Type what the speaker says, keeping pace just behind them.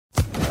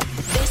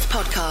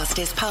Podcast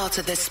is part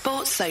of the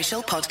Sports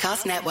Social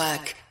Podcast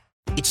Network.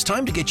 It's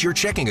time to get your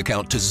checking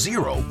account to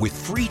zero with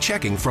free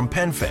checking from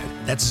PenFed.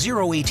 That's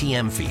zero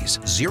ATM fees,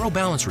 zero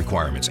balance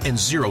requirements, and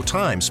zero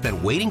time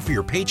spent waiting for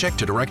your paycheck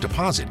to direct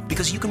deposit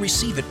because you can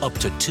receive it up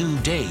to 2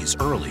 days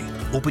early.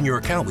 Open your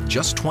account with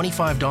just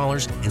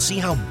 $25 and see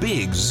how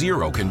big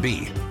zero can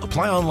be.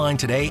 Apply online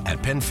today at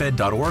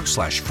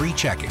PenFed.org/free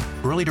checking.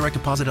 Early direct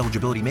deposit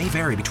eligibility may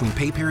vary between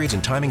pay periods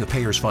and timing of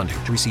payers' funding.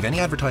 To receive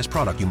any advertised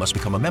product, you must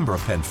become a member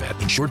of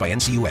PenFed, insured by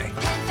NCUA.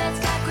 That's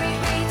got great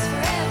rates for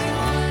everyone.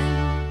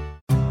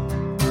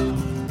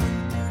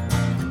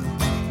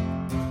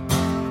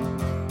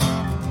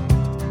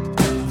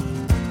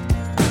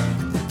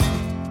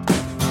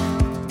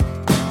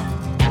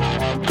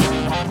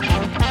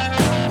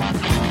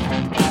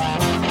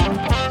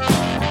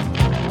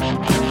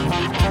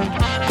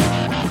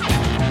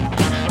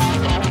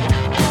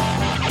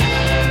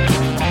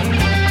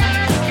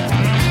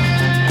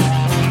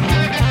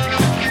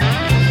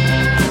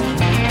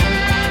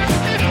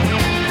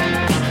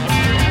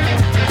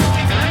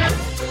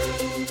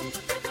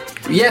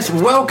 Yes,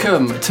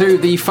 welcome to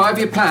the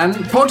 5-Year Plan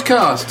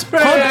Podcast.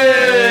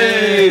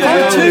 Hey!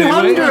 Pod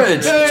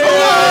 200! Hey!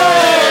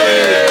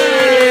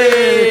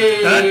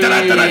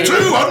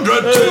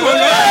 200!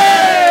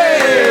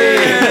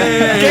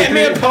 Get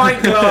me a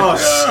pint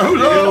glass.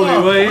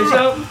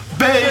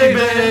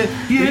 Baby,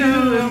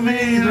 you and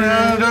me,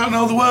 I don't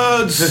know the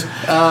words.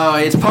 Oh,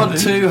 it's Pod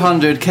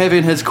 200.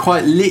 Kevin has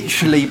quite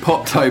literally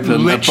popped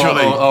open a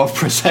bottle of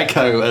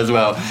Prosecco as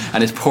well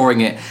and is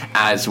pouring it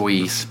as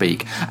we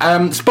speak.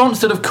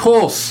 Sponsored, of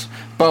course,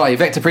 by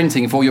Vector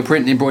Printing. For your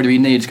print and embroidery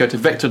needs, go to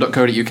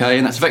vector.co.uk,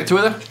 and that's Vector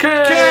with a K!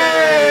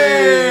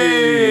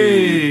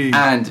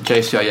 And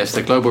JCIS,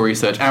 the global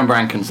research and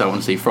brand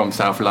consultancy from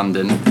South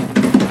London.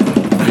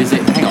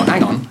 Visit,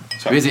 hang on.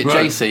 Visit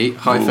jc-is.com.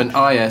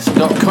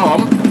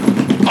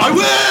 I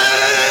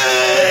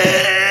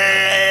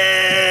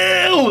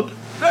will!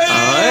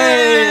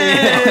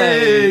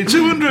 Hey!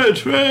 200!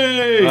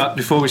 Hey!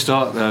 Before we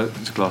start,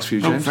 it's a glass for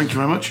you, James. Thank you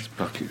very much.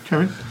 Bucket.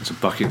 Kevin? It's a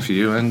bucket for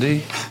you,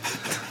 Andy.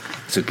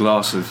 It's a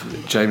glass of...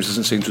 James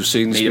doesn't seem to have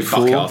seen this Need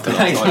before. a bucket after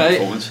Thanks, last night's mate.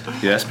 performance.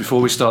 Yes, before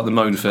we start the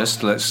Moan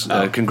Fest, let's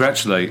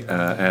congratulate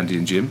Andy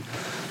and Jim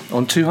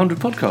on 200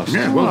 podcasts.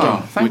 Yeah, well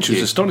done. Thank Which you.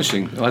 was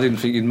astonishing. I didn't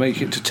think you'd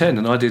make it to 10,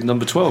 and I did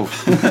number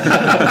 12.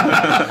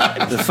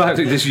 The fact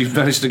that you've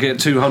managed to get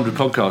 200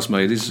 podcasts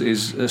made is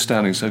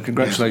astounding. So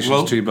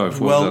congratulations to you both.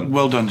 Well done.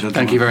 Well done, gentlemen.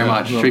 Thank you very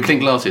much. Should we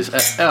clink glasses? There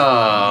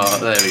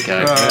we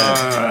go.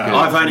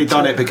 I've only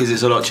done it because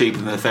it's a lot cheaper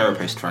than a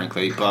therapist,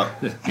 frankly. But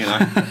you know,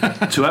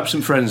 To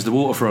absent friends, the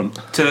waterfront.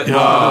 stole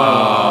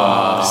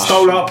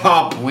our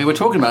pub. We were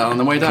talking about it on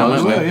the way down,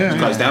 weren't we? Yeah.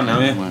 Closed down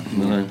now.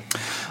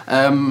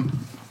 No.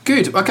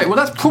 Good. Okay, well,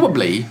 that's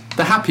probably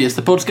the happiest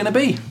the pod's going to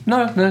be.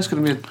 No, it's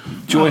going to be a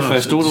joy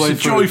fest all the way It's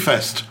a through. joy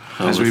fest.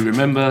 As we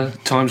remember,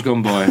 times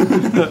gone by.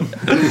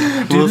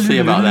 We'll see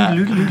about that.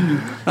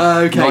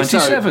 Okay,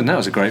 97, that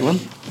was a great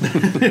one.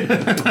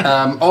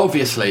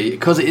 obviously,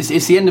 because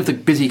it's the end of the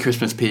busy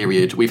Christmas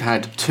period, we've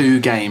had 2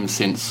 games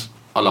since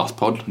our last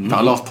pod.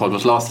 Our last pod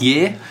was last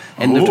year,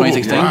 end of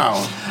 2016.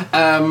 Wow.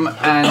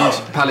 And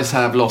Palace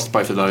have lost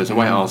both of those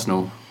away at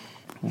Arsenal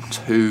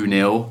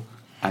 2-0.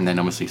 And then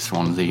obviously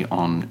Swansea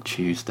on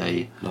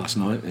Tuesday Last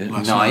night, yeah.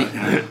 night.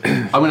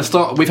 I'm going to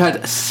start. We've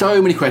had so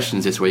many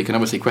questions this week, and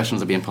obviously questions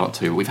will be in part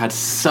 2. We've had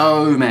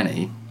so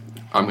many.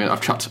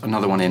 I've chucked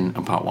another one in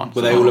part 1.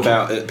 Were they all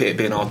about it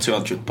being our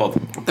 200th pod?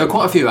 There were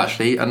quite a few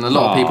actually, and a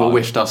lot of people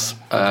wished us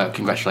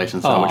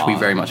congratulations, which we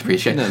very much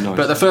appreciate. No, nice.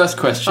 But the first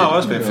question. Oh, I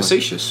was being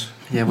facetious.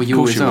 Yeah, well, you Of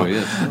course always you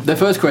are. were, yeah. The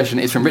first question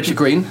is from Richard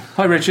Green.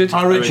 Hi, Richard.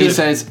 He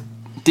says,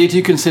 did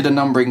you consider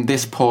numbering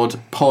this pod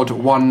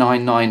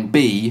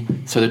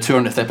 199B so the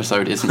 200th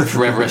episode isn't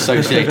forever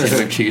associated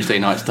with Tuesday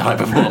night's dive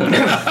performance?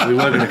 We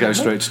were going to go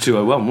straight to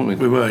 201, weren't we?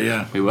 We were,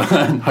 yeah. We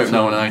weren't. Hope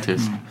no one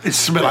noticed.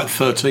 It's a bit like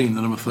 13,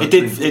 the number 13.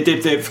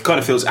 It kind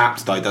of feels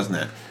apt though, doesn't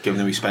it? Given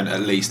that we spent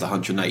at least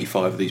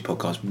 185 of these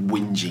podcasts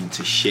whinging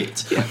to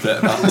shit, that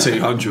about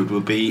 200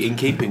 would be in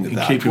keeping with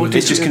that.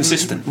 It's just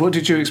consistent. What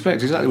did you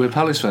expect? Exactly, we're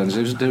Palace fans.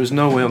 There was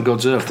no way on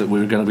God's earth that we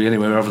were going to be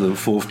anywhere other than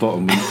 4th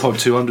bottom when pod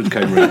 200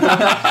 came around.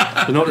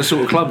 We're not the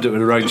sort of club that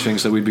would arrange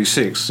things so we'd be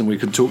 6th and we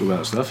could talk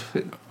about stuff.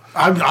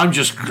 I'm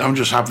just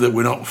happy that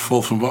we're not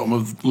 4th from bottom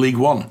of League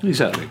One.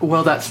 Exactly.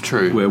 Well, that's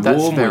true. We're That's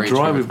warm, we're very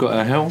dry, true. we've got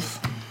our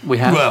health. We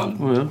have.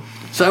 Well,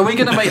 So are we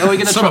going to make? Are we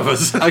going to? Some of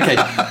us. Okay.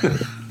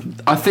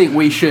 I think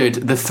we should.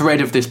 The thread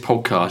of this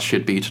podcast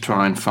should be to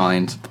try and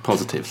find the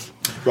positives.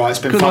 Right, it's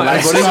been good fun.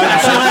 night,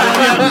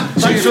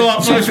 everybody. Thanks a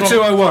lot. Sorry for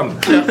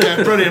 201.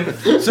 Yeah, brilliant.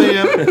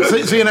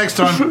 See you next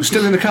time.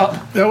 Still in the cup.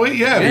 Yeah, well.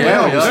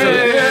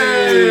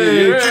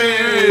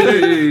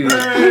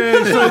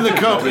 Still in the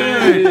cup.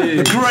 Yay.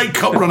 A great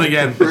cup run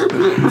again.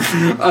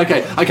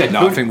 Okay.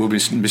 No, I think we'll be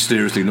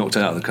mysteriously knocked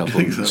out of the cup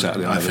on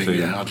Saturday. I think,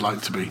 yeah, I'd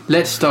like to be.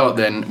 Let's start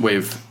then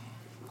with.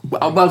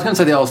 Well, I was going to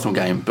say the Arsenal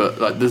game, but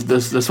like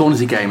the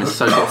Swansea game is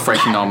so sort of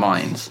fresh in our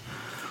minds.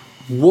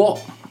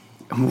 What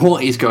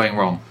is going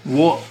wrong?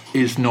 What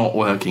is not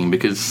working?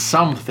 Because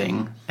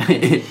something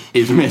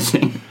is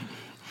missing.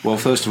 Well,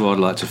 first of all, I'd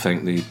like to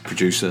thank the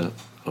producer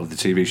of the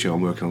TV show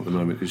I'm working on at the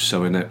moment, who's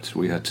so inept.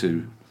 We had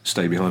to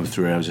stay behind for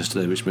 3 hours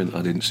yesterday, which meant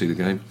I didn't see the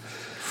game.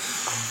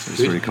 So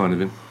it's very kind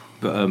of him.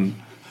 But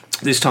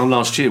this time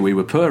last year, we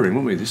were purring,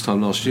 weren't we? This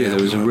time last year,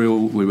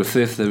 we were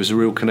fifth. There was a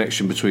real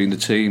connection between the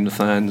team, the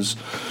fans,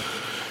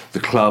 the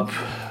club,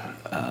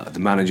 the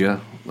manager,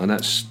 and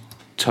that's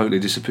totally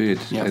disappeared.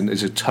 Yep. And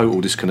there's a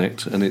total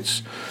disconnect, and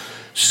it's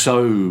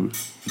so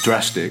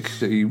drastic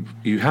that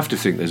you have to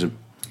think there's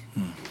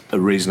a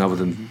reason other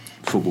than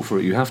football for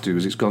it. You have to,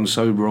 because it's gone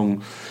so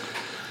wrong.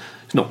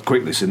 It's not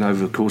quick, listen,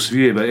 over the course of a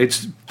year, but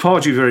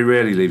Pardew very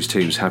rarely leaves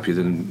teams happier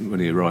than when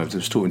he arrived. I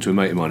was talking to a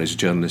mate of mine who's a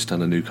journalist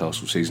and a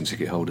Newcastle season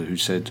ticket holder, who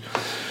said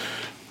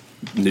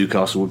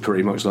Newcastle were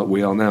pretty much like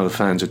we are now. The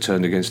fans had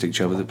turned against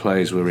each other. The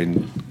players were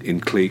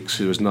in cliques.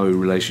 There was no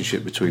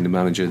relationship between the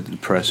manager and the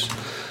press.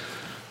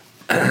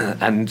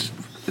 And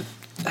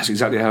that's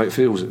exactly how it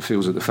feels. It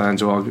feels that the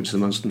fans are arguing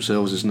amongst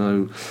themselves. There's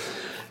no...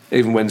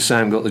 Even when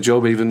Sam got the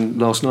job, even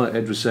last night,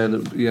 Ed was saying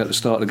that at the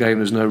start of the game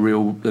there's no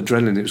real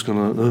adrenaline. It was kind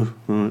of like,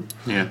 oh, all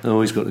right.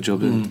 Oh, he's got the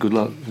job. Good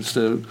luck.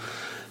 So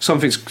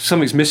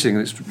something's missing.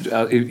 It's,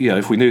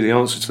 if we knew the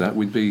answer to that,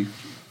 we'd be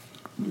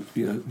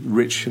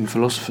rich and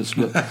philosophers.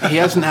 But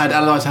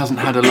Allardyce hasn't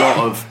had a lot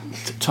of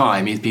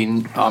time. He's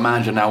been our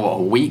manager now,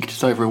 a week,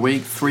 just over a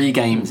week. 3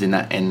 games in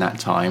that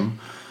time.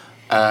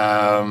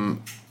 It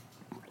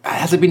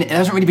hasn't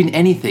really been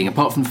anything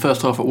apart from the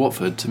first half at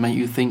Watford to make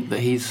you think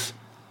that he's,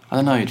 I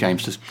don't know,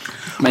 James, just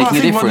making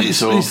a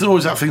difference. It's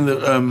always that thing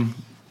that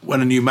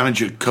when a new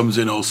manager comes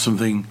in or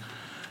something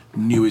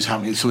new is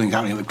happening, something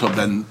happening at the club,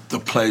 then the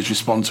players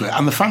respond to it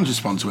and the fans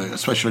respond to it,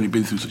 especially when you've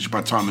been through such a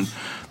bad time, and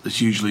there's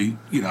usually,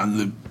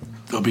 and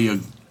there'll be a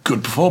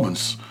good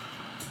performance.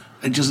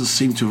 It doesn't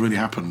seem to have really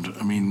happened.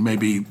 I mean,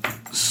 maybe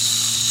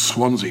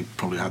Swansea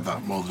probably had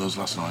that more than us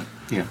last night.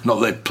 Yeah. Not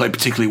that they played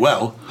particularly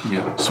well,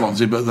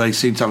 Swansea, but they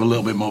seem to have a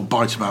little bit more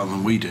bite about them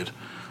than we did.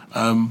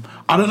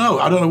 I don't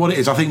know what it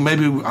is. I think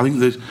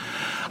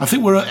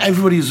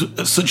everybody's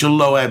at such a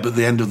low ebb at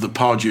the end of the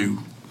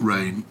Pardew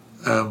reign,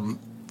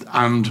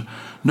 and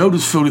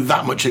nobody's feeling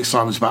that much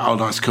excitement about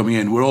Allardyce coming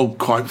in. We're all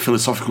quite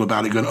philosophical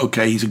about it, going,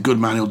 okay, he's a good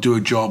man, he'll do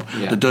a job,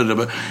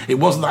 but it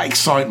wasn't that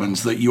excitement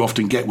that you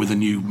often get with a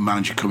new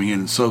manager coming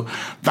in, so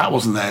that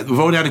wasn't there. We've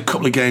already had a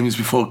couple of games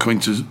before coming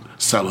to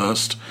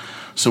Selhurst,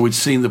 so we'd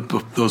seen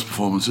those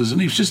performances,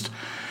 and you've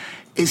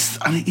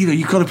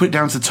got to put it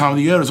down to the time of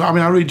the year as well. I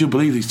mean, I really do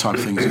believe these type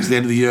of things. It's the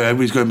end of the year,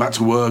 everybody's going back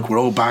to work, we're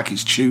all back,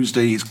 it's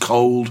Tuesday, it's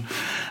cold,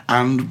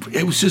 and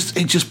it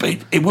wasn't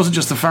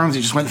just the fans,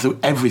 it just went through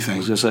everything. I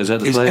was going to say, is that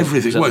the players?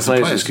 Everything. Is that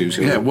the players' excuse?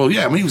 Yeah, well,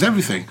 yeah, I mean, it was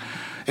everything.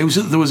 There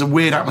was a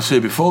weird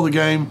atmosphere before the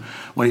game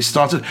when it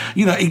started.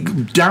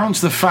 Down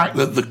to the fact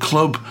that the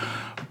club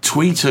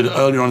tweeted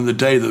earlier on in the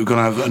day that we're going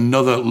to have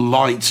another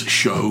light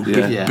show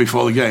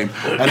before the game,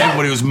 and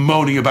everybody was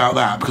moaning about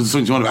that because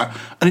there's something to moan about,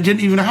 and it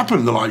didn't even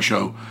happen, the light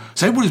show.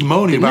 So everybody's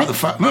moaning about the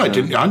fact. No, it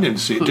didn't. I didn't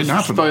see it. It didn't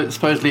happen.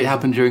 Supposedly it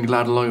happened during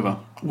Gladalova.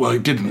 Well,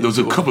 it didn't. There was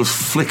a couple of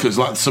flickers,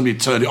 like somebody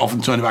turned it off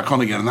and turned it back on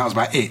again, and that was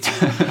about it.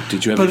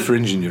 Did you have a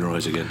fringe in your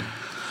eyes again?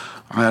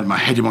 I had my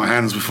head in my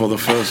hands before the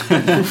first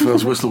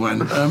whistle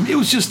went. It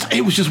was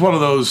just one of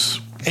those.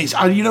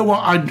 You know what?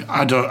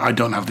 I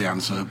don't have the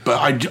answer, but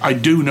I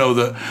do know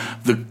that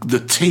the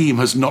team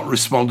has not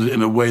responded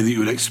in a way that you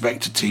would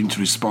expect a team to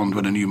respond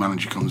when a new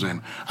manager comes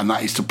in, and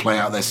that is to play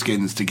out their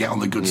skins, to get on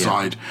the good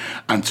side,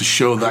 and to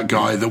show that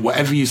guy that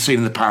whatever you've seen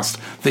in the past,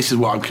 this is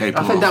what I'm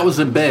capable of. I think that was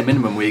the bare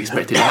minimum we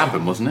expected to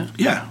happen, wasn't it?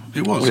 Yeah,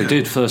 it was. Well, it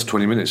did. First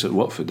 20 minutes at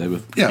Watford, they were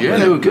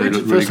they were good.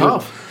 Really first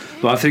half.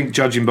 But I think,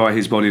 judging by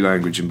his body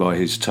language and by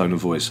his tone of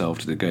voice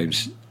after the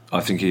games,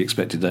 I think he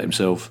expected that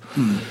himself.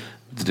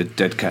 The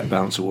dead cat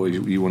bounce, or what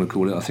you want to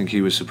call it. I think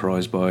he was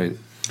surprised by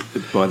the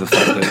fact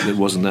that there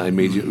wasn't that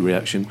immediate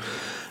reaction.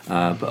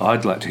 But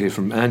I'd like to hear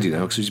from Andy now,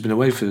 because he's been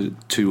away for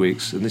 2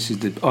 weeks, and this is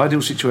the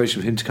ideal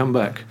situation for him to come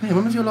back. Yeah,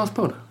 when was your last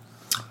pod?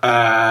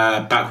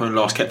 Back when I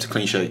last kept a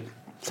clean sheet.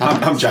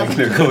 I'm joking,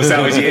 of course,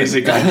 that was years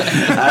ago.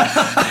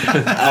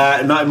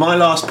 No, my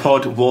last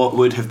pod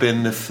would have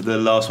been the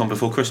last one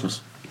before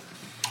Christmas.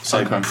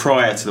 So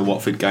prior to the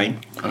Watford game,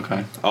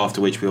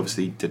 after which we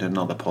obviously did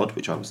another pod,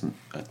 which I wasn't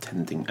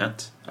attending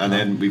at, and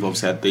then we've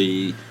obviously had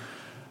the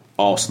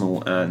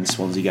Arsenal and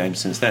Swansea games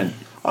since then.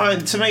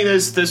 To me,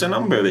 there's a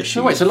number of issues.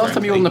 So wait, so last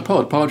time you were on the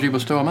pod, Pardew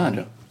was still our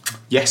manager?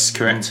 Yes,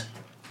 correct.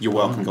 You're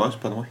welcome, guys,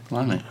 by the way.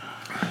 Blimey.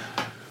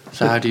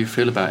 So how do you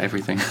feel about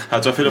everything? How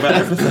do I feel about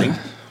everything?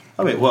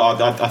 I mean, well,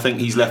 I think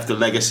he's left a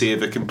legacy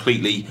of a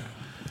completely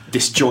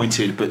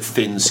disjointed but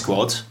thin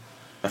squad,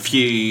 a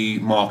few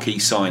marquee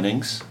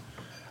signings,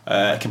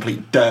 a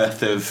complete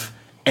dearth of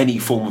any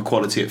form of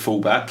quality at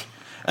fullback,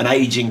 an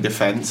ageing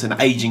defence, an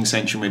ageing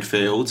central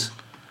midfield,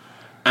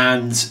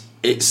 and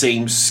it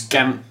seems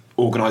scant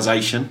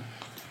organisation,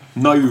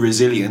 no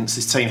resilience.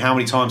 This team, how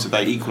many times have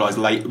they equalised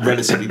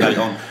relatively late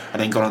on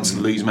and then gone on to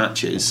lose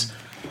matches?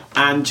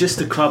 and just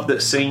a club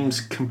that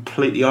seems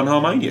completely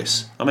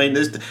unharmonious. I mean,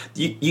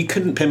 you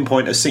couldn't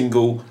pinpoint a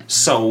single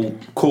sole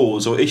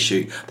cause or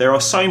issue. There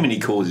are so many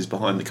causes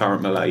behind the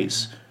current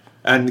malaise,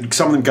 and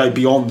some of them go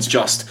beyond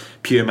just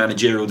pure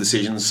managerial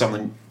decisions. Some of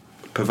them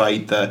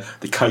pervade the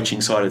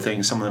coaching side of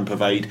things. Some of them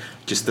pervade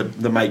just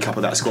the makeup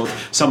of that squad.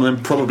 Some of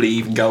them probably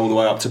even go all the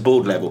way up to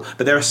board level.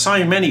 But there are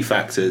so many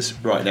factors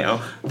right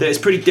now that it's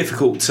pretty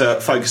difficult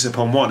to focus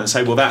upon one and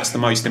say, well, that's the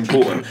most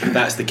important,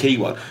 that's the key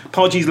one.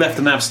 Pardew's left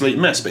an absolute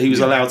mess, but he was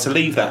allowed to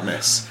leave that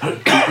mess.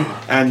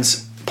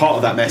 And part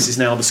of that mess is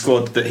now the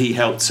squad that he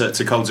helped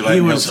to cultivate.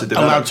 He was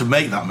allowed to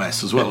make that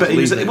mess as well. But he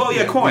was,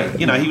 quite.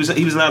 You know, he was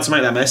allowed to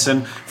make that mess,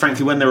 and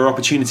frankly, when there were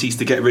opportunities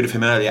to get rid of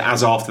him earlier,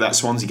 as after that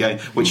Swansea game,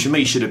 which for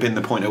me should have been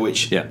the point at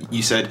which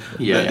you said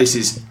that this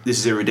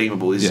is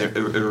irredeemable, this is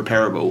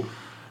irreparable.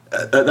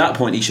 At that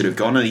point, he should have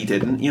gone, and he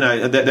didn't. You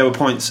know, there were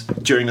points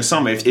during the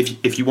summer.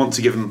 If you want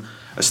to give him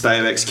a stay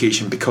of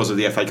execution because of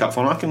the FA Cup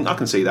final, I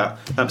can see that.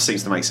 That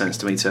seems to make sense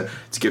to me, to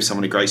give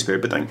someone a grace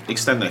period, but don't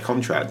extend their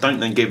contract. Don't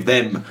then give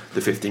them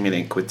the 50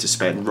 million quid to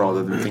spend,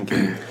 rather than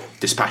thinking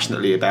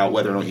dispassionately about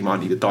whether or not you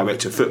might need a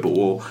director of football,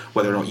 or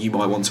whether or not you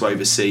might want to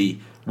oversee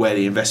where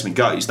the investment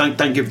goes.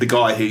 Don't give the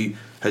guy who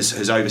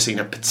has overseen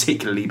a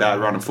particularly bad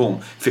run of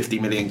form 50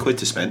 million quid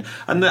to spend.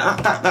 And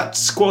that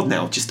squad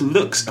now just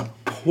looks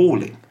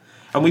appalling.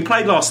 And we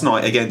played last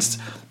night against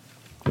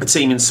a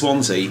team in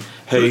Swansea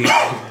who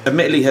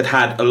admittedly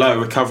had a lower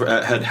recovery,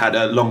 had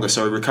a longer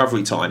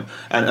recovery time,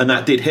 and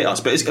that did hit us.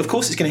 But of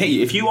course, it's going to hit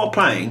you if you are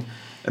playing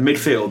a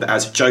midfield that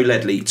has Joe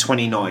Ledley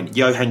 29,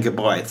 Johan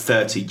Gabai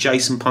 30,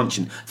 Jason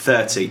Punchin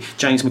 30,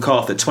 James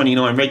MacArthur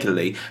 29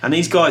 regularly, and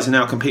these guys are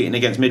now competing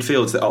against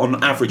midfields that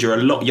on average are a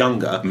lot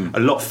younger, a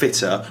lot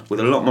fitter, with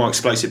a lot more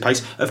explosive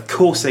pace. Of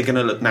course they're going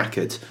to look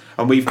knackered,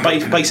 and we've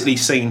basically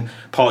seen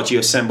Pardew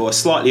assemble a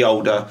slightly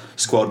older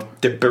squad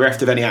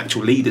bereft of any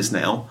actual leaders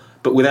now,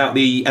 but without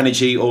the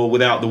energy or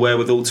without the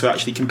wherewithal to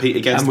actually compete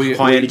against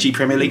high-energy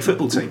Premier League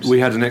football teams. We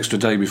had an extra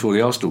day before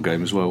the Arsenal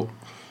game as well,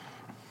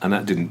 and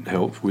that didn't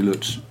help. We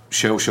looked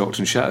shell-shocked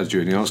and shattered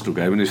during the Arsenal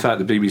game, and in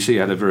fact the BBC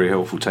had a very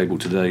helpful table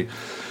today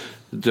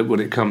that when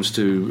it comes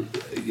to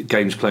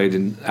games played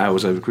in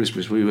hours over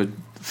Christmas, we were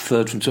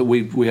third from top.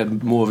 We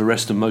had more of a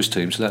rest than most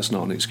teams, so that's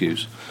not an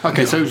excuse.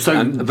 Okay, so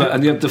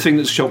the thing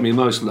that shocked me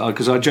most,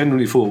 because I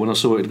genuinely thought when I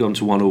saw it had gone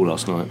to 1-1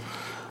 last night,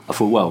 I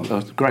thought, well,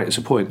 great, it's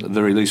a point. At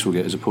the very least we'll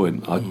get as a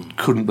point. I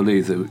couldn't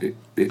believe that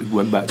it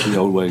went back to the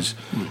old ways,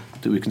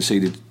 that we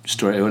conceded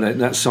straight away.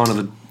 And that's a sign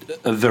of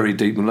a very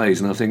deep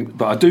malaise. And I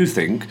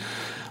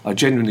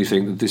genuinely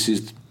think that this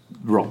is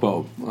rock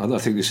bottom. I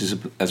think this is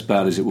as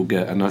bad as it will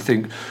get. And I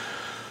think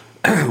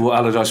what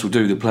Allardyce will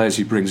do, the players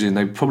he brings in,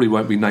 they probably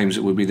won't be names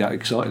that we'll be that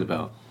excited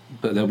about.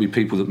 But there'll be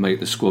people that make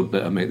the squad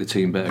better, make the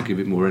team better, give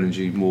it more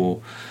energy,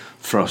 more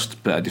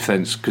thrust, better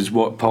defence. Because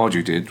what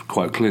Pardew did,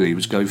 quite clearly,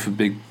 was go for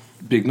big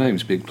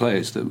names, big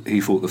players that he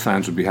thought the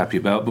fans would be happy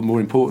about, but more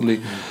importantly,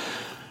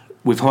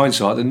 with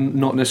hindsight, they're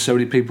not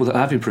necessarily people that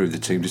have improved the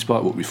team,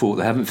 despite what we thought.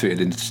 They haven't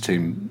fitted into the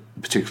team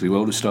particularly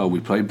well, the style we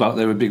play, but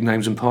they were big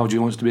names, and Pardew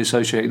wants to be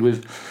associated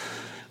with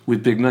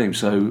big names.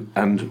 So,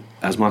 and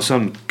as my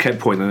son kept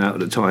pointing out at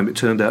the time, it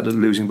turned out that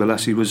losing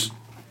Balassi was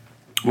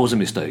a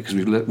mistake,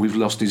 because we've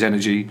lost his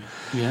energy,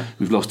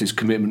 we've lost his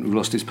commitment, we've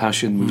lost his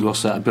passion, we've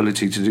lost that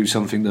ability to do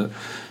something that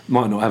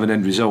might not have an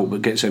end result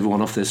but gets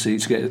everyone off their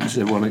seats, gets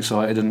everyone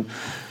excited. And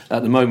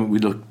at the moment we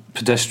look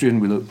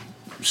pedestrian, we look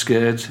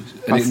scared,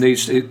 and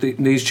it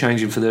needs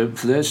changing for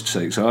their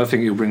sake. So I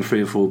think he'll bring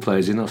 3 or 4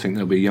 players in. I think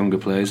there'll be younger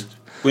players.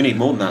 We need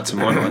more than that, to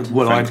my mind.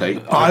 Well, frankly,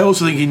 I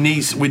also think it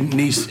needs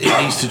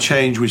to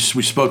change. We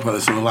spoke about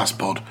this in the last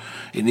pod.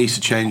 It needs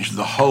to change.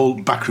 The whole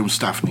backroom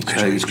staff needs to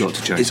change. It's got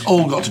to change. It's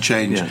all got to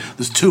change. Yeah.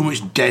 There's too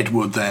much dead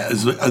wood there.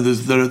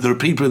 There are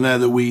people in there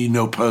that we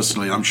know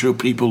personally. I'm sure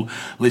people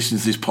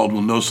listening to this pod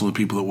will know some of the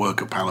people that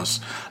work at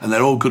Palace, and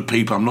they're all good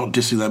people. I'm not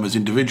dissing them as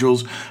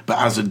individuals, but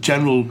as a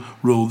general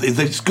rule,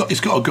 it's got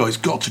to go. It's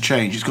got to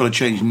change. It's got to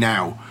change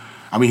now.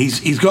 I mean,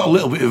 he's got a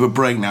little bit of a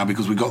break now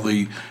because we got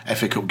the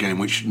FA Cup game,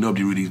 which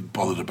nobody really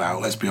bothered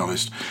about, let's be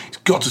honest. He's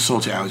got to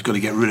sort it out. He's got to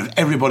get rid of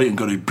everybody and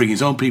got to bring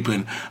his own people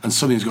in, and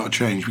something's got to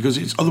change,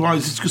 because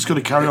otherwise it's just going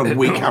to carry on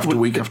week after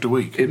week after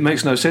week. It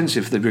makes no sense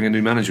if they bring a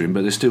new manager in,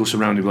 but they're still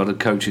surrounded by the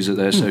coaches that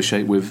they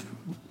associate with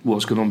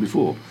what's gone on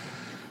before.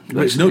 It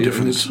makes no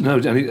difference. No,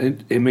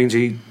 and it means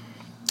it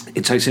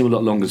takes him a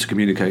lot longer to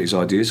communicate his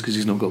ideas, because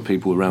he's not got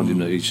people around him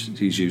that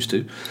he's used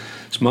to.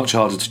 It's much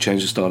harder to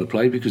change the style of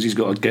play, because he's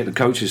got to get the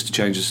coaches to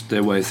change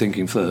their way of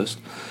thinking first.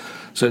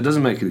 So it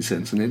doesn't make any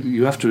sense. And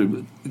you have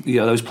to,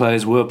 those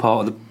players were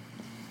part of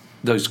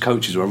those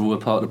coaches were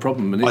part of the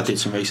problem. And I did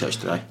some research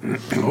today.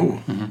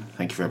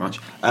 Thank you very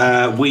much.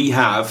 We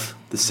have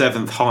the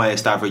 7th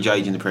highest average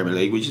age in the Premier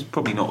League, which is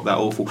probably not that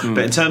awful.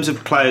 But in terms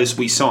of players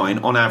we sign,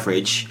 on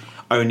average,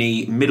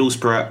 only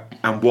Middlesbrough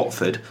and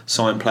Watford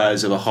sign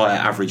players of a higher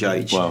average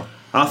age. Wow.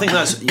 And I think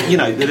that's,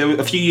 there were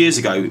a few years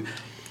ago,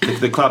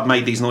 the club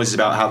made these noises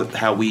about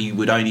how we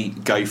would only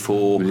go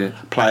for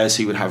players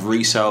who would have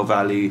resale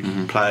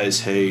value,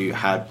 players who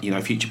had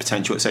future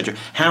potential, etc.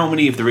 How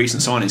many of the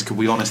recent signings could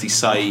we honestly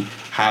say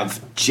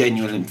have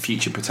genuine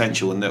future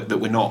potential, and that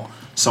we're not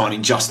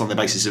signing just on the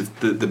basis of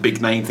the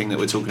big name thing that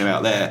we're talking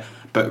about there,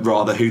 but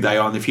rather who they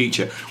are in the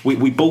future?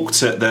 We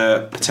balked at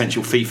the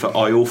potential fee for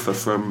Iorfa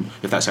from,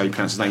 if that's how you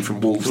pronounce his name,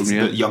 from Wolves,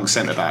 the young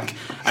centre-back.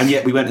 And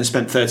yet we went and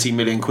spent 13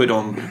 million quid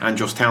on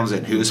Andros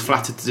Townsend, who was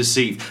flattered to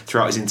deceive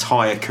throughout his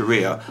entire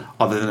career,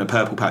 other than a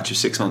purple patch of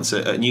 6 months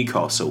at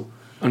Newcastle.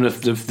 And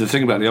the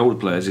thing about the older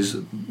players is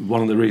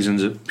one of the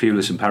reasons that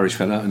Pulis and Parish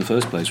fell out in the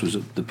first place was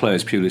that the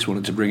players Pulis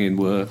wanted to bring in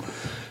were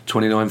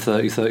 29,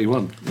 30,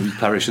 31. And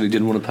Parish said he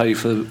didn't want to pay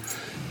for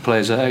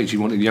players that age. He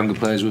wanted younger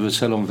players with a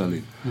sell-on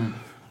value.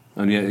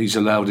 And yet he's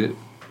allowed it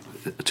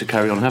to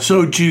carry on happening.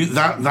 So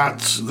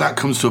that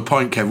comes to a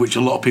point, Kev, which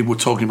a lot of people were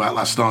talking about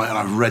last night, and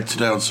I've read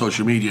today on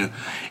social media,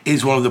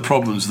 is one of the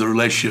problems, the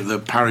relationship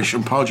that Parish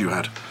and Pardew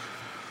had.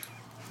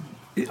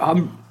 We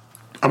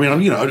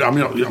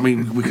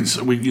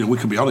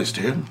can be honest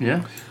here.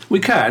 Yeah, we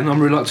can.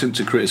 I'm reluctant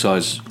to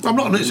criticise. I'm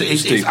not saying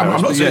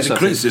it's a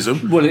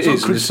criticism. Well, it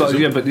is. Criticism.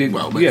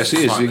 Yes,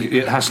 it is.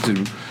 It has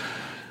to.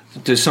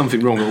 There's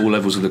something wrong at all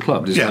levels of the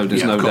club. There's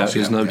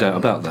no doubt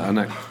about that. And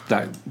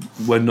that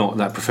we're not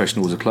that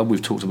professional as a club.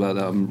 We've talked about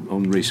that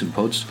on recent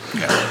pods.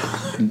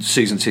 Yeah.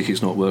 Season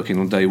tickets not working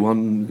on day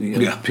one.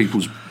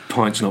 People's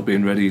pints not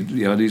being ready.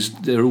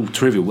 They're all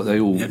trivial, but they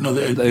all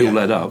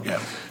add up. Yeah.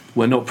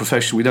 We're not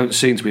professional. We don't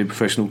seem to be a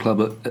professional club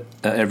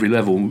at every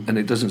level, and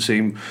it doesn't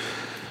seem.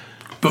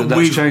 But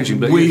that's changing.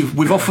 But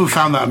we've often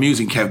found that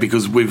amusing, Kev,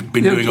 because we've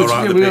been doing all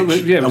right on the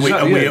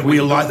pitch. We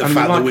like the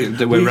fact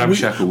that we're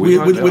ramshackle. We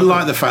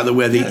like the fact that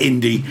we're the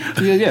indie,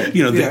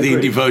 the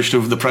indie version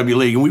of the Premier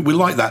League, and we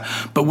like that.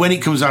 But when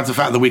it comes down to the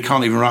fact that we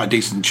can't even write a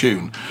decent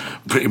tune,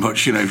 pretty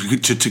much,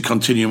 to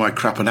continue my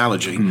crap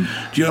analogy, do you know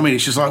what I mean?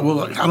 It's just like, well,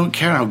 I don't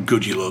care how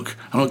good you look,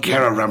 I don't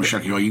care how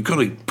ramshackle you are. You've got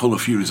to pull a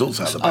few results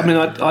out of the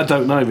bag. I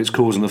don't know if it's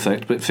cause and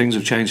effect, but things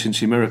have changed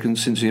since the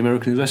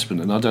American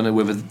investment, and I don't know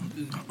whether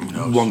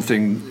one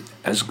thing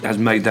has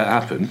made that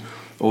happen,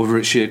 or whether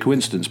it's sheer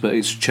coincidence, but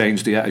it's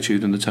changed the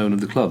attitude and the tone of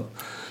the club,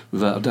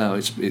 without a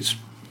doubt. It's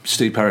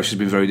Steve Parish has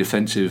been very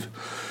defensive.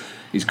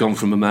 He's gone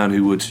from a man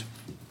who would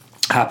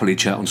happily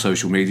chat on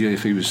social media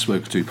if he was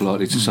spoken to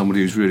politely to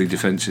somebody who's really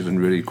defensive and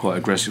really quite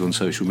aggressive on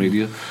social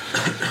media.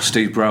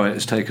 Steve Browett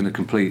has taken a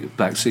complete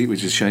backseat,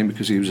 which is a shame,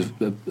 because he was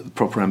a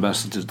proper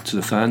ambassador to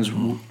the fans.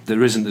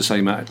 There isn't the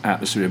same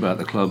atmosphere about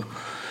the club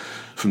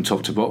from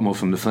top to bottom, or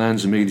from the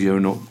fans. The media are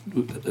not,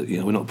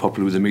 we're not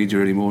popular with the media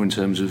anymore in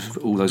terms of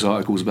all those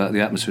articles about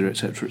the atmosphere,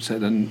 etc.,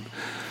 etc. And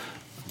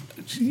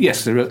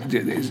yes,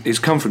 it's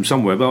come from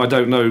somewhere, but I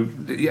don't know.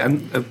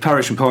 And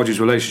Parish and Pardew's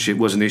relationship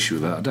was an issue,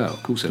 without a doubt.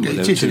 Of course, it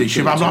is an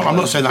issue. I'm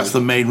not saying that's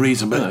the main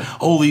reason, but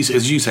all these,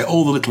 as you say,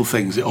 all the little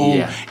things.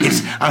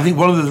 It's. I think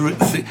one of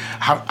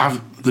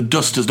the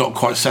dust has not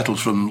quite settled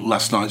from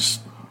last night's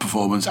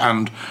performance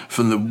and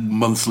from the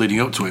months leading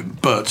up to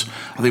it. But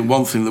I think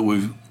one thing that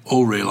we've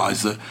all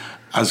realise, that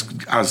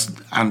as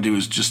Andy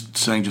was just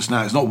saying just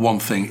now, it's not one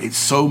thing, it's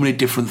so many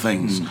different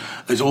things.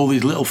 There's all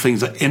these little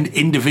things that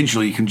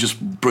individually you can just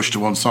brush to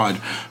one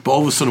side, but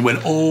all of a sudden when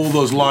all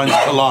those lines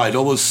collide,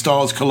 all those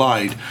stars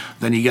collide,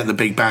 then you get the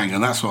big bang,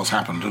 and that's what's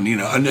happened. And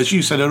and as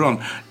you said earlier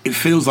on, it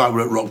feels like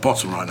we're at rock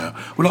bottom right now.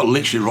 We're not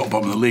literally rock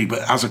bottom of the league,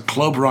 but as a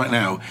club right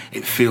now,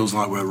 it feels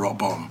like we're at rock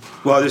bottom.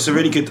 Well, there's a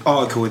really good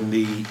article in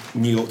the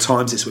New York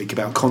Times this week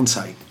about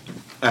Conte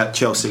at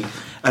Chelsea,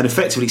 and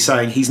effectively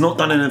saying he's not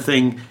done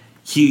anything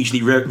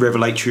hugely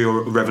revelatory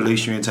or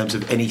revolutionary in terms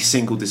of any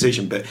single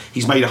decision, but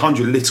he's made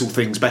 100 little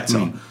things better.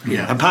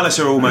 And Palace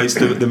are almost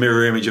the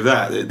mirror image of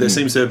that. There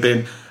seems to have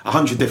been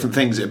 100 different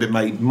things that have been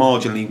made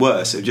marginally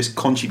worse. It just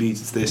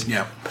contributed to this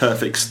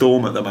perfect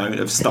storm at the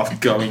moment of stuff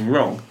going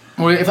wrong.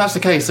 Well, if that's the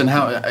case, then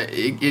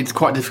it's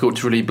quite difficult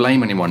to really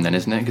blame anyone then,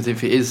 isn't it? Because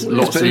if it is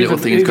lots of little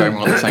things going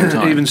wrong at the same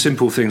time. Even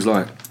simple things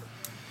like,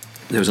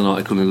 there was an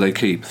article in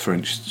L'Équipe,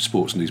 French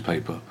sports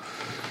newspaper.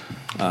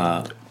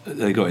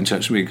 They got in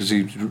touch with me because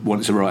he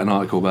wanted to write an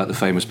article about the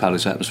famous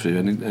Palace atmosphere,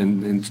 and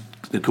in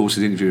the course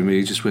of the interview with me,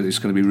 he just went, it's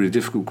going to be really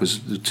difficult because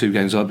the two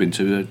games I've been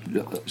to,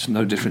 it's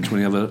no different to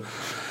any other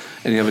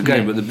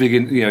game. But the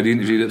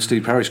interview that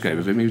Steve Parish gave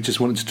of him, he just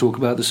wanted to talk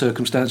about the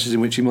circumstances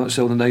in which he might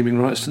sell the naming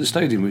rights to the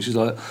stadium, which is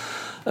like,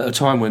 at a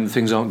time when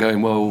things aren't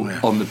going well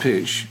on the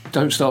pitch,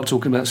 don't start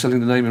talking about selling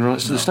the naming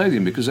rights to the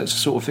stadium, because that's the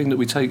sort of thing that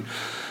we take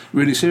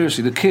really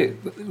seriously. The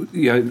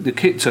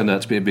kit turned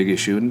out to be a big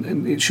issue,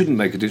 and it shouldn't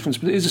make a difference,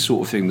 but it is the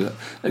sort of thing that,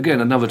 again,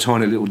 another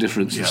tiny little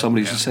difference that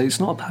somebody should say, it's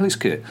not a Palace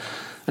kit,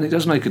 and it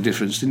does make a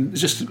difference,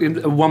 just a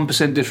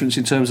 1% difference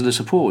in terms of the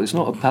support. It's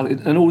not a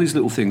Palace, and all these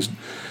little things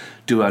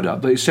do add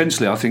up, but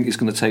essentially I think it's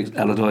going to take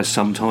Allardyce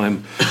some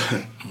time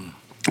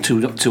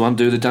to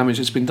undo the damage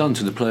that's been done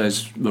to the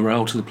players'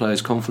 morale, to the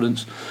players'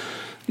 confidence.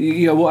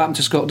 What happened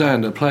to Scott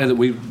Dann, a player that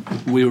we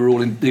were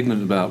all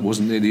indignant about,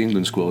 wasn't near the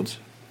England squad,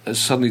 has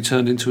suddenly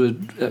turned into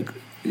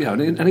Yeah,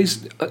 and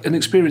he's an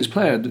experienced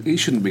player. He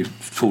shouldn't be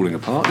falling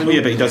apart. Well,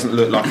 yeah, but he doesn't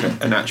look like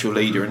a natural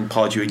leader. And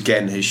Pardew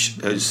again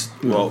has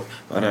well,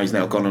 I know he's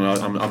now gone, and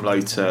I'm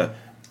loath to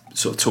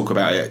sort of talk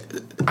about it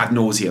ad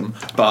nauseum.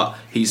 But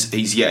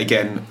he's yet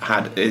again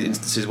had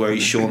instances where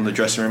he's shorn the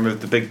dressing room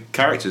of the big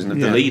characters and of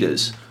the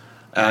leaders,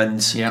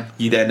 and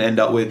you then end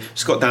up with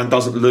Scott Dann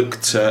doesn't look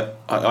to,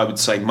 I would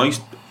say,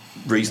 most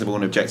reasonable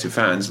and objective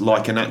fans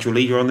like a natural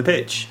leader on the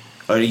pitch.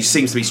 I mean, he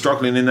seems to be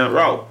struggling in that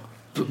role.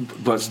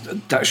 But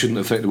that shouldn't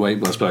affect the way.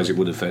 Well, I suppose it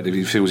would affect if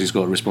he feels he's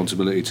got a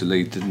responsibility to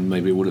lead. Then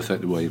maybe it would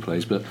affect the way he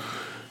plays. But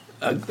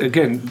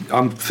again,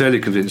 I'm fairly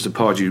convinced that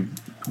Pardew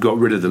got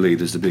rid of the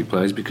leaders, the big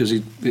players, because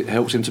it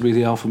helps him to be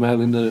the alpha male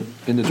in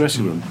the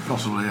dressing room.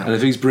 Possibly, yeah. And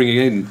if he's bringing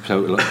in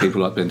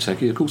people like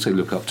Benteke, of course they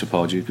look up to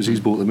Pardew because he's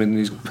brought them in and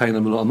he's paying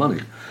them a lot of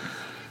money.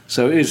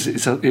 So it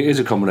is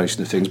a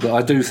combination of things. But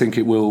I do think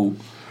it will.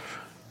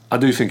 I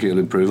do think it'll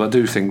improve. I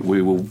do think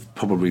we will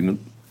probably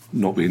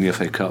not be in the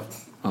FA Cup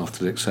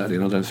after next Saturday,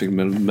 and I don't think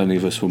many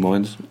of us will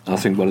mind. I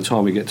think by the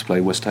time we get to play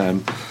West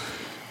Ham,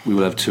 we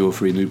will have 2 or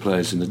 3 new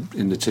players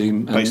in the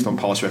team. Based on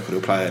past record,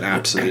 he'll play an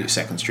absolute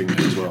second string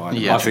as well.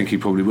 I think he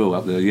probably will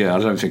up there. Yeah, I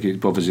don't think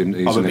it bothers him.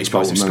 I wouldn't be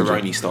surprised if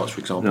Scaroni starts,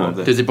 for example.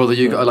 No. Does it bother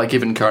you? Like,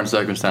 given current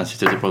circumstances,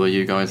 does it bother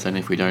you guys then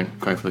if we don't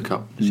go for the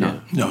cup?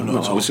 No.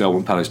 Obviously, I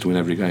want Palace to win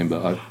every game,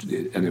 but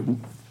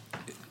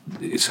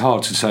it's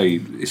hard to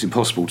say. It's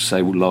impossible to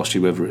say last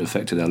year whether it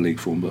affected our league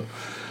form, but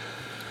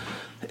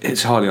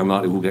it's highly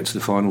unlikely we'll get to the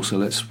final, so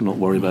let's not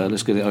worry about it.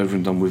 Let's get it over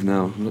and done with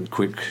now.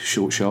 Quick,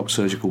 short, sharp,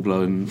 surgical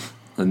blow and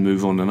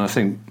move on. And I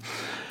think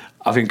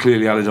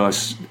clearly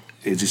Allardyce,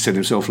 as he said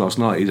himself last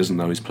night, he doesn't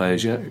know his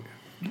players yet,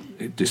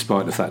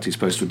 despite the fact he's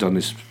supposed to have done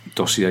this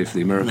dossier for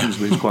the Americans,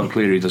 but it's quite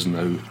clear he doesn't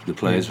know the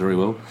players very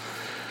well.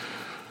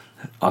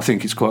 I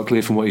think it's quite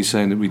clear from what he's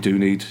saying that we do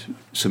need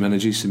some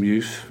energy, some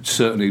youth.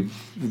 Certainly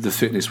the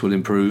fitness will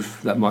improve.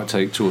 That might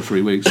take 2 or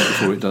 3 weeks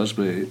before it does.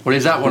 But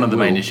is that one of the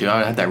main issues?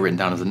 I had that written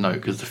down as a note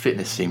because the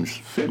fitness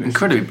seems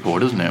incredibly poor,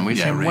 doesn't it? And we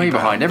seem way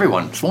behind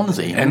everyone.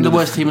 Swansea, and the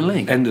worst team in the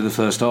league. End of the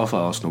first half at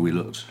Arsenal we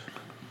looked.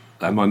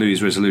 And my New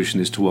Year's resolution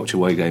is to watch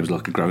away games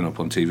like a grown-up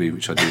on TV,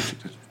 which I do.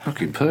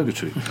 Fucking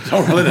purgatory. It's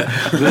horrible, isn't it?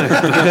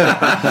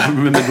 I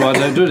remember why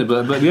they doing it.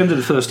 But at the end of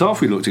the first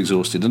half we looked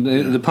exhausted, and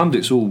the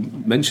pundits all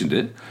mentioned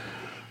it.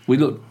 We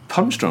looked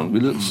punch drunk. We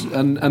looked,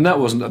 and that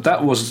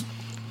was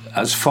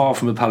as far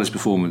from a Palace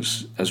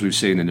performance as we've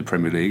seen in the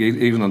Premier League,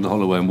 even under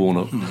Holloway and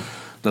Warnock.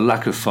 The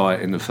lack of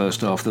fight in the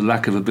first half, the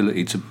lack of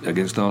ability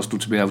against Arsenal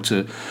to be able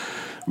to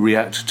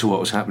react to what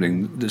was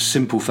happening, the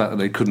simple fact that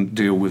they couldn't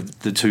deal with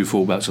the 2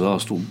 fullbacks at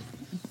Arsenal,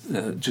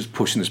 just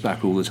pushing us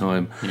back all the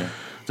time. Yeah.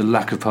 The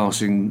lack of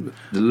passing,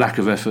 the lack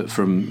of effort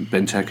from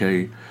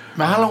Benteke.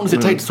 But how long does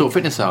it take to sort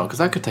fitness out? Because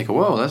that could take a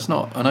while. That's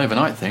not an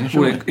overnight thing,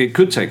 surely. Well, it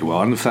could take a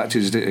while, and the fact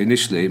is that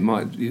initially it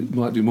might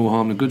do more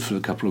harm than good for a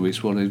couple of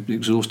weeks while they're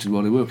exhausted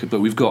while they work it. But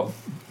we've got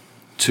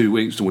 2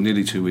 weeks, or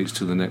nearly 2 weeks,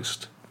 to the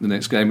next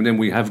game, and then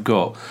we have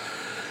got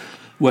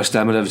West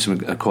Ham and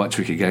Everton are quite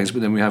tricky games,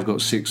 but then we have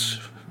got 6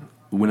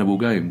 winnable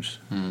games.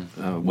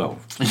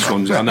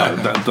 Swansea, I know,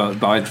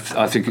 but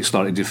I think it's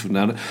slightly different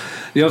now.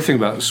 The other thing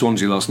about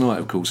Swansea last night,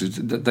 of course, is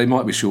that they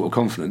might be short of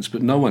confidence,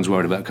 but no one's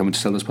worried about coming to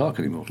Sellers Park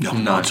anymore. No,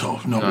 not at all.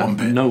 Not one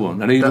bit. No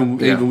one. And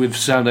even with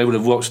sound, they would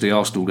have watched the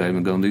Arsenal game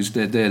and gone,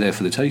 they're there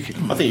for the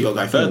taking. I think you've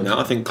got to go further now.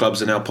 I think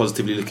clubs are now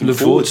positively looking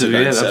forward to it.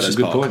 Yeah, that's a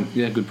good point.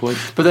 Yeah, good point.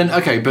 But then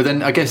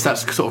I guess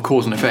that's sort of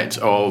cause and effect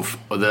of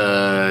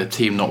the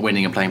team not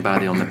winning and playing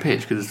badly on the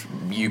pitch, because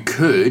you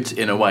could,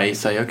 in a way,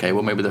 say, okay,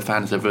 well, maybe the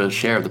fans have a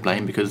share of the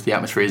blame because the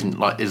atmosphere isn't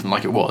like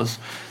it was.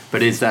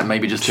 But is that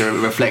maybe just a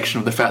reflection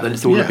of the fact that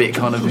it's all a bit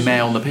kind of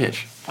meh on the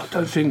pitch? I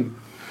don't think.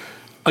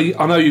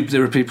 I know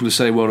there are people who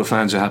say, well, the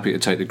fans are happy to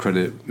take the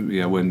credit.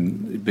 You know,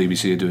 when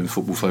BBC are doing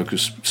Football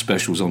Focus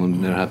specials on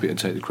them, they're happy to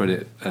take the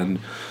credit, and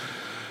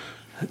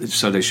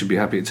so they should be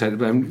happy to take the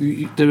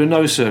blame. There are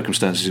no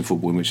circumstances in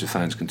football in which the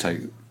fans can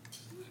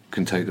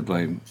take the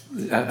blame.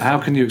 How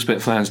can you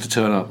expect fans to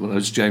turn up,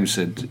 as James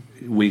said,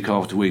 week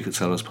after week at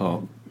Sellers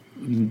Park,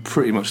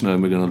 pretty much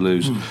knowing we're going to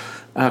lose?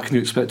 How can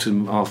you expect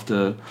them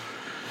after?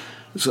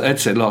 So Ed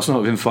said last night,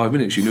 within 5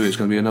 minutes, you knew it was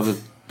going to be another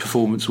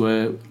performance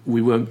where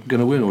we weren't going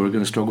to win or we were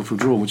going to struggle for a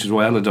draw, which is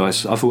why I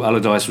thought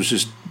Allardyce was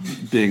just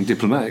being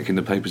diplomatic in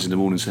the papers in the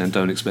morning, saying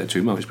don't expect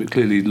too much, but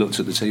clearly he looked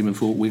at the team and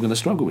thought we're going to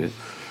struggle here.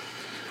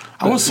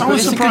 I was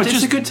surprised.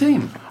 It's a good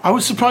team. I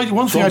was surprised.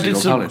 One thing I did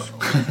surprise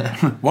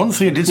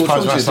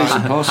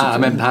us. I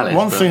meant Palace.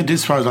 One thing I did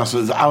surprise us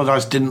is that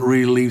Allardyce didn't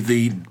really leave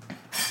the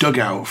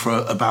dugout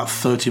for about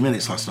 30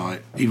 minutes last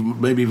night,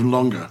 maybe even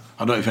longer.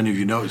 I don't know if any of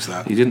you noticed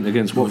that. He didn't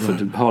against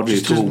Watford, hardly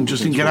at all.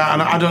 Just didn't get out.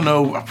 And I don't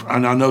know,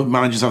 and I know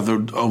managers have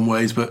their own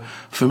ways, but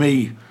for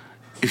me,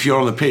 if you're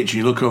on the pitch and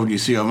you look over and you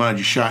see our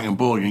manager shouting and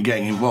bawling and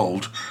getting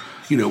involved,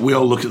 you know, we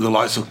all look at the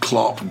likes of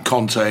Klopp and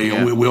Conte,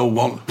 and we all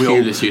want.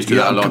 Pulis used to do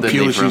that a lot.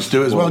 Pulis used to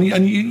do it as well,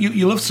 and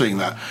you love seeing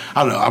that.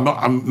 I don't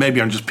know.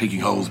 Maybe I'm just picking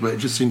holes, but it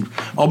just seemed.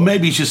 Or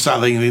maybe he's just sat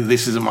thinking,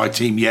 this isn't my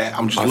team yet.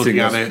 I'm just looking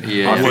at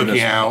it. I'm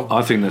working out.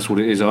 I think that's what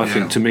it is. I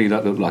think to me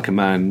that looked like a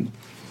man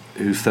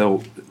who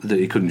felt that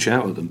he couldn't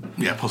shout at them.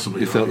 Yeah,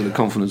 possibly. He felt that the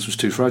confidence was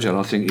too fragile.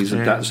 I think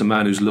that's a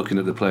man who's looking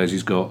at the players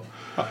he's got,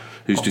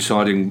 who's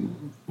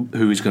deciding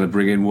who he's going to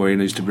bring in, where he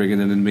needs to bring in,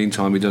 and in the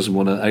meantime he doesn't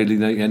want to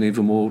alienate any of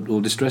them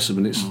or distress them.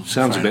 And it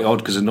sounds a bit odd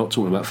because they're not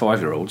talking about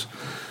 5-year-olds,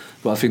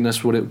 but I think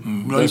that's what it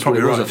was.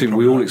 Right. I think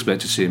we all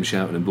expect to see him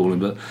shouting and bawling,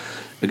 but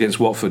against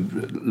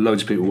Watford,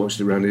 loads of people watched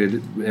it around here.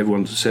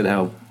 Everyone said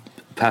how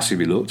passive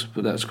he looked,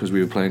 but that's because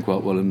we were playing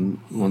quite well and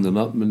won them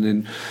up. And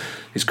then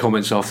his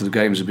comments after the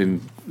games have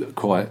been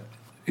quite,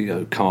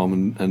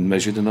 calm and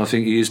measured, and I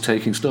think he is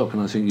taking stock.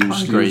 And I think you'll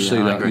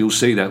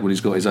see that when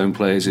he's got his own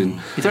players in.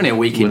 He's only a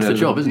week into the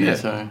job, isn't he?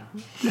 So.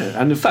 Yeah,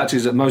 and the fact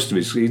is that most of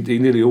he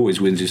nearly always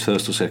wins his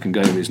first or second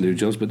game of his new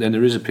jobs, but then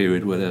there is a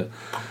period where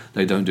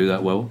they don't do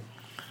that well.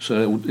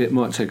 So it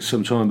might take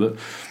some time, but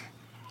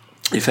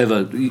if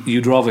ever,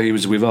 you'd rather he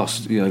was with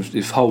us.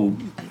 If Hull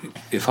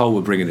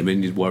were bringing him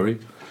in, you'd worry.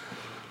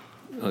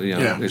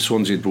 If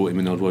Swansea had brought him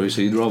in, I'd worry.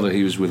 So you'd rather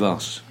he was with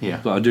us. Yeah.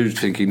 But I do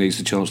think he needs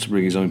the chance to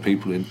bring his own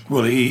people in.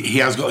 Well, he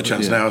has got a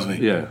chance now, hasn't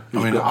he? Yeah.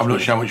 I mean, I'm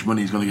not sure how much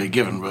money he's going to get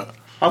given, but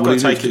I've got to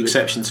take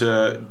exception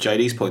to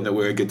JD's point that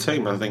we're a good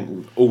team. I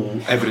think all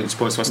evidence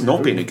points to us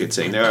not being a good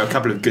team. There are a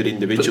couple of good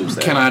individuals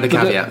there. Can I add a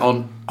caveat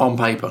on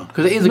paper?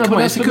 Because it is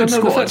it's a good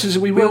squad. The fact is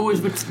that we were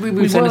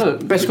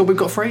the best squad we've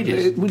got for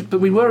ages. But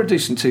we were a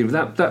decent team.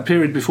 That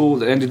period before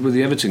that ended with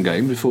the Everton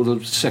game, before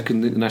the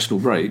second international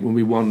break, when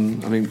we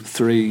won,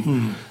 3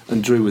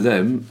 and drew with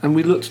them, and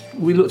we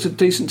looked a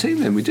decent team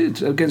then. We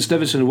did. Against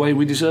Everton away,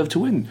 we deserved to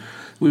win.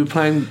 We were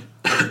playing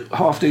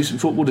half decent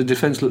football. The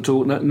defence looked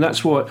all, and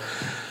that's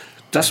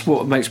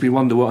what makes me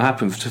wonder what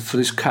happened for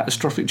this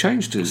catastrophic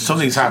change to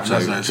something's happened,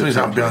 hasn't it? Something's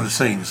happened behind the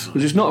scenes.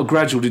 Because it's not a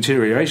gradual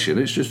deterioration.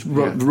 It's just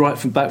right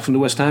from the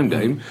West Ham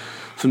game.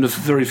 From the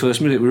very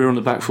first minute, we were on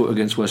the back foot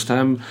against West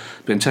Ham.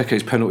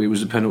 Benteke's penalty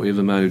was the penalty of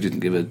a man who didn't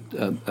give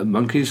a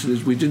monkey's.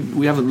 We just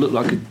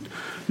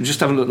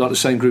haven't looked like the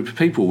same group of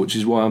people, which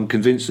is why I'm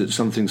convinced that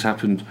something's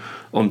happened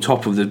on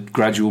top of the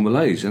gradual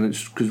malaise. And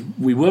it's because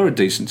we were a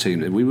decent team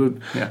then. We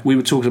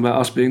were talking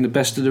about us being the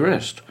best of the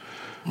rest,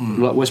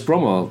 like West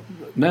Brom are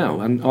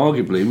now, and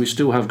arguably we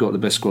still have got the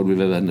best squad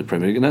we've ever had in the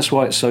Premier League, and that's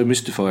why it's so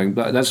mystifying.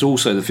 But that's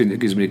also the thing that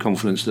gives me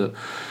confidence that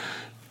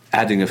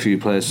adding a few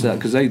players to that,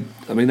 because they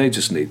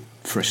just need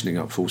freshening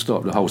up, full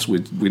stop. The whole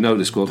we know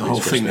the squad needs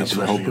freshening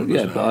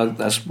up, but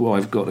that's why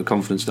I've got the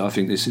confidence that I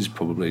think this is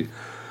probably.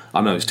 I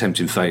know it's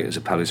tempting fate as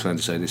a Palace fan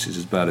to say this is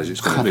as bad as it's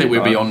going to be. I think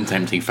we're beyond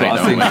tempting fate.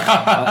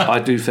 I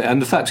do think,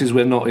 and the fact is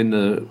we're not in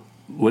the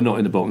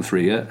bottom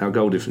 3 yet. Our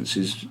goal difference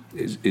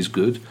is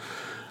good.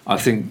 I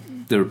think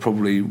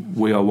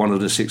we are one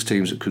of the 6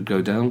 teams that could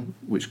go down,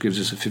 which gives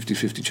us a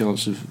 50-50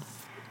 chance of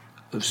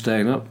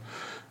staying up.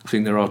 I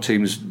think there are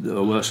teams that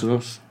are worse than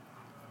us,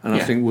 and I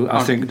think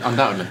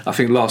undoubtedly. I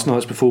think last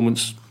night's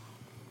performance,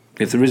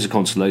 if there is a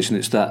consolation,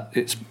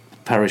 it's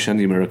Parish and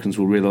the Americans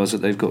will realise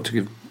that they've got to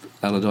give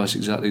Allardyce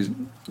exactly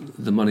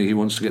the money he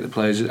wants to get the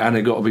players, and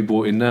they've got to be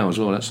bought in now as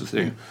well. That's the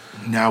thing.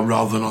 Now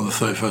rather than on the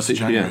 31st of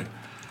January. Yeah.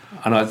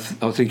 And I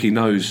think he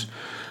knows.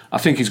 I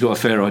think he's got a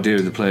fair idea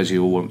of the players he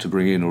will want to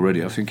bring in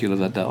already. I think he'll have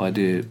had that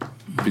idea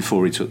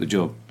before he took the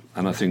job,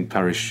 and I think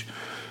Parish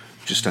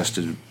just has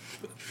to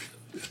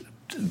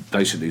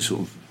basically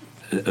sort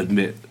of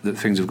admit that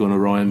things have gone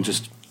awry and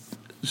just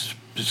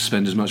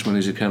spend as much money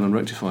as he can on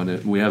rectifying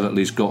it. We have at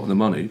least got the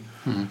money,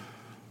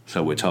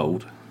 so we're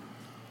told.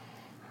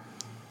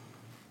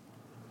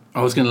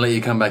 I was going to let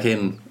you come back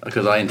in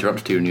because I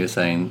interrupted you and you were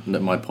saying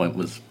that my point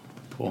was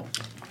poor.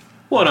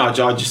 Well, no,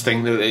 I just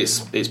think that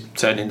it's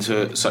turned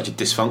into such a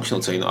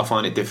dysfunctional team that I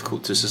find it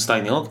difficult to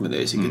sustain the argument that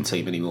it's a good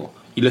team anymore.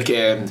 You look at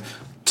it, and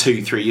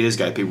 2-3 years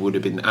ago, people would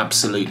have been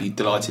absolutely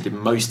delighted in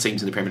most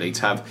teams in the Premier League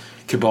to have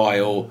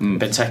Cabaye or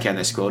Benteke in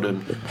their squad,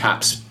 and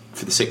perhaps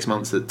for the 6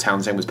 months that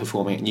Townsend was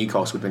performing at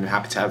Newcastle, we've been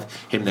happy to have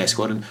him in their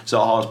squad, and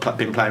Zaha's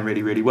been playing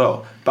really, really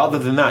well. But other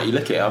than that, you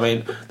look at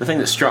it, the thing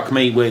that struck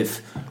me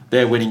with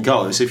their winning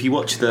goals, if you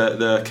watch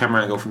the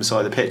camera angle from the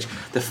side of the pitch,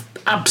 the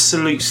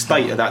absolute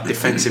state of that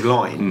defensive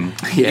line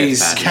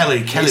is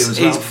Kelly was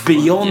is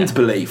beyond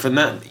belief, and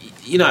that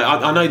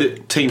I know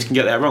that teams can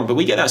get that wrong, but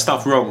we get that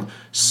stuff wrong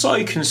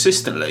so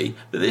consistently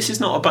that this is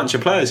not a bunch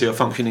of players who are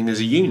functioning as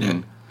a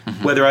unit.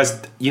 Whether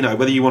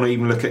you want to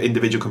even look at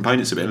individual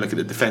components of it and look at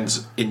the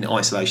defence in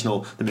isolation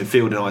or the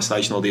midfield in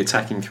isolation or the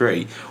attacking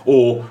 3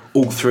 or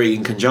all 3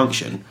 in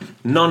conjunction,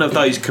 none of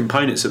those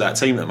components of that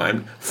team at the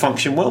moment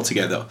function well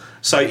together.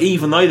 So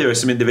even though there are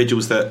some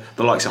individuals that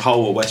the likes of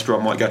Hull or West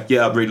Brom might go,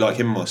 yeah, I'd really like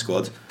him in my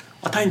squad,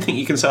 I don't think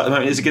you can say at the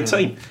moment it's a good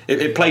team.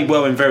 It played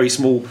well in very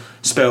small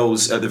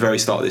spells at the very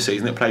start of the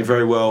season. It played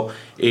very well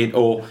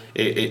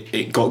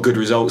it got good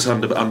results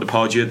under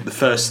Pardew the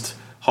first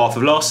half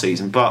of last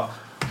season, but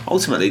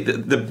ultimately,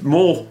 the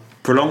more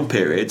prolonged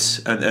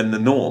periods and the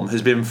norm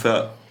has been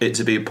for it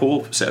to be a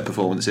poor set of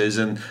performances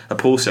and a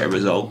poor set of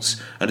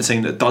results and a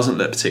team that doesn't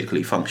look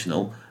particularly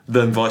functional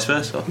than vice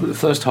versa. The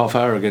first half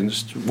hour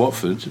against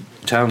Watford,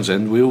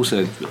 Townsend, we all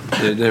said,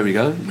 there we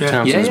go.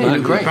 Townsend's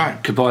back. Great.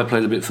 Cabaye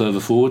played a bit further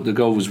forward. The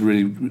goal was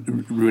really,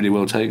 really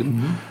well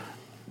taken.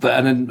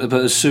 But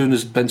as soon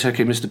as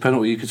Benteke missed the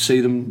penalty, you could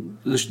see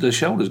their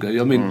shoulders go.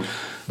 I mean,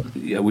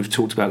 we've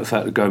talked about the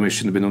fact that Gomez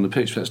shouldn't have been on the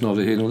pitch. That's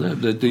neither here nor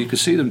there. You could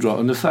see them drop.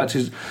 And the fact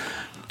is,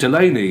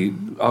 Delaney,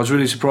 I was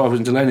really surprised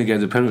when Delaney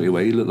gave the penalty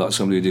away. He looked like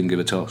somebody who didn't give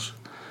a toss,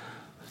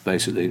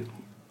 basically.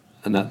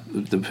 And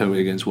the penalty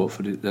against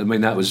Watford, I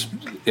mean, that was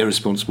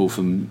irresponsible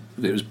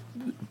it was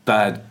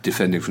bad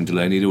defending from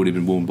Delaney. He'd already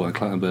been warned by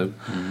Clattenburg.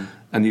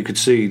 And you could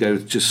see they were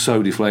just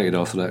so deflated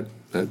after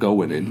that goal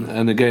went in.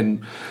 And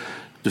again,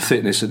 the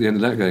fitness at the end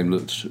of that game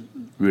looked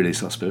really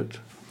suspect.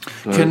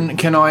 So,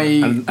 can I?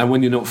 And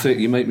when you're not fit,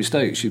 you make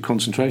mistakes. Your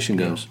concentration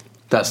goes.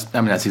 That's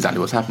exactly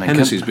what's happening.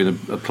 Hennessy's been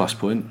a plus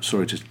point.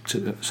 Sorry to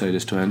say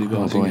this to Andy,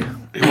 but I think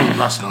He wasn't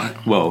last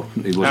night. Well,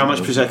 he wasn't. How much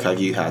Prosecco have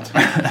you had?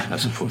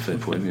 That's a fair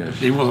point. Yeah,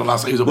 He wasn't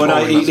last night. He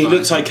was he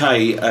looked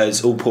okay,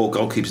 as all poor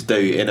goalkeepers do,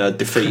 in a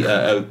defeat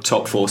at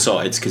top 4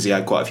 sides, because he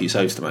had quite a few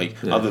saves to make.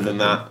 Yeah. Other than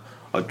that,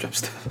 I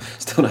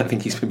still don't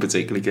think he's been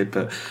particularly good.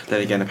 But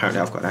then again,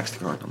 apparently I've got an axe to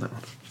grind on that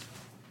one.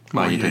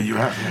 Well, you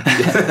have.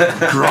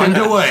 Yeah. Grind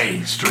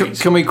away,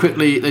 streets. Can we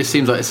quickly? It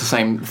seems like it's the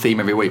same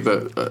theme every week,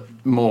 but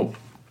more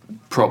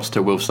props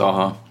to Wilf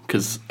Zaha,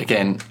 because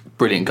again,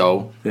 brilliant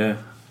goal. Yeah.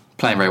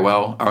 Playing very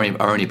well. Our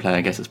only player,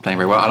 I guess, that's playing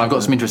very well. And I've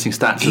got some interesting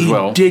stats as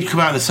well. He did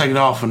come out in the second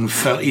half and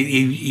felt.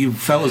 He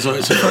felt as though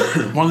it's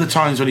one of the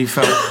times when he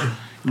felt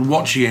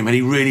watching him, and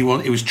he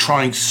was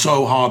trying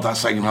so hard that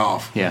second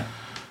half. Yeah.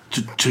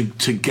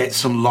 To get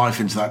some life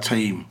into that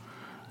team.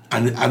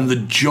 And the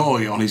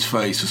joy on his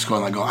face of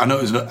scoring that goal. I know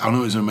it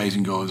was an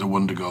amazing goal. It was a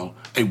wonder goal.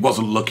 It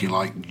wasn't lucky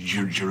like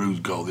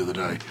Giroud's goal the other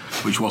day,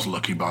 which was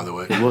lucky, by the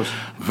way. It was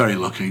very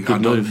lucky.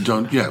 Good move.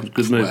 Good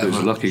move. It was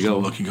a lucky goal.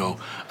 Lucky goal.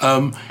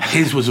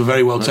 His was a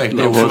very well taken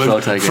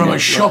from a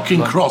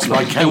shocking cross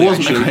by Kelly. It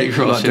wasn't a great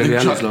cross.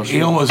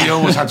 He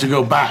almost had to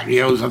go back. He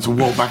always had to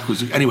walk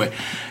backwards. Anyway,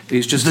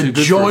 it's just the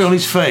joy on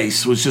his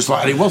face was just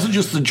like, and it wasn't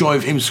just the joy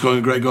of him scoring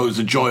a great goal. It was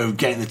the joy of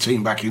getting the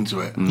team back into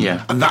it.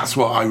 Yeah, and that's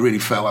what I really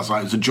felt last night.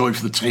 It was a joy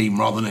for the team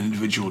rather than an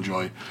individual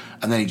joy.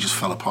 And then he just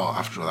fell apart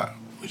after that.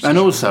 And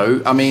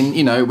also, I mean,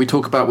 we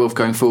talk about Wilf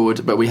going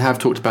forward, but we have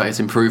talked about his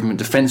improvement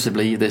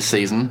defensively this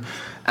season.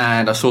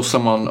 And I saw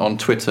someone on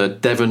Twitter,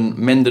 Devon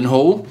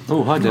Mendenhall.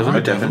 Oh, hi,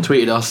 Devon.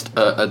 Tweeted us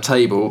a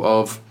table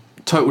of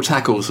total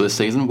tackles this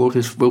season. Wilf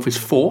is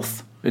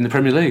 4th in the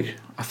Premier League.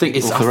 I think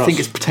it's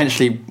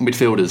potentially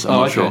midfielders.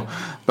 I'm not sure,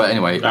 but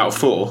anyway, out of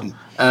 4.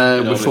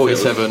 With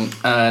 47,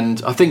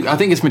 and I think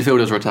it's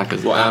midfielders or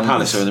attackers. What, at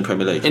Palace or in the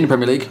Premier League? In the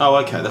Premier League. Oh,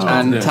 okay. That's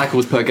and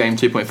tackles per game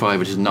 2.5,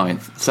 which is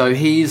 9th. So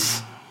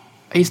he's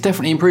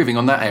definitely improving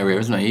on that area,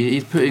 isn't he?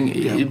 He's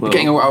getting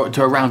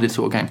to a rounded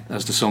sort of game.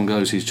 As the song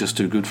goes, he's just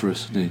too good for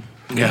us, isn't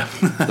he? Yeah,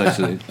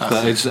 basically.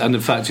 And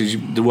the fact is,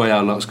 the way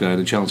our luck's going,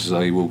 the chances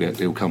are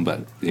he'll come back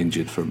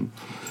injured from.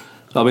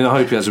 I mean, I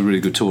hope he has a really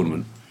good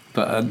tournament.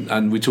 But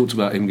and we talked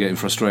about him getting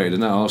frustrated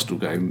in that Arsenal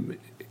game.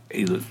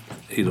 He looked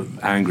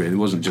angry, and it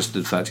wasn't just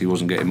the fact he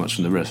wasn't getting much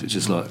from the ref. It's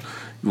just like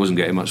he wasn't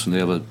getting much from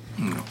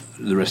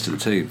the rest of the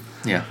team.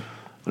 Yeah.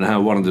 And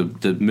how one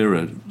of the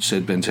Mirror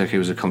said Benteke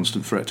was a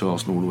constant threat to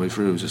Arsenal all the way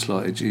through. It was just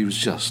like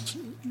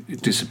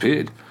it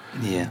disappeared.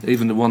 Yeah.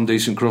 Even the one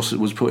decent cross that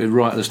was put in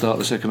right at the start of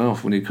the second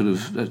half, when he could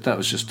have, that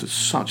was just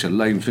such a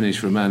lame finish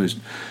for a man who's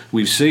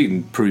we've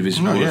seen prove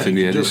his worth in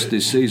the air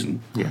this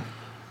season. Yeah.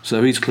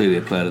 So he's clearly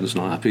a player that's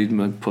not happy,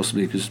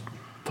 possibly because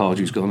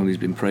Pardew's gone and he's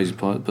been praised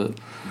by it, but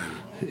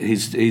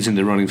he's in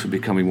the running for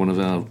becoming one of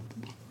our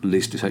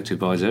least effective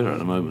buys ever at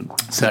the moment.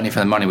 Certainly for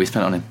the money we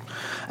spent on him.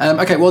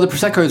 Okay, well, the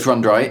Prosecco's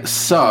run dry,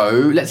 so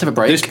let's have a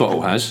break. This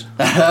bottle has.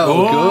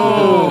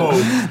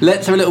 Good.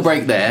 Let's have a little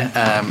break there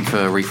for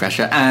a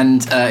refresher.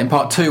 And in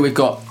part 2, we've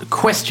got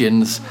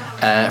questions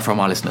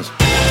from our listeners.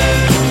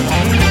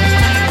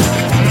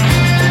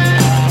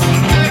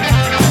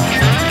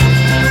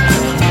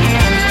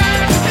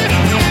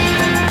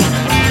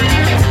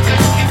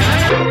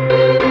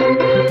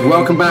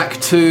 Welcome back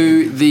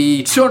to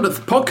the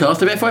 200th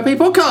podcast of FYP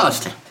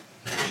Podcast.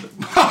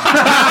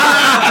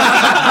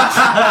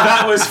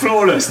 That was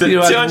flawless. You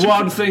had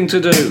one thing to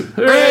do.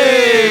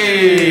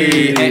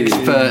 Hooray!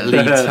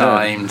 Expertly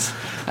timed.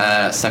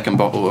 Second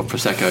bottle of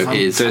Prosecco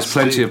is. There's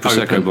plenty of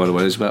Prosecco, open. By the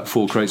way. There's about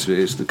 4 crates of it.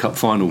 It's the cup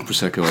final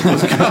Prosecco.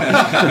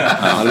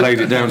 I laid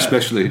it down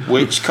specially.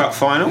 Which cup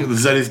final? The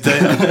Zenith Day.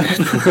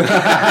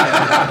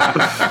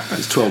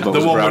 There's 12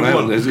 bottles of brown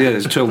ale.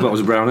 There's 12 bottles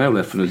of brown ale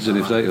left from the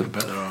Zenith Data.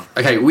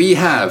 Okay, we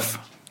have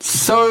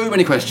so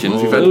many questions.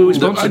 I know we're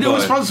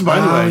sponsored by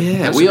anyway. Oh yeah,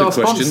 that's we are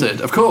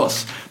sponsored, of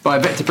course, by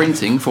Vector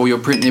Printing for your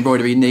print and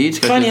embroidery needs.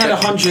 We've only had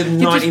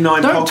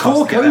 199 Don't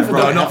talk over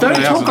them. No, Don't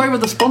talk over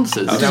the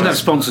sponsors. We didn't have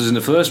sponsors in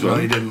the first one. No,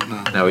 he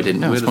didn't. No, we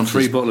didn't. We had a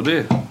free bottle of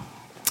beer.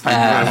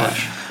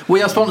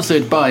 We are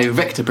sponsored by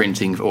Vector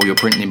Printing for all your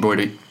print and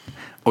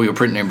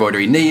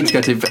embroidery needs.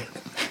 Go to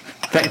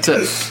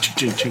Vector.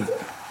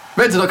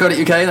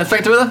 Vector.co.uk, that's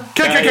Vector with a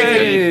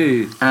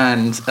Hey.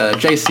 and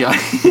JCI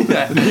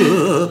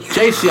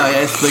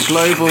JCIS, the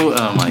global.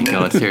 Oh my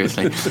god,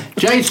 seriously.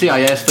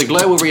 JCIS, the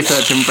global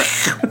research and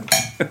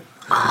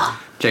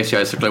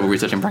JCIS, the global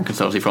research and brand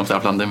consultancy from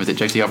South London. Visit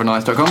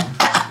jcrnice.com.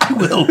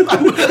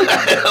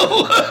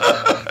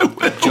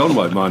 John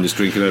won't mind us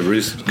drinking over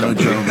his. No,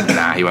 John.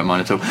 Nah, he won't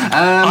mind at all.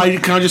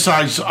 Can I just say,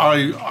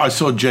 I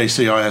saw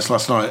JCIS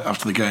last night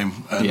after the game,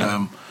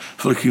 and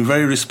looking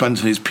very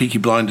resplendent in his Peaky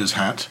Blinders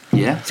hat.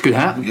 Yeah, it's a good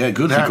hat. Yeah,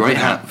 good It's hat. a great good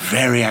hat.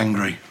 Very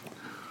angry.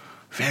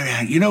 Very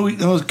angry. You know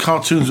those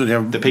cartoons where they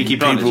have The Peaky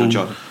Blinders or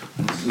John?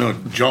 No,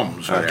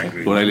 John's very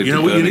angry. Well, they lived you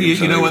know, in Birmingham, you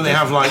so know they when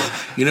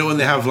were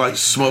they have like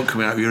smoke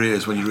coming out of your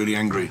ears when you're really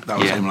angry. That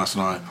was him last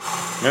night.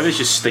 Maybe it's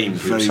just steam.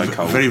 Very, So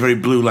cold. very, very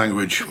blue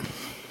language,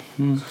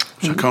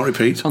 which I can't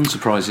repeat.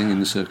 Unsurprising in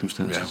the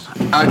circumstances.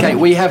 Okay,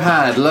 we have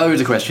had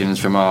loads of questions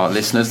from our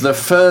listeners. The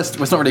first,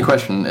 well, it's not really a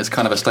question, it's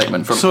kind of a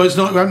statement. So it's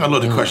not. We haven't got a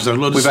load of questions. I've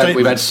got a load of statements.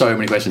 We've had so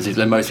many questions, it's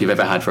the most we've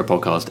ever had for a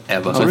podcast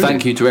ever. So really?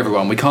 thank you to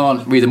everyone. We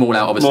can't read them all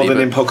out, obviously. More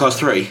than but in podcast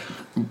 3.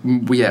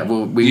 we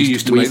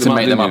used to make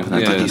make them up. didn't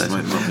you? And Yeah,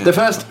 that used to The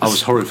first, I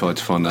was horrified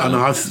to find that. I know,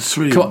 out. it's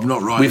really Come on,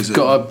 not right. we've is it?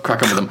 got to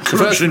crack on with them.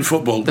 Corruption in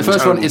football. The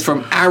first one is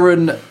from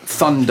Aaron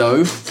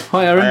Thundo.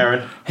 Hi, Aaron. Hey,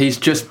 Aaron. He's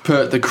just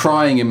put the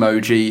crying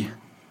emoji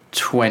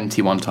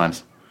 21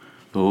 times.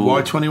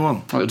 Why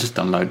 21? I've just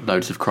done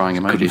loads of crying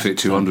Couldn't emojis. fit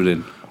 200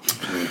 in.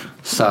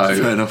 So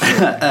Fair enough.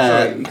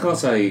 Sorry, you can't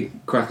say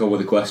crack on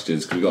with the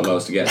questions because we've got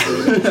loads to get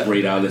through and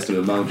read our list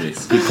of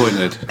emojis. Good point,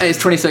 Ed. it's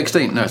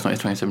 2016. No, it's not.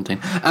 It's 2017.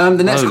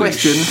 The next Holy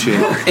question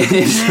shit.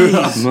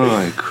 is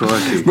My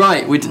crikey.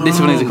 right. This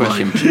one is a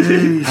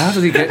question. How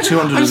did he get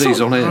 200 of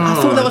these on it?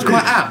 I thought that was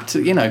quite apt.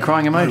 You know,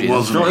 crying emojis.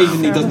 wasn't. Not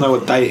even he doesn't know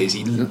what day it is.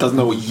 He doesn't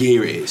know what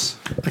year it is.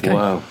 Okay.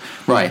 Wow.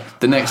 Right.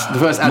 The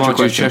first actual Mind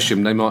you, question.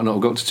 Chesham, they might not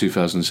have got to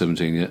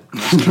 2017 yet.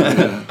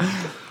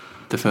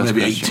 The first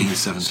Maybe question. 18,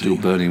 Still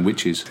 17. burning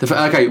witches.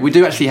 Okay, we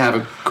do actually have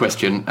a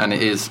question, and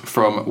it is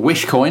from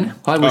Wishcoin.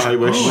 I wish. I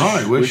wish.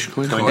 Oh, I wish.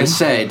 It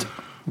said,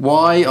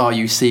 "Why are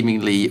you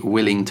seemingly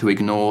willing to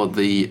ignore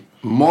the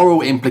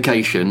moral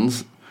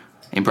implications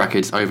 (in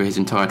brackets) over his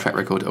entire track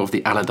record of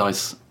the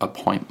Allardyce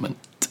appointment?"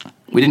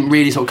 We didn't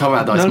really sort of cover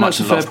Allardyce No, much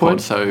that's in a the fair last pod,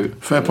 point. so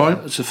Fair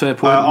point. That's a fair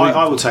point.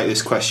 I will take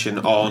this question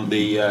on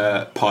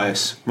the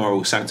pious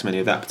moral sanctimony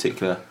of that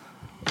particular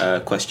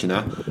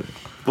questioner.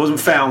 It wasn't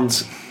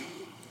found.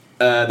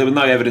 There was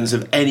no evidence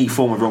of any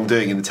form of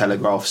wrongdoing in the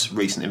Telegraph's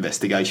recent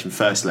investigation,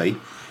 firstly.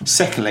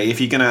 Secondly,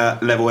 if you're going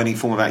to level any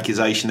form of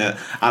accusation at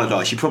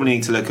Allardyce, you probably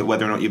need to look at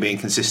whether or not you're being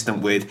consistent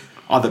with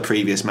other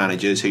previous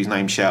managers whose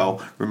names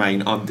shall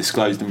remain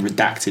undisclosed and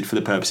redacted for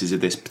the purposes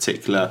of this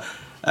particular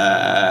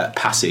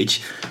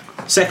passage.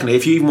 Secondly,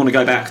 if you even want to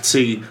go back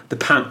to the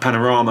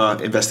Panorama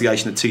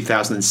investigation of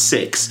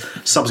 2006,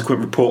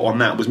 subsequent report on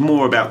that was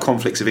more about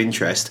conflicts of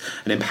interest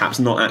and then perhaps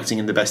not acting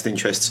in the best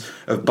interests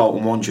of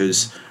Bolton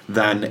Wanderers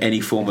than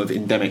any form of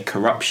endemic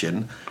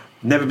corruption.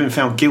 Never been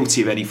found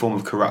guilty of any form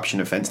of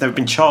corruption offence, never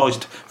been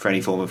charged for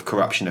any form of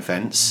corruption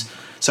offence.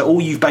 So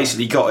all you've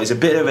basically got is a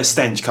bit of a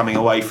stench coming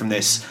away from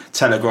this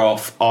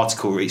Telegraph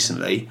article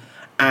recently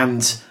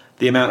and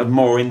the amount of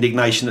moral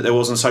indignation that there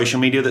was on social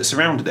media that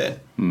surrounded it.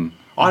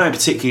 I don't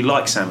particularly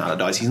like Sam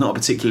Allardyce. He's not a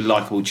particularly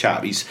likeable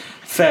chap. He's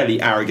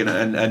fairly arrogant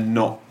and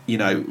not, you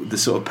know, the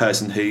sort of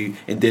person who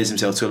endears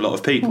himself to a lot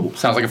of people.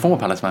 sounds like a former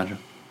Palace manager.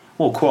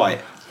 Well,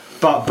 quite.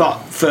 But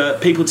for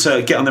people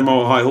to get on their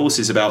moral high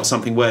horses about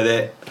something where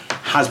there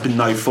has been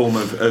no form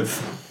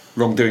of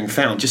wrongdoing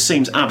found just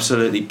seems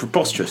absolutely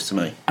preposterous to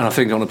me. And I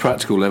think on a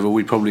practical level,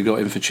 we probably got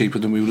him for cheaper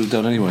than we would have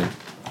done anyway.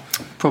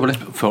 Probably.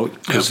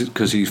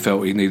 Because he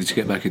felt he needed to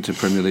get back into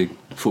Premier League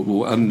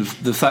football. And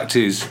the fact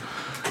is,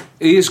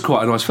 he is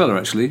quite a nice fella,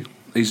 actually.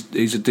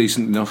 He's a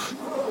decent enough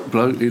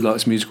bloke. He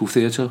likes musical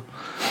theatre.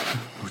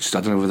 Which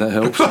I don't know whether that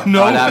helps.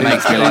 No, that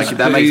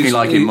makes me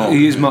like him more.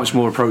 He is much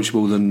more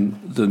approachable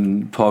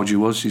than Pardew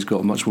was. He's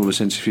got much more of a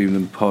sense of humour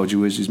than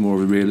Pardew is. He's more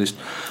of a realist.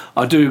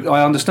 I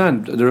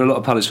understand. There are a lot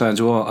of Palace fans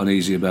who are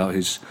uneasy about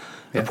his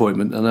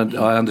appointment, and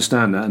I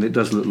understand that. And it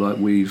does look like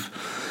we've,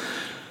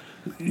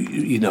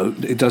 you know,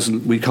 it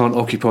doesn't. We can't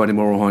occupy any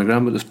moral high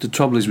ground. But the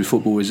trouble is with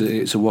football is that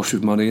it's awash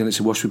with money, and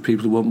it's awash with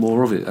people who want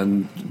more of it.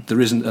 And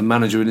there isn't a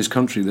manager in this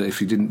country that, if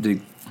you didn't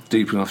dig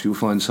deep enough, you'll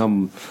find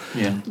some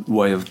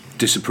way of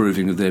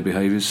disapproving of their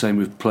behaviours. Same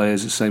with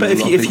players. Same. But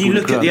with if you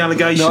look at the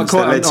allegations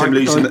that led to him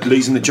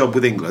losing the job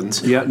with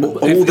England,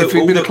 if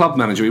he'd been a club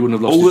manager, he wouldn't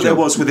have lost all his that there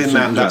job. was within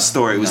that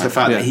story was the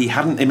fact that he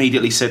hadn't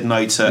immediately said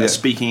no to a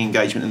speaking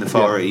engagement in the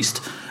Far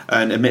East,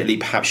 and admittedly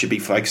perhaps should be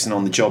focusing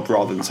on the job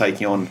rather than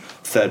taking on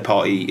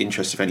third-party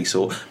interests of any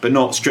sort, but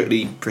not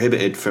strictly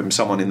prohibited from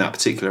someone in that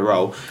particular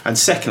role. And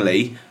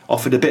secondly,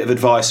 offered a bit of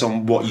advice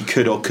on what you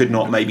could or could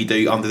not maybe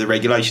do under the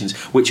regulations,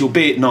 which,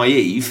 albeit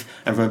naive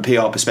and from a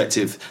PR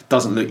perspective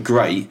doesn't look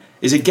great,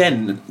 is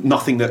again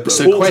nothing that That's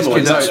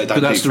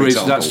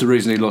the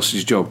reason he lost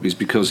his job, is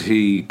because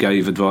he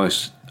gave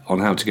advice on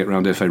how to get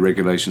around FA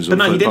regulations. But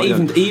no, he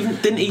didn't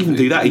even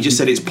do that. He just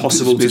said it's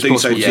possible to do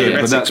so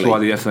theoretically. But that's why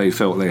the FA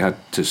felt they had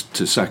to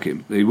sack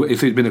him. If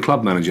he'd been a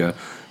club manager,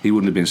 he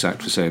wouldn't have been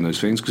sacked for saying those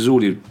things, because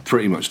all he'd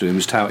pretty much doing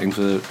was touting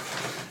for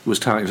was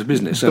touting for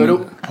business. But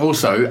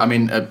also, I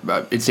mean,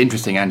 it's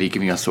interesting, Andy,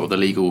 giving us sort of the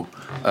legal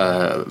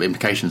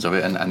implications of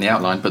it and the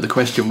outline. But the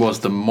question was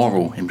the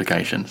moral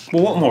implications.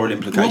 Well, what moral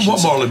implications?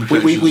 What moral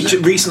implications? We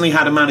recently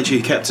had a manager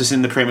who kept us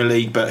in the Premier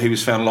League, but who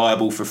was found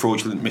liable for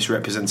fraudulent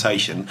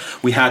misrepresentation.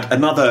 We had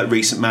another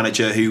recent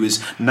manager who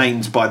was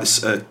named by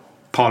the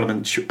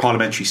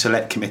Parliamentary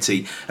Select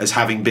Committee as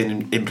having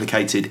been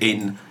implicated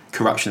in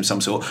corruption of some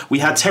sort. We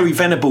had Terry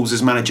Venables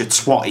as manager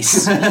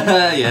twice.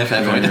 Yeah,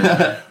 fair point.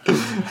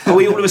 Are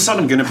we all of a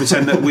sudden going to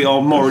pretend that we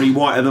are morally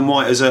whiter than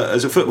white as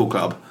a football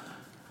club?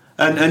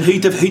 And who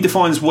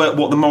defines what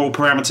the moral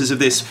parameters of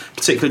this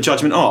particular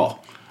judgment are?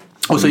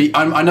 Also,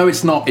 I know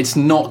it's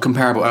not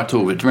comparable at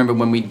all. But do you remember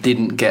when we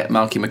didn't get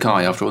Malky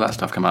Mackay after all that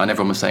stuff came out, and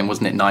everyone was saying,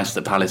 wasn't it nice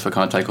that Palace were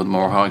kind of take on the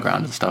moral high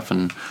ground and stuff?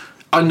 And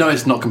I know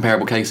it's not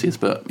comparable cases,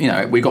 but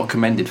we got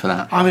commended for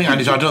that. I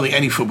don't think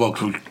any football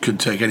club could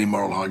take any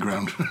moral high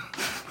ground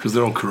because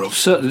they're all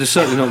corrupt. They're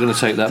certainly not going to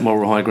take that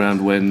moral high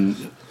ground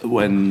when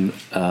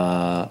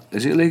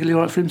is it legally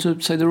right for him to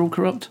say they're all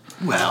corrupt?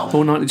 Well,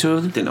 all 92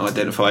 of them. Didn't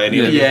identify any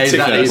of them. Yeah,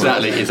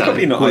 exactly.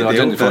 Probably not Well,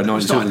 ideal. identify but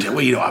 92 of them.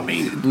 well, you know what I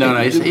mean. No,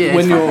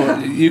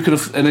 When you can,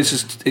 and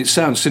it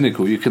sounds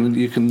cynical. You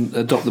can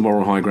adopt the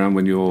moral high ground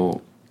when you're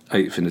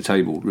 8th in the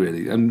table,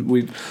 really. And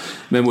we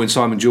remember when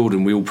Simon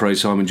Jordan, we all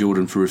praised Simon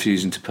Jordan for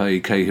refusing to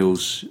pay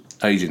Cahill's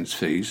agents'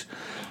 fees,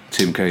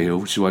 Tim Cahill,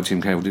 which is why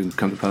Tim Cahill didn't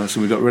come to Palace,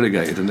 and we got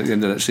relegated. And at the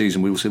end of that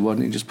season, we all said, why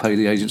didn't you just pay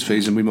the agents'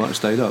 fees and we might have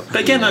stayed up? But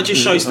again, that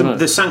just shows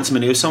the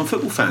sanctimony of some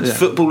football fans. Yeah.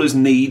 Footballers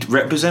need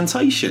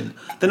representation.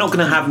 They're not going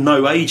to have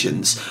no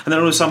agents. And then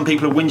all of a sudden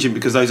people are whinging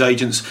because those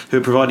agents who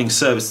are providing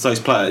service to those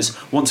players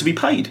want to be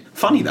paid.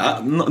 Funny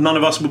that. None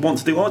of us would want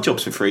to do our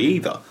jobs for free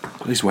either.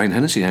 At least Wayne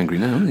Hennessy angry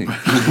now, isn't he?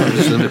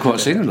 I've never quite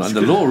seen him like.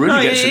 The law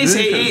really gets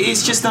it.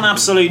 It's just an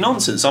absolute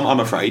nonsense, I'm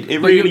afraid. It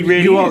really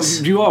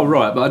is. You are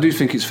right, but I do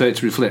think it's fair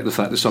to reflect the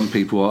fact that some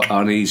people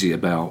are uneasy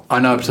about. I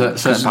know a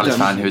certain Palace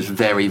fan who is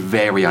very,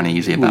 very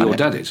uneasy about your it.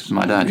 dad is.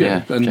 My dad,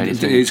 yeah. And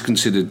it is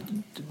considered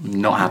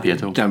not happy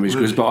at all. damage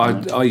goods,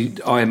 but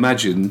I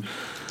imagine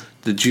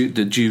the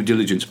due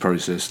diligence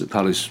process that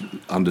Palace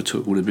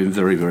undertook would have been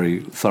very,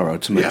 very thorough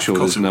to make sure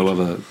there's no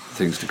other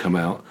things to come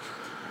out.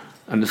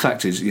 And the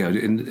fact is,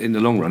 in the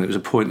long run, it was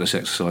a pointless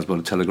exercise by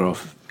the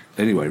Telegraph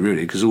anyway,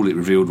 really, because all it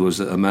revealed was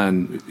that a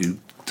man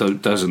who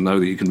doesn't know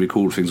that you can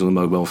record things on a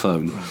mobile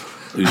phone,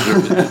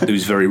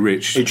 who's very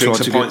rich, Who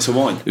drinks pints of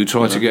wine. who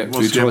tried to get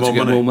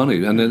more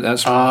money, and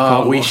that's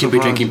part of we what should be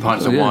drinking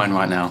pints of Yeah. wine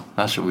right now.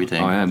 That's what we do.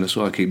 I am. That's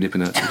why I keep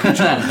nipping out to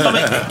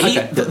the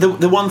kitchen.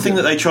 The one thing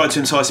that they tried to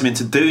entice him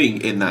into doing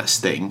in that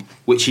sting,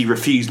 which he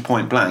refused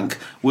point blank,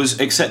 was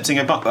accepting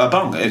a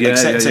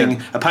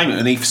a payment.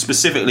 And he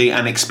specifically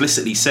and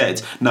explicitly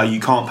said, no, you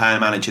can't pay a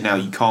manager now,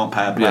 you can't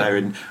pay a player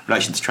in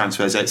relation to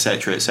transfers,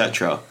 etc.,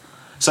 etc.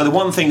 So the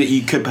one thing that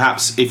you could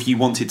perhaps, if you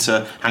wanted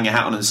to hang your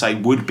hat on and say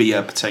would be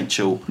a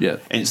potential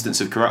instance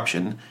of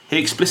corruption, he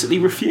explicitly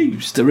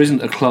refused. There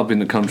isn't a club in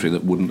the country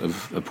that wouldn't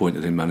have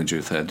appointed him manager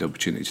if they had the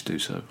opportunity to do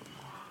so.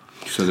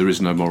 So there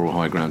is no moral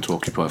high ground to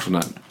occupy from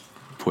that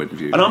point of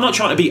view. And I'm not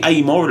trying to be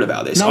amoral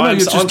about this. I'm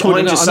just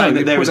saying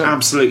that there is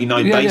absolutely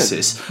no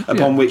basis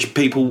upon which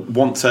people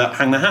want to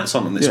hang their hats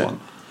on this one.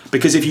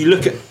 Because if you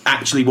look at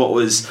actually what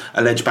was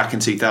alleged back in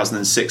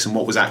 2006 and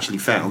what was actually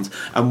found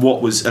and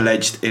what was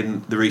alleged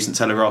in the recent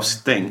Telegraph's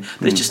thing,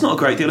 there's just not a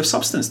great deal of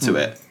substance to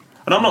it.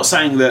 And I'm not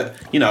saying that,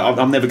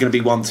 I'm never going to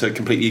be one to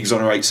completely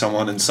exonerate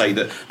someone and say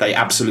that they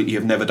absolutely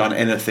have never done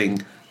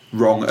anything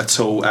wrong at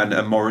all and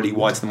are morally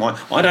whiter than white.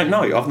 I don't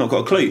know. I've not got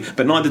a clue.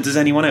 But neither does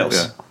anyone else.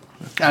 Yeah.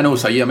 And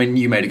also, you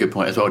made a good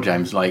point as well,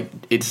 James. Like,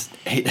 it's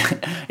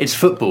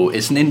football.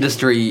 It's an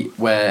industry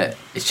where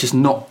it's just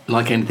not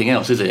like anything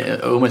else, is it? I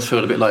almost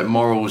feel a bit like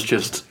morals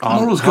just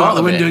aren't Morals part go out the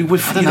of window it.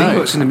 with I don't know. He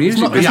works in the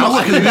music business. I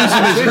work in the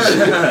music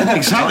business.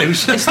 Exactly.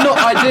 It's not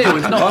ideal.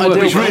 It's not ideal.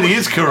 Which really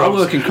is I corrupt.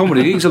 work in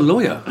comedy. He's a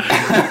lawyer.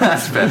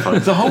 That's very funny.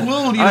 The whole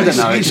world, I don't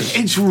know.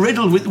 it's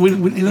riddled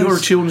with You're a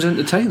children's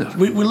entertainer.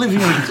 we're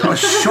living in a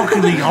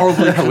shockingly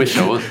horrible. I wish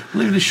I was.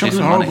 Living in a shockingly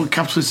It's money. horrible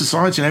capitalist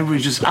society, and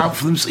everybody's just out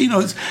for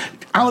themselves.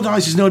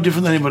 Allardyce is no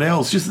different than anybody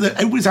else. Just that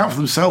everybody's out for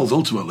themselves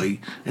ultimately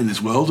in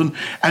this world.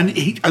 And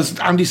he, as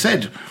Andy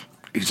said,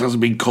 he hasn't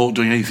been caught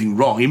doing anything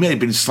wrong. He may have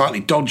been slightly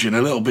dodgy and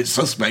a little bit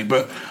suspect,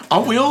 but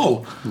aren't we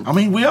all? I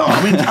mean, we are.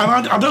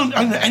 I don't.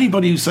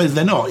 Anybody who says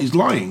they're not is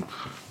lying.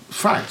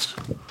 Fact.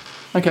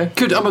 Okay,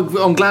 good.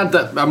 I'm glad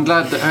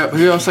that.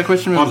 Who asked that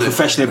question? I'm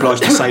professionally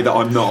obliged to say that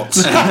I'm not.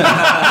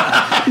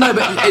 No,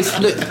 but it's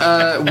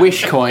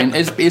Wishcoin.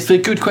 It's a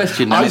good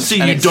question. I've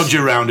seen you dodge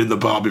around in the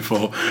bar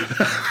before.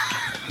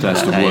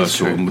 That's the That is worst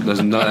true. one.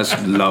 That's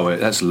low.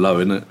 That's low,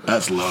 isn't it?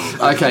 That's low.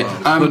 Okay,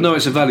 But no,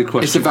 it's a valid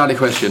question. it's a valid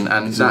question,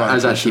 and that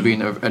has actually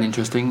been an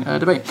interesting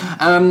debate.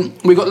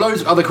 We've got loads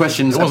of other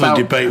questions. It wasn't about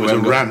a debate, it was a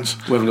rant.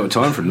 We haven't got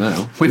time for him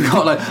now. We've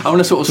got I want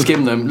to sort of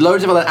skim them.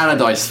 Loads of other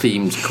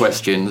Allardyce-themed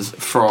questions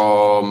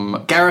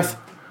from Gareth.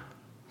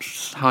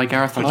 Hi,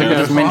 Gareth. I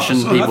just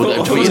mentioned people that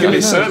have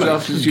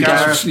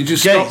tweeted. You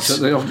just stopped at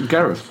the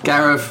Gareth.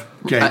 Gareth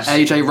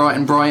AJ Wright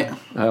and Bright.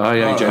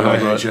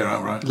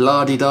 AJ Wright.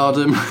 Lardy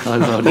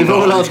Dardum. They've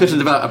all asked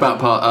questions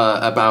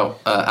about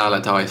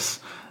Allardyce.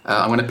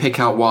 I'm going to pick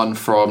out one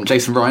from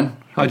Jason Ryan.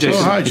 Hi,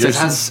 Jason. He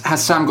says,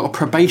 has Sam got a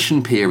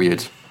probation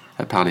period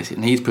at Palace?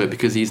 And he's put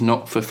because he's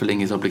not fulfilling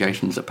his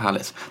obligations at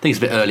Palace. I think it's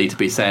a bit early to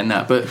be saying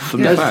that, but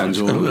from the fans,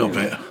 a little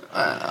bit.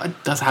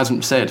 That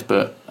hasn't said,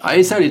 but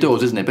it's early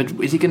doors, isn't it? But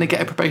is he going to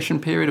get a probation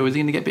period, or is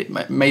he going to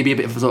get maybe a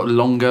bit of a sort of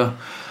longer?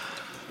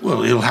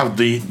 Well, he'll have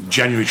the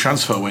January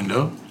transfer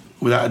window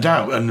without a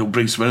doubt, and he'll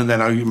bring some in, and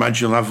then I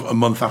imagine he'll have a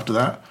month after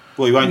that.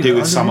 Well, he won't do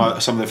with some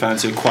of the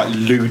fans who are quite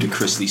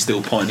ludicrously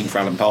still pining for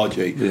Alan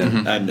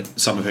Pardew, and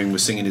some of whom were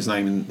singing his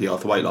name in the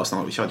Arthur Wait last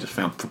night, which I just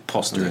found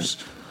preposterous.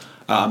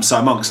 So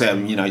amongst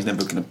them, he's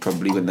never going to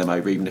probably win them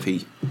over, even if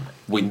he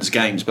wins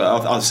games.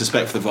 But I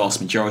suspect for the vast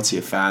majority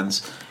of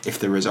fans, if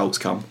the results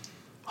come,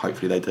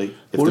 hopefully they do.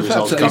 If the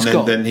results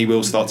come, then he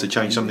will start to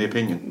change some of the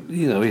opinion.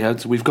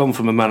 We've gone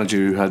from a manager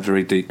who had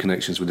very deep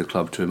connections with the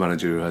club to a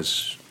manager who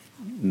has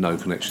no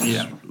connections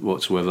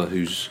whatsoever.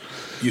 Who's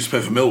used to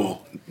play for Millwall.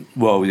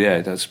 Well,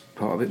 yeah, that's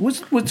part of it.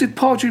 Did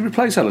Pardew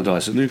replace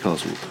Allardyce at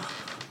Newcastle?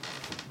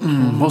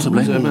 Possibly.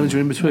 Was there a manager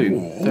in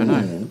between? Don't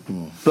know.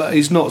 But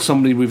he's not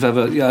somebody we've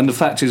ever. Yeah, and the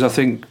fact is, I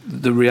think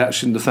the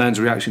fans'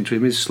 reaction to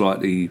him is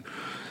slightly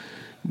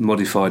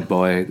modified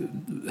by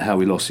how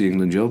he lost the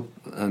England job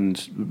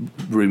and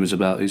rumours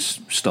about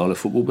his style of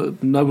football.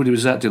 But nobody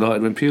was that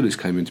delighted when Pulis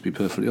came in, to be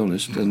perfectly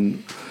honest,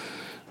 and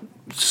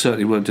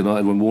certainly weren't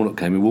delighted when Warnock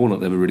came in.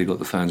 Warnock never really got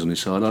the fans on his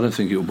side. I don't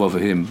think it will bother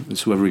him.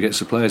 It's whether he gets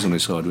the players on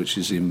his side, which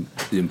is the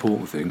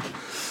important thing.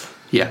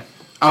 Yeah.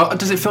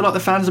 Does it feel like the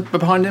fans are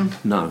behind him?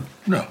 No.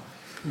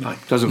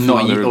 Doesn't feel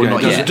like they're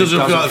against. It doesn't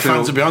feel like the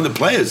fans are behind the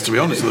players, to be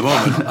honest, at the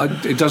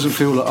moment. It doesn't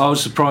feel like. I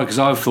was surprised because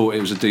I thought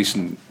it was a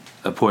decent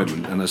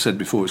appointment, and I said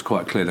before it's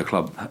quite clear the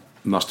club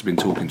must have been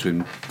talking to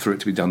him for it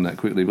to be done that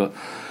quickly, but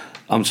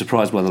I'm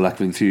surprised by the lack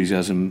of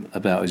enthusiasm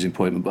about his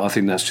appointment. But I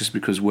think that's just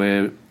because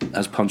we're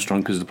as punch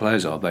drunk as the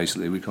players are.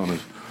 Basically, we kind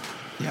of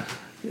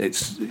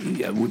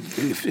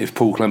if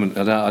Paul Clement,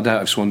 I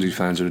doubt if Swansea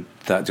fans are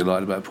that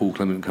delighted about Paul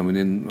Clement coming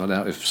in. I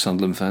doubt if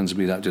Sunderland fans would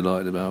be that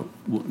delighted about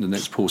the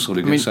next Paul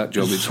Solly gets that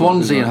job.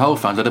 Swansea and Hull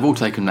fans, they've all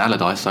taken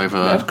Allardyce over.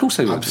 Yeah, of course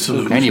they would.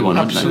 Absolutely. Anyone,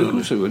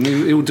 absolutely. And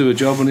he'll do a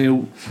job, and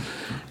he'll.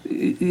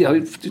 You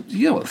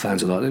know what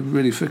fans are like. They're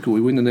really fickle.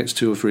 We win the next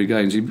 2 or 3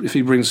 games. If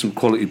he brings some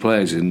quality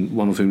players in,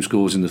 one of whom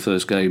scores in the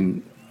first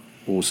game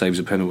or saves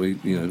a penalty,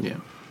 Yeah.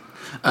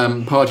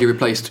 Pardew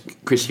replaced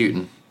Chris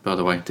Hughton, by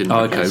the way, didn't he?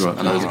 Okay, right.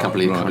 And that was a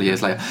couple of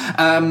years later.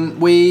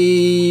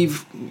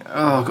 We've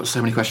got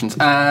so many questions.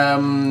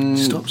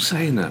 Stop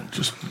saying that.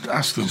 Just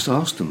ask them. Just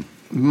ask them.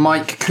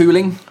 Mike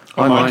Cooling.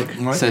 Hi,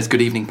 Mike. Says,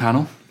 good evening,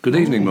 panel. Good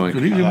evening, Mike.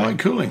 Good evening, Mike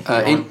Cooling.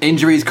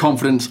 Injuries,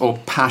 confidence or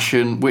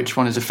passion, which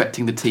one is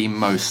affecting the team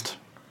most?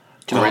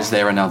 Or is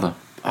there another?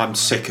 I'm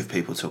sick of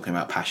people talking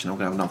about passion. I'm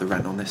going to have another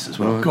rant on this as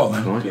well. Go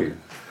on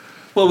then.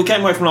 Well, we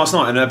came away from last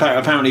night, and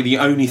apparently the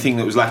only thing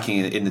that was lacking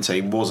in the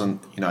team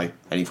wasn't,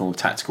 any form of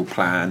tactical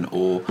plan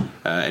or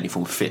any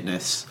form of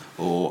fitness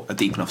or a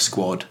deep enough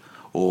squad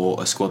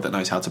or a squad that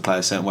knows how to play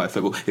a certain way of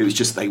football. It was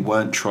just they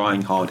weren't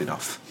trying hard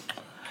enough.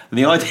 And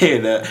the idea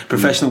that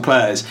professional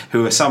players,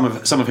 who are some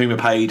of whom are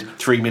paid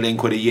 £3 million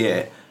a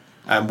year,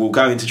 and will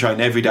go into training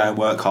every day and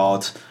work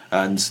hard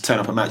and turn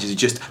up at matches, is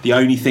just the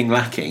only thing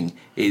lacking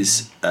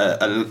is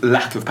a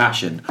lack of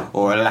passion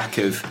or a lack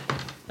of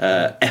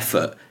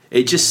effort.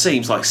 It just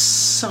seems like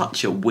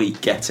such a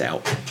weak get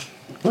out.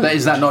 Well,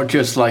 is that not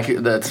just like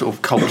the sort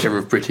of culture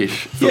of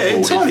British football? Yeah,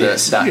 entirely.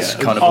 That's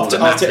kind of all that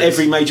matters. After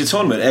every major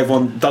tournament,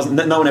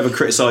 no one ever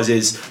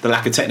criticises the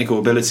lack of technical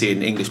ability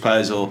in English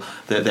players or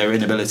their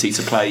inability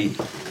to play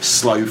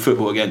slow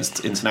football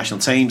against international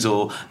teams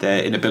or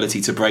their inability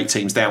to break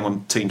teams down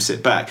when teams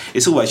sit back.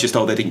 It's always just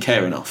they didn't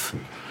care enough.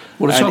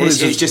 Well,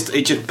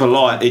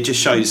 it just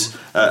shows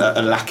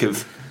a lack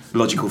of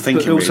logical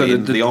thinking, but also really,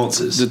 the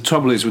answers. The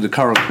trouble is with the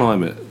current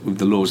climate, with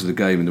the laws of the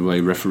game and the way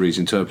referees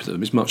interpret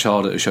them, it's much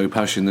harder to show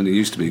passion than it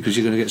used to be because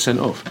you're going to get sent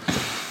off.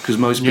 Because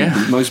most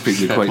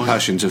people equate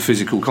passion to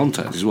physical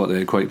contact is what they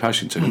equate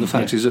passion to, and the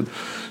fact is that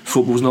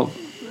football's not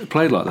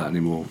played like that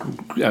anymore.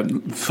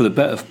 For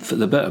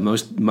the better,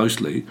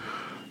 mostly.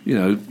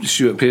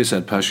 Stuart Pearce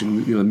had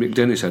passion. Mick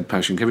Dennis had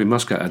passion. Kevin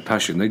Muscat had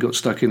passion. They got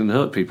stuck in and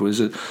hurt people. There's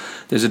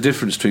a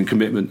difference between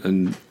commitment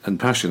and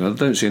passion. I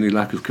don't see any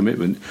lack of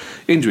commitment.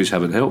 Injuries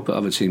haven't helped, but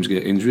other teams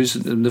get injuries.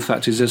 And the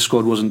fact is, their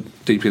squad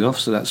wasn't deep enough,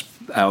 so that's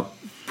our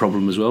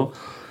problem as well.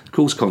 Of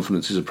course,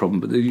 confidence is a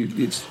problem, but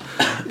it's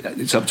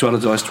up to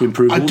Allardyce to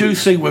improve. I do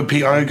think when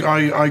people,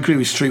 I agree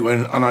with Street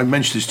and I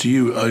mentioned this to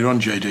you earlier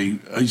on, JD.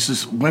 It's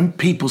just when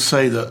people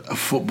say that a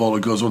footballer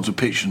goes onto a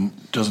pitch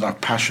and doesn't have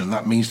passion,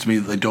 that means to me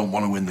that they don't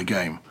want to win the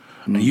game.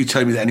 And you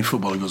tell me that any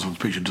footballer goes on the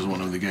pitch and doesn't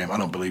want to win the game. I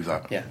don't believe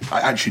that. Yeah.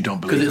 I actually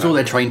don't believe that. Because it's all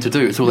they're trained to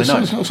do. It's all they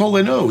know. That's all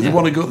they know. Yeah. They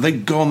want to go. They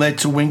go on there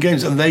to win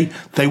games, and they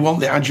want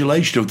the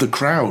adulation of the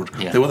crowd.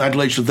 Yeah. They want the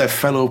adulation of their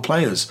fellow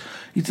players.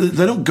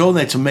 They don't go on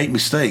there to make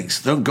mistakes.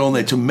 They don't go on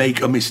there to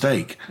make a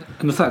mistake.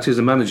 And the fact is,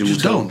 the manager will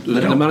Just tell don't.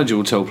 the manager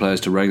will tell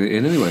players to rein it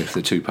in anyway if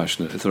they're too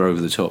passionate, if they're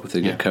over the top, if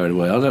they get carried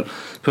away. I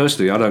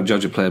don't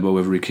judge a player by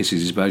whether he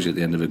kisses his badge at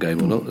the end of a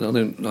game or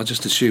not. I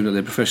just assume that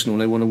they're professional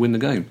and they want to win the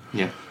game.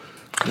 Yeah.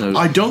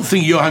 I don't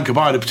think Johan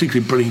Cabal had a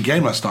particularly brilliant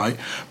game last night,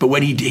 but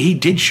when he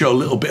did show a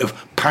little bit of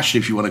passion,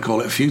 if you want to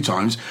call it, a few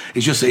times.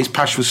 It's just that his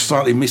passion was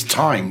slightly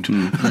mistimed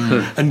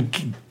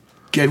and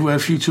gave away a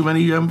few too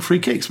many free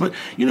kicks. But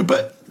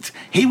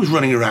he was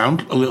running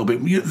around a little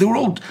bit.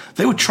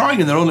 They were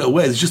trying in their own little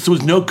ways. It's just there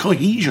was no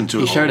cohesion to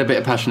it. He showed a bit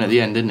of passion at the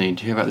end, didn't he?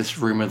 Did you hear about this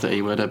rumour that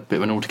he had a bit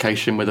of an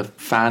altercation with a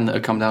fan that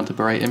had come down to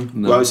berate him?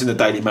 No. Well, it was in the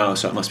Daily Mail,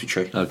 so it must be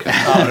true. Okay.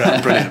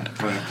 Brilliant.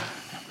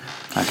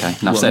 Okay,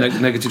 enough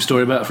said. Negative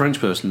story about a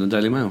French person in the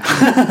Daily Mail.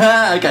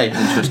 Okay,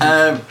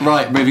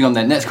 right, moving on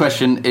then. Next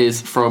question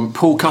is from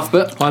Paul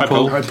Cuthbert. Hi,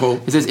 Paul. Hi, Paul.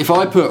 He says, if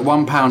I put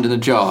 £1 in a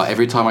jar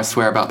every time I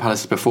swear about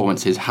Palace's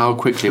performances, how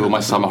quickly will my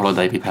summer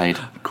holiday be paid?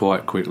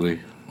 Quite quickly.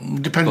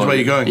 Depends where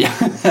you're going. Yeah,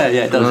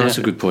 it does. That's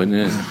a good point,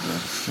 yeah.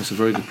 That's a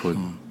very good point.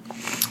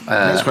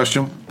 Next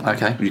question.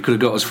 Okay. You could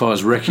have got as far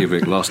as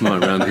Reykjavik last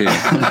night round here.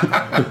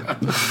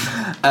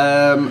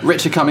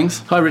 Richard Cummings.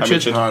 Hi,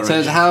 Richard.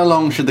 Says, how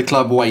long should the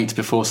club wait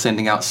before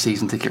sending out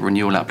season ticket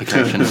renewal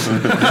applications? There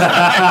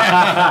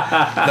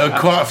were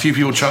quite a few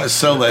people trying to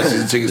sell their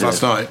season tickets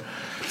last night.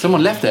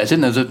 Someone left theirs,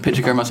 didn't there? There was a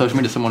picture going on social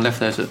media. Someone left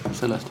theirs at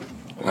Celeste.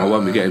 I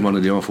won't be getting one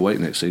of the half awake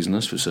next season,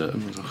 that's for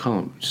certain.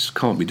 I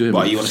can't be doing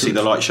Why, it. you want to see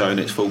the light show in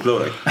its full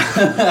glory?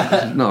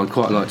 No, I'd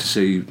quite like to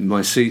see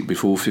my seat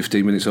before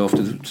 15 minutes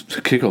after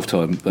the kick-off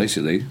time,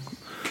 basically,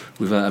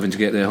 without having to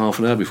get there half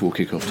an hour before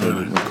kick-off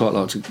time. I'd quite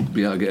like to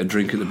be able to get a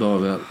drink at the bar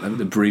without having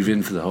to breathe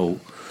in for the whole.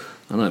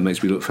 I know it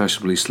makes me look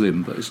fashionably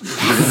slim, but it's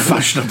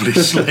Fashionably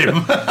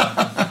slim.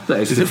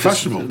 Is it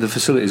fashionable? The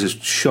facilities are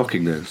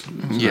shocking there.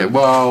 Yeah,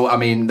 well, I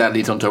mean, that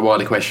leads on to a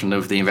wider question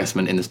of the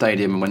investment in the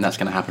stadium and when that's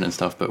going to happen and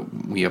stuff, but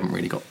we haven't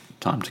really got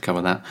time to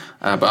cover that.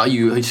 But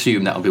you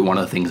assume that will be one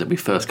of the things that we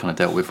first kind of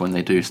dealt with when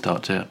they do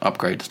start to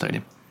upgrade the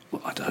stadium?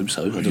 Well, I hope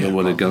so. I don't know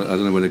where they're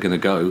going to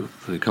go.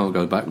 They can't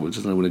go backwards.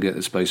 I don't know where they get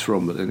the space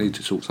from, but they need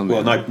to sort something.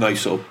 Well, no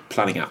sort of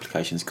planning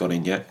applications gone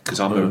in yet because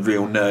I'm a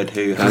real nerd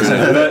who has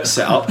an alert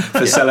set up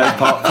for Selhurst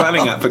Park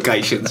planning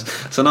applications.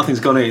 So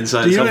nothing's gone in.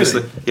 So do it's you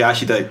obviously, really? yeah, I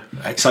actually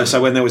do.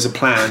 So when there was a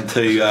plan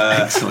to,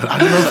 Excellent. I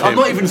love him. I'm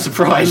not even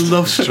surprised. I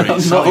love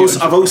streets.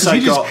 I've also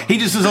got. He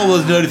just does all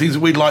those nerdy things that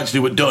we'd like to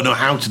do but don't know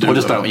how to do. Well,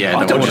 just them. don't. Yeah,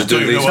 I don't want to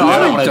do these. No, I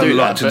don't want to do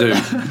like that. to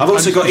do. I've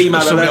also got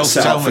email Somebody alerts else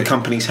set tell up for me.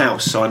 Company's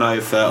House, so I know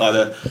if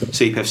either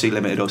CPFC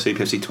Limited or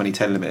CPFC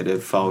 2010 Limited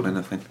have filed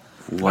anything.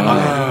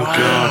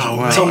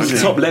 Wow.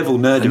 Top level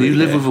nerdery. And you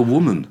live there. with a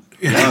woman.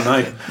 Yeah, I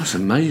know. That's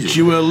amazing. Do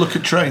you look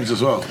at trains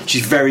as well?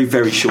 She's very,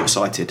 very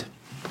short-sighted.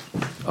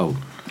 Oh.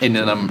 In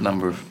a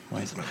number of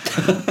ways.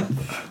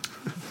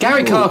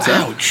 Gary Carter.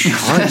 Ouch.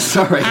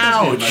 Sorry.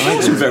 Ouch. That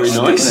wasn't very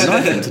nice.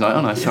 Tonight.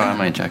 Oh no, sorry, I'm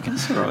only joking.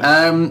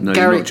 No,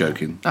 Gary, you're not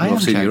joking. I am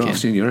joking. I've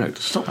seen your act.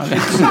 Stop. Hi,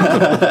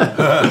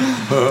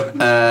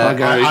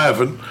 Gary. I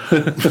haven't.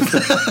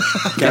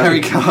 Gary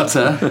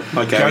Carter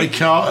Hi, Gary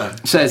Carter.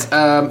 says,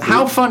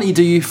 how funny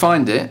do you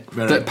find it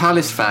Very. that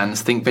Palace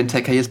fans think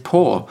Benteke is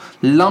poor?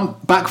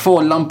 Back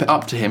four lump it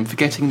up to him,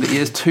 forgetting that he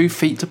has 2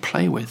 feet to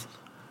play with.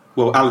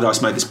 Well,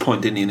 Allardyce made this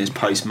point, didn't he, in his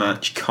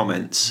post-match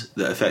comments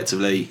that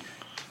effectively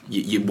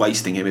you're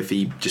wasting him if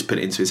he just put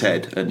it into his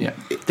head. And Yeah.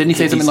 Didn't he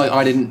say something like,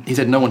 I didn't? He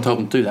said no one told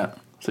him to do that.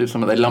 So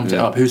they lumped it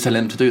up. Who's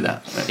telling him to do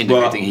that?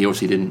 Indicating he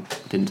obviously didn't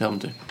tell him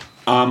to.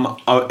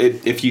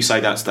 If you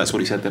say that's what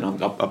he said, then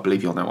I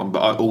believe you on that one.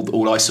 But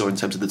all I saw in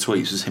terms of the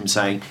tweets was him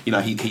saying,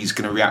 he's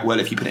going to react well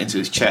if you put it into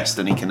his chest,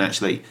 then he can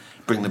actually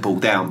bring the ball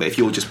down. But if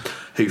you're just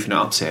hoofing it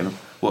up to him,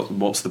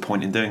 what's the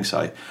point in doing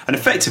so? And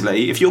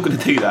effectively, if you're going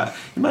to do that,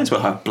 you may as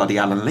well have bloody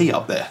Alan Lee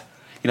up there.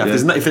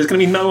 If there's going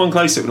to be no one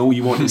closer and all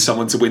you want is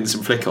someone to win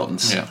some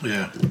flick-ons,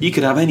 you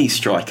could have any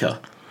striker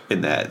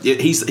in there.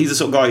 He's the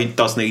sort of guy who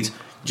does need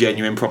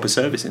genuine proper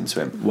service into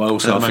him. Well,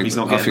 also, I think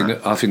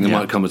there Yeah.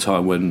 might come a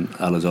time when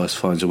Allardyce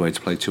finds a way to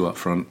play 2 up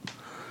front.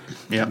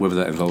 Yeah. Whether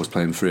that involves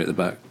playing 3 at the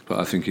back, but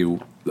I think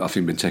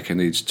Benteke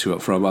needs 2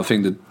 up front. But I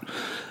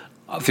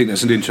think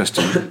that's an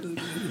interesting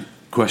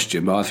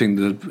question. But I think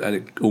that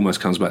it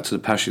almost comes back to the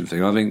passion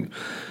thing. I think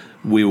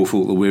we all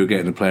thought that we were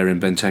getting a player in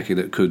Benteke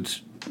that could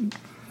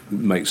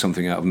make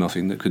something out of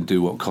nothing, that could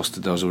do what Costa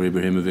does or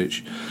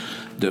Ibrahimovic,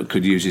 that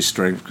could use his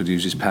strength, could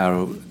use his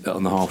power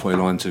on the halfway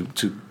line to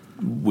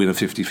win a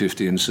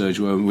 50-50 in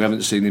Sergio. We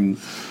haven't seen him.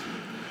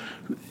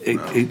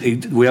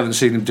 We haven't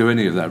seen him do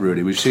any of that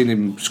really. We've seen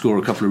him score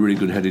a couple of really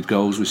good headed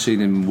goals. We've seen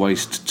him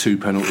waste 2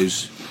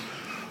 penalties.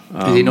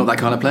 Is he not that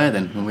kind of player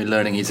then? When we're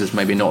learning he's just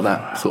maybe not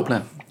that sort of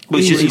player. Well,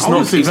 he's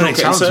not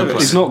getting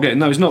service.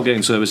 He's not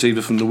getting service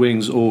either from the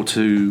wings or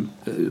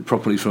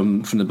properly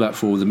from the back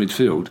four of the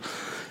midfield.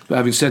 But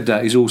having said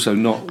that, he's also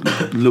not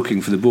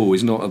looking for the ball.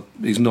 He's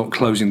not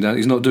closing down.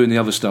 He's not doing the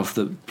other stuff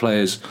that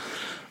players.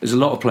 There's a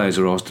lot of players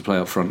who are asked to play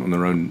up front on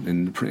their own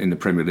in the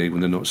Premier League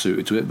when they're not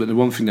suited to it. But the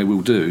one thing they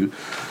will do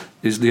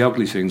is the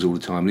ugly things all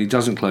the time. And he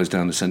doesn't close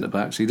down the centre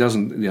backs. He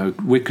doesn't.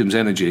 Wickham's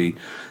energy.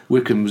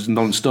 Wickham was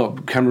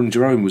non-stop. Cameron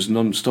Jerome was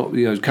non-stop.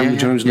 Cameron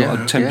Jerome's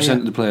not 10%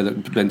 of the player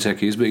that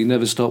Benteke is, but he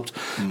never stopped.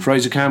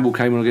 Fraser Campbell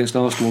came on against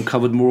Arsenal and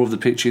covered more of the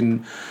pitch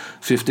in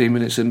 15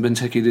 minutes than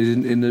Benteke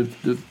did in the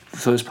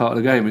first part of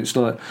the game. It's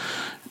like,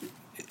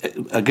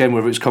 again,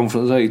 whether it's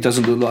confidence, he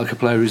doesn't look like a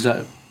player who's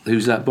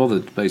that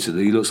bothered.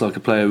 Basically, he looks like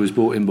a player who was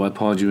brought in by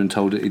Pardew and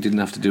told that he didn't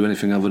have to do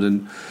anything other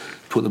than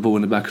put the ball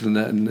in the back of the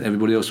net and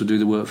everybody else would do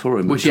the work for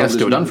him. Which he has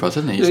still done for us,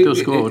 hasn't he? He's still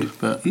scored.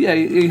 But yeah,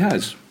 he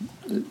has.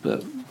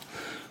 But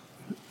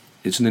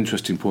it's an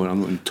interesting point. I'm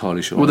not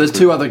entirely sure. Well, there's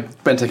two other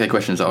Benteke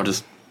questions that I'll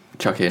just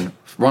chuck in.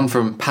 One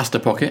from Pasta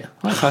Pocket.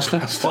 Hi, Pasta.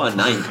 What a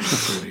name.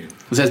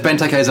 It says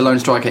Benteke as a lone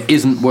striker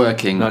isn't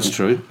working. That's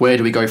true. Where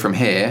do we go from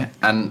here?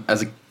 And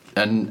as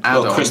an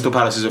add-on, Well, Crystal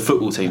Palace as a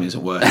football team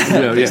isn't working.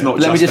 It's not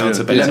let me just down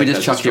to Benteke. Let me just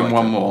as a chuck in striker.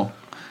 one more.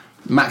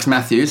 Max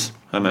Matthews.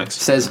 Hi, Max.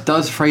 Says,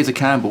 does Fraser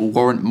Campbell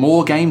warrant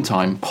more game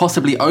time,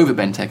 possibly over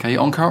Benteke,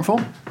 on current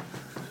form?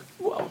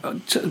 No,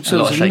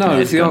 shaking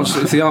if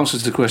the answer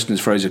to the question is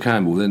Fraser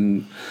Campbell,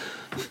 then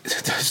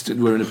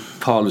we're in a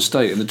parlour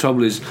state. And the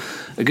trouble is,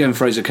 again,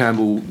 Fraser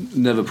Campbell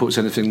never puts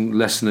anything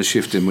less than a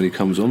shift in when he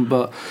comes on.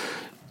 But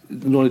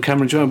not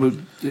Cameron Jones.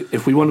 But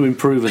if we want to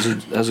improve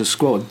as a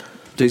squad,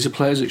 these are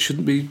players that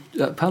shouldn't be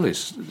at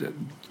Palace,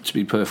 to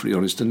be perfectly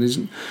honest.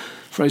 And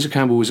Fraser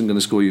Campbell isn't going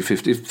to score you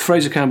 50. If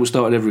Fraser Campbell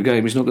started every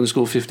game, he's not going to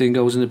score 15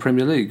 goals in the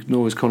Premier League,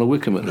 nor is Connor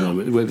Wickham at the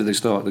moment, whether they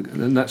start.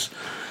 And that's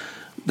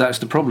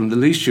the problem. The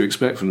least you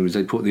expect from them is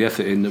they put the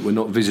effort in that we're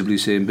not visibly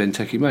seeing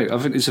Benteke make. I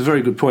think it's a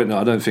very good point.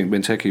 I don't think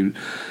Benteke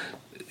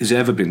has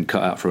ever been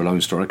cut out for a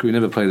lone striker. He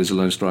never played as a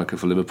lone striker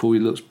for Liverpool. He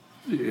looks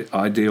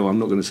ideal. I'm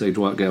not going to say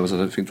Dwight Gale, as I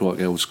don't think Dwight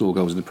Gale will score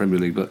goals in the Premier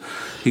League, but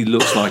he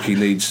looks like he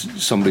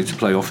needs somebody to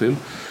play off him,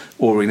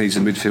 or he needs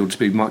the midfield to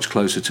be much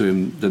closer to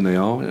him than they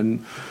are.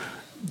 And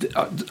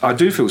I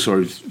do feel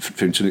sorry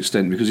for him to an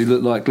extent, because he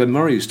looked like Glenn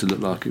Murray used to look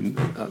like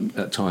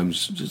at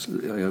times, just,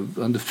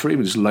 under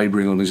Freeman, just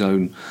labouring on his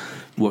own,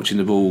 watching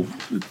the ball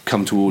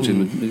come towards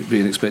him and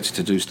being expected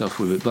to do stuff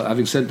with it. But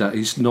having said that,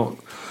 he's not,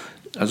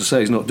 as I say,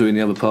 he's not doing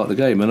the other part of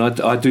the game. And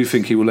I do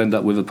think he will end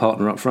up with a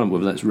partner up front,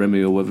 whether that's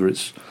Remy or whether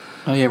it's...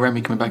 Oh yeah, Remy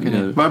coming back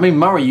in. But I mean,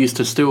 Murray we used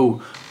to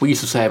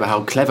say about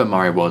how clever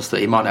Murray was, that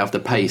he might not have the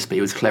pace, but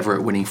he was clever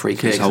at winning free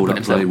kicks.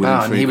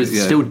 And he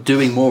was still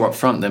doing more up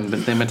front than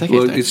Benteke.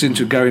 Well, it's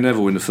into Gary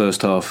Neville in the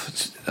first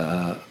half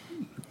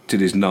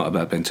did his nut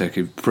about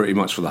Benteke pretty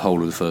much for the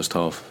whole of the first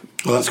half.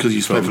 Well, that's because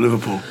he's played for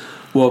Liverpool.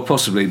 Well,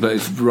 possibly, but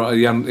it's right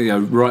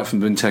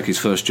from Benteke's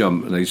first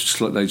jump, and they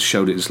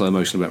showed it in slow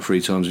motion about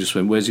 3 times. Just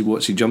went,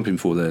 what's he jumping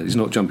for there? He's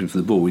not jumping for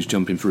the ball; he's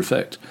jumping for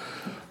effect.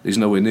 He's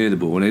nowhere near the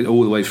ball, and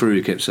all the way through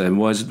he kept saying,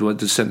 "Why is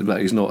the centre back?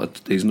 He's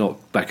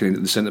not backing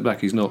into the centre back.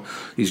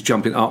 He's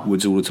jumping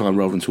upwards all the time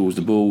rather than towards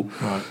the ball."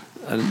 Right.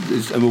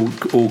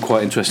 And all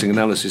quite interesting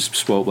analysis,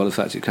 spoilt by the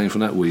fact it came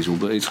from that weasel.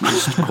 But it's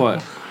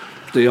quite.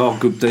 They are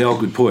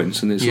good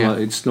points, and it's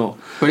not.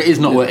 But it is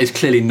not. It's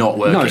clearly not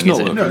working. No, it's not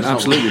working. No, it's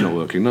absolutely not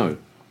working. No.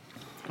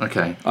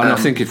 Okay. And I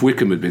think if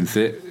Wickham had been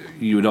fit,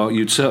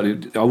 you'd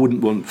certainly. I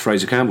wouldn't want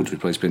Fraser Campbell to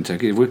replace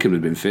Benteke. If Wickham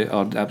had been fit,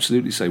 I'd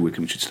absolutely say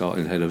Wickham should start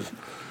ahead of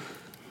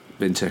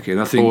Benteke.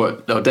 And I think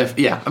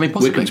I mean,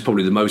 possibly. Wickham's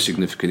probably the most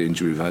significant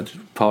injury we've had,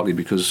 partly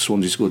because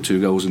Swansea scored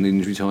 2 goals in the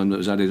injury time that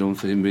was added on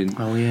for him being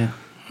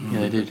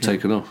they did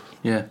taken off.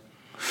 Yeah.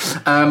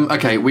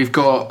 Okay, we've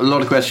got a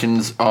lot of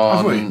questions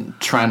on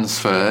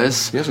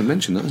transfers. He hasn't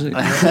mentioned that, has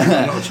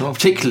he?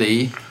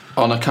 Particularly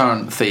on a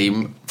current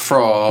theme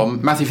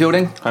from Matthew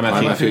Fielding. Hi,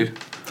 Matthew.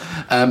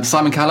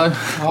 Simon Callow.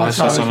 Hi,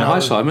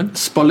 Simon.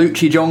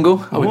 Spallucci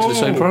Jongle. I went to the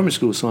same primary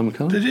school as Simon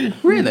Callow. Did you?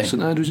 Really?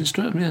 St Andrews in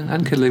Streatham, yeah,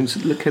 and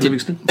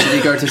Livingston. Did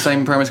you go to the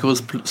same primary school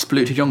as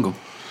Spallucci Jongle?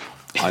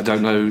 I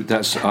don't know.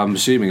 I'm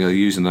assuming a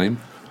username.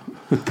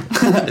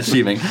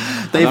 Assuming.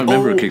 I don't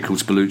remember a kid called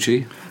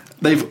Spallucci.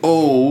 They've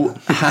all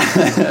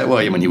well,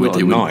 I mean, you would,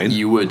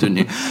 didn't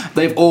you?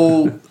 They've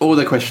all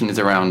their questions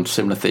around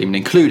similar theme,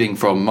 including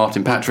from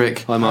Martin Patrick.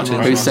 Hi,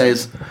 Martin. Who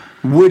says,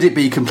 would it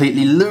be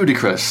completely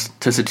ludicrous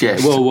to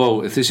suggest Whoa,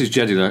 if this is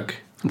Jedinak,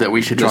 that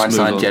we should try and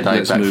sign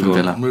Jedi back from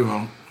Villa? Move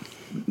on.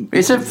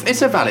 It's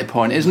a valid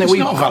point, isn't it? It's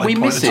not a valid we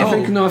point miss at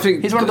him. all. I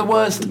think he's one of the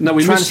worst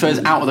transfers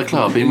out of the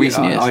club in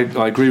recent years.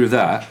 I agree with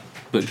that,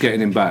 but getting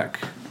him back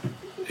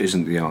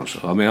isn't the answer.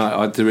 I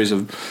mean, there is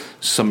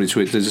somebody to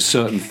it. There's a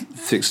certain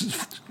fix.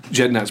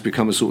 Jednak's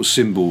become a sort of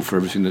symbol for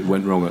everything that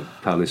went wrong at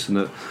Palace, and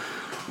that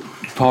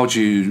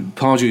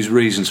Pardew's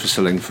reasons for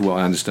selling, for what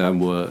I understand,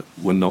 were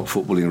not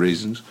footballing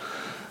reasons,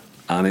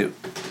 and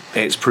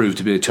it's proved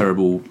to be a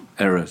terrible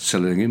error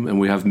selling him, and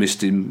we have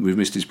missed him. We've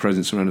missed his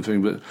presence around the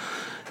thing, but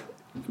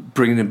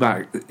bringing him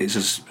back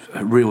is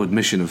a real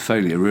admission of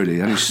failure, really.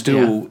 And he's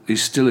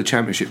still a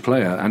Championship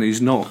player, and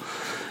he's not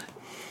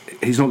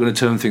going to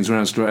turn things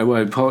around straight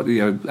away.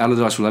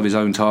 Allardyce will have his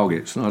own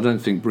targets, and I don't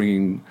think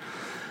bringing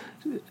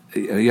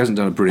he hasn't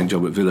done a brilliant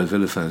job at Villa.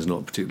 Villa fans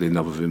not particularly in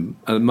love with him.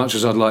 And much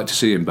as I'd like to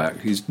see him back,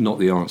 he's not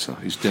the answer.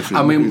 He's definitely.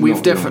 I mean,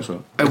 we've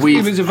definitely.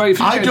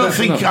 I don't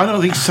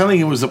think selling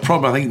him was the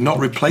problem. I think not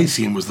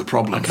replacing him was the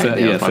problem.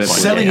 Okay.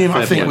 Selling him,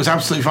 I think, was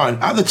absolutely fine.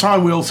 At the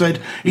time, we all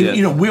said,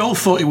 we all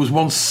thought it was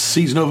one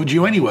season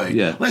overdue anyway.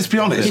 Yeah. Let's be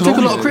honest. He took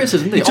a lot of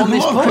criticism. He took a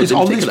lot of criticism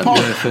on this pod.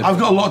 Yeah, I've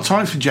got a lot of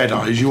time for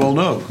Jedi, as you all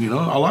know.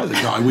 I like the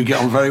guy. We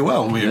get on very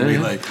well.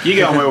 Really. You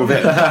get on well with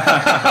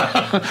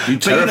it. You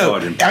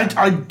terrified him.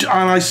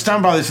 And I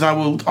stand by this, and I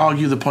will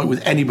argue the point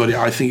with anybody.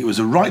 I think it was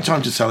the right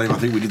time to sell him. I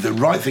think we did the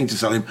right thing to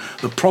sell him.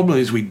 The problem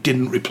is we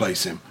didn't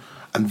replace him,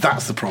 and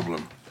that's the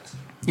problem.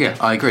 Yeah,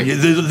 I agree.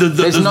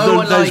 There's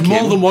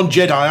more than one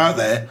Jedi out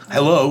there.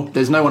 Hello.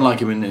 There's no one like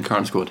him in the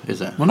current squad, is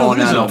there? Well, no,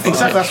 there isn't.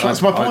 Exactly,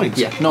 that's my point.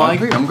 I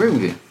agree. I'm agreeing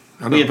with you.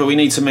 Yeah, but we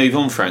need to move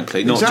on,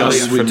 frankly. Not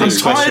just from I'm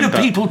this tired question, of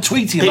people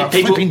tweeting about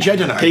flipping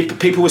Jedi.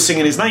 People were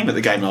singing his name at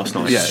the game last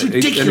night. Yeah, it's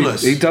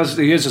ridiculous. He does.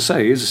 He is a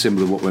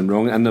symbol of what went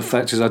wrong. And the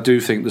fact is, I do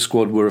think the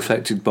squad were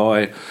affected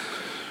by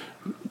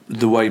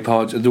the way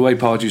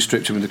Pardew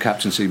stripped him in the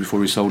captaincy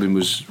before he sold him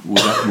was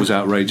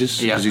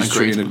outrageous. Yeah, because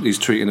he's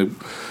treating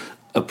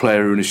a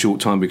player who in a short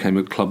time became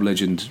a club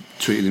legend,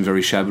 treated him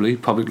very shabbily,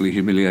 publicly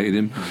humiliated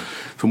him.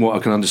 From what I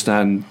can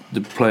understand, the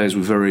players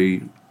were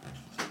very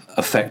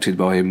affected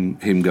by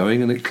him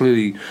going, and it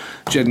clearly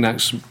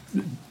Jedinak's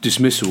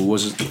dismissal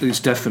is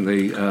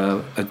definitely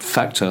a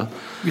factor.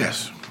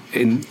 Yes.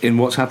 In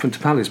what's happened to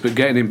Palace, but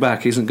getting him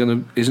back isn't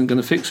going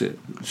to fix it.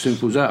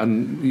 Simple as that.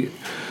 And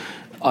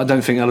I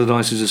don't think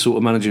Allardyce is the sort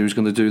of manager who's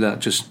going to do that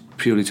just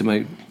purely to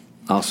make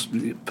us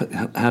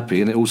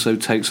happy. And it also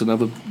takes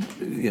another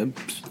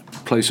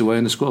place away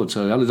in the squad.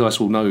 So Allardyce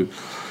will know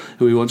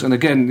who he wants. And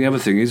again, the other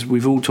thing is,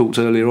 we've all talked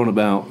earlier on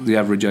about the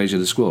average age of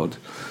the squad.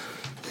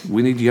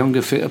 We need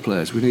younger, fitter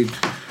players. We need.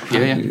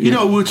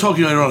 Yeah. We were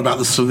talking earlier on about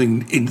there's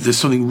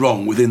something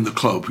wrong within the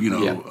club.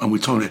 And we're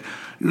talking.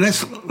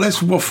 Let's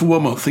for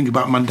one moment think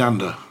about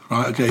Mandanda.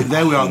 Right, okay,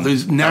 there we are.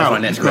 There's now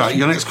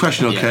your next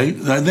question. Okay,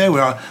 there we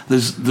are.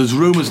 There's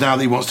rumours now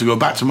that he wants to go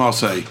back to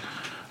Marseille.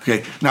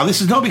 Okay, now this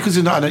is not because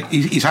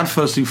he's had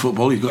first team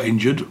football. He's got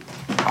injured,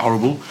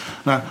 horrible.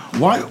 Now,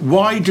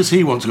 why does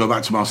he want to go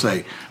back to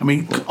Marseille? I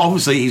mean,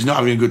 obviously he's not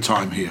having a good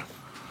time here.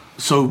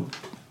 So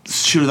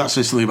surely that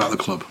says something about the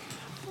club,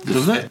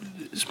 doesn't it?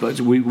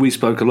 We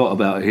spoke a lot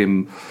about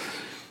him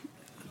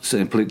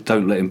saying,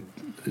 don't let him.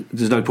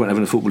 There's no point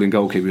having a footballing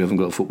goalkeeper. You haven't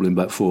got a footballing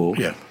back four.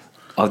 Yeah.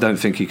 I don't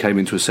think he came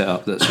into a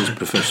setup that's as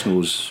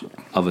professional as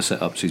other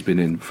setups he's been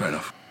in. Fair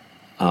enough.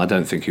 I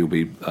don't think he'll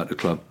be at the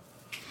club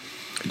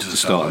to the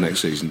start of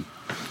next season.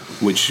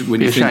 Which, when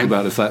you think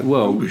about the fact,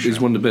 he's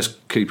one of the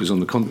best keepers on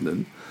the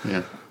continent.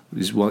 Yeah.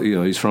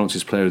 He's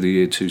France's Player of the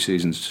Year 2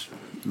 seasons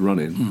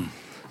running,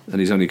 and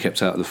he's only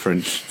kept out of the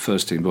French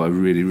first team by a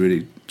really,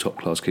 really top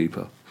class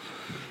keeper.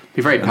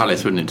 Be very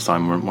Palace, wouldn't it, to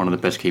sign one of the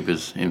best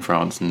keepers in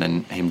France, and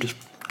then him just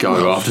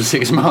go after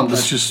 6 months.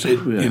 That's just it.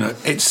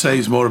 It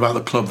says more about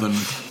the club than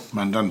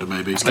Mandanda,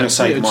 maybe. I was going to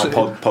say my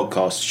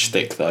podcast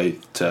shtick though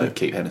to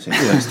keep Hennessy in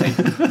the first team.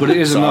 But it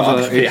is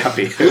another. I'd be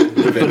happy with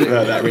it for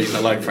that reason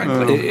alone,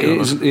 frankly.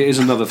 It is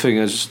another thing,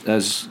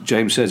 as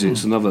James says.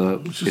 It's another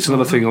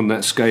thing on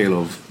that scale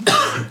of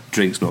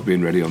drinks not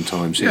being ready on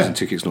time, season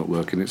tickets not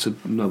working. It's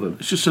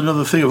just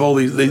another thing of all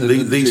these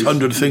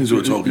 100 things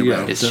we're talking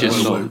about. It's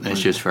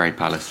just very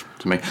Palace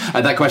to me.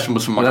 That question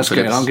was from Michael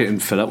Phillips. I'm getting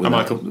fed up with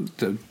Michael.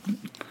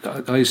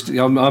 I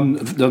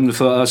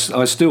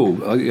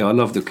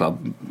love the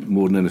club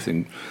more than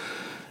anything,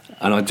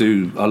 and I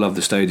love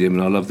the stadium,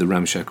 and I love the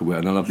ramshackle wear,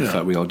 and I love the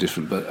fact we are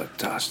different. But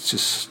it's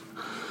just,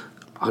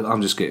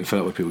 I'm just getting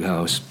fed up with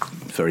people. It's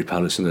very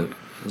Palace, isn't it?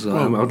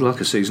 I'd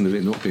like a season of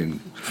it not being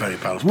very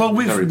Palace. Well,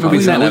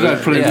 this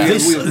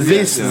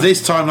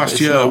time last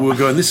year we were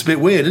going, this is a bit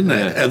weird, isn't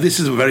it? This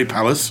isn't very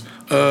Palace.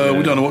 We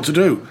don't know what to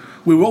do.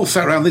 We were all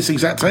sat around this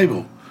exact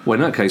table. Well,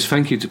 in that case,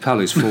 thank you to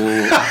Palace for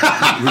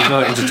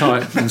reverting to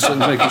type and sort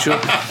of making sure,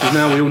 because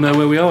now we all know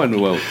where we are in the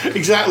world.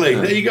 Exactly.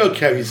 There you go,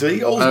 Kev. You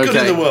see, all's good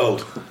in the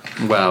world.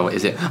 Well,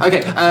 is it?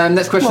 Okay,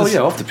 next question.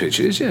 Well, off the pitch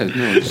it is,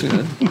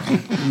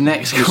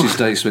 Next question. Mrs.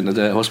 Day spent the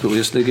day at hospital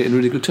yesterday getting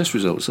really good test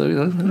results, so,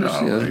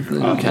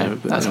 okay,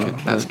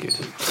 that's good.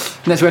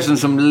 Next question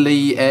is from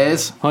Lee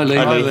Ayres. Hi,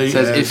 Lee.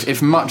 Says,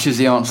 if much is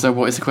the answer,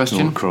 what is the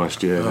question? Oh,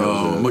 Christ,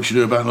 yeah. Much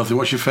ado about nothing.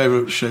 What's your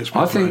favourite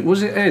Shakespeare play? I think,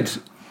 was it Ed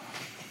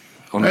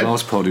on the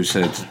last pod who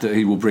said that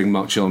he will bring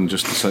much on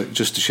just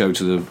to show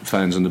to the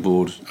fans and the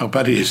board how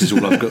bad he is. This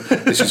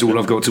is all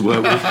I've got to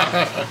work with.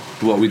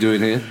 What are we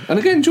doing here? And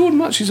again, Jordan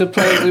Much is a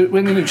player that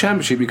when in the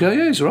Championship you go,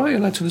 he's all right,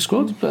 he'll add to the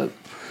squad. But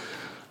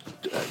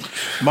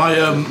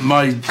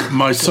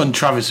my son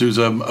Travis, who's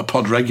a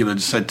pod regular,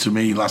 said to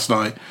me last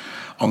night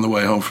on the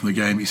way home from the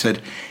game, he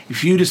said,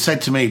 if you'd have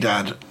said to me,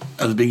 Dad,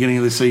 at the beginning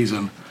of the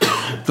season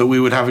that we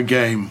would have a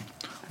game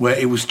where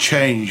it was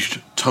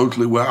changed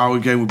totally, where our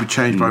game would be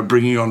changed by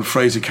bringing on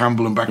Fraser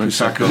Campbell and Bakary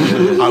Saka,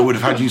 I would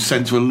have had you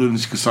sent to a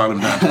lunatic asylum,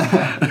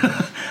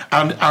 Dad.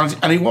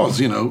 and it was,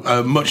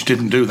 Much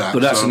didn't do that.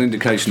 But that's an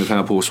indication of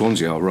how poor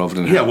Swansea are, rather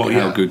than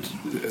how good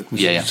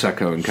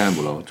Sacco and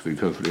Campbell are, to be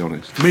perfectly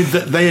honest. I mean,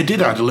 they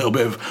did add a little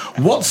bit of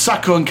what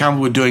Sacco and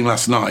Campbell were doing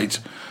last night.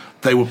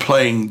 They were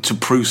playing to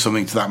prove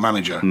something to that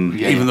manager,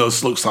 even though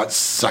it looks like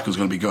Sacco's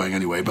going to be going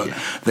anyway. But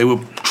they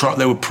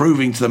were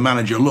proving to the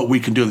manager, look,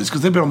 we can do this,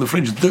 because they've been on the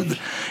fringe.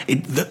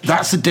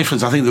 That's the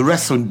difference. I think the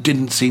rest of them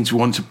didn't seem to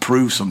want to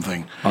prove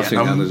something. I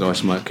think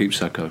Allardyce might keep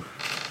Sacco.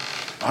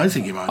 I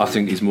think he might. I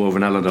think he's more of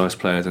an Allardyce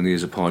player than he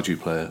is a Pardew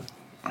player.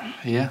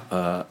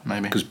 Yeah,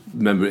 maybe. Because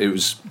remember, it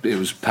was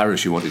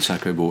Parish who wanted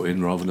Sacco brought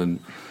in rather than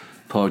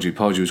Pardew.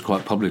 Pardew was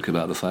quite public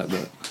about the fact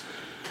that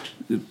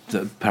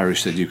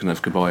Parish said you can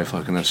have Kabay if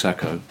I can have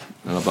Sacco,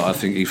 but I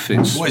think he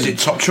fits. What is it,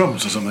 top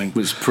trumps or something?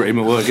 It's pretty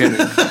much, well, again,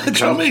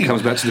 it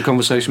comes back to the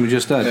conversation we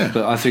just had. Yeah.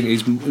 But I think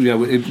he's,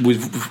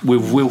 with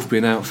Wilf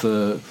being out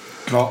for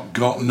not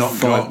got.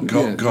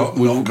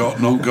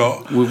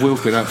 With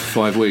Wilf being out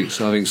for 5 weeks,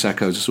 I think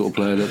Sacco's the sort of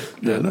player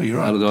that you're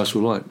right. Allardyce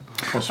will like.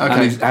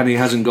 Okay. And he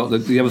hasn't got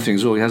the other thing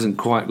as well. He hasn't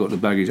quite got the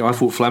baggage. I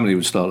thought Flamini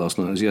would start last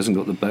night, as he hasn't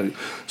got the baggage.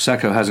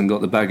 Sacco hasn't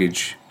got the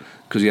baggage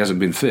because he hasn't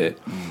been fit.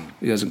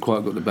 He hasn't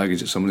quite got the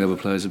baggage that some of the other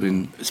players have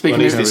been.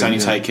 Speaking of, it's only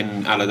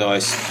taken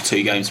Allardyce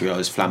 2 games to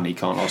realise Flamini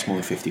can't last more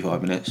than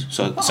 55 minutes.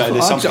 So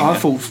there's something. I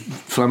thought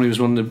Flamini was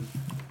one of the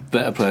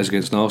better players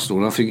against Arsenal,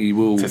 and I think he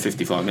will for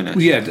 55 minutes.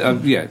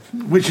 Yeah.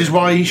 Which is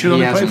why he should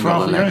only play for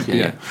half the game.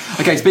 Yeah.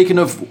 Okay, speaking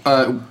of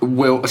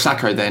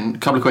Sacco, then a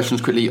couple of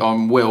questions quickly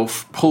on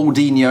Wilf. Paul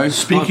Dino.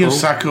 Speaking of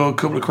Sacco, a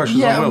couple of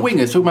questions on Wilf.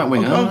 Wingers. Talking about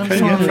wingers. Okay,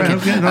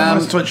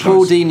 fair.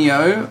 Paul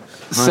Dino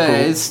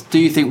says, do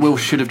you think Wilf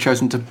should have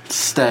chosen to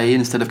stay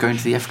instead of going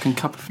to the African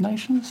Cup of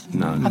Nations?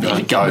 No. I think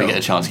he'd go and get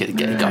a chance to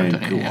get it going.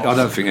 I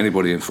don't think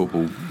anybody in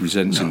football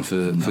resents him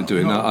for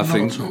doing that. I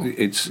think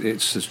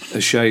it's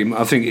a shame.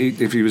 I think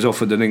if he was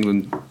offered an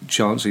England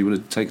chance, he would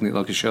have taken it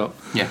like a shot.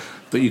 Yeah.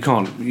 But you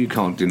can't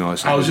deny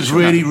something. I was just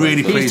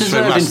really pleased for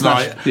him last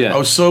night. Yeah. I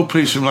was so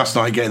pleased for him last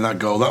night getting that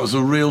goal. That was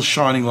a real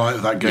shining light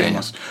of that game.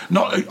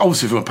 Not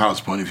obviously from a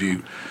Palace point of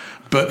view,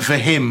 but for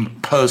him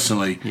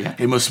personally,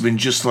 it must have been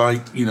just like,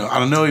 and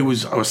I know he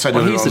was. I said,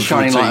 he's the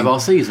shining light of our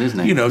season, isn't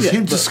he?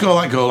 Him to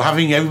score that goal,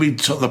 having everybody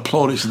took the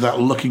plaudits of that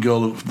lucky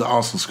goal that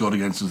Arsenal scored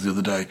against us the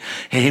other day.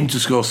 Him to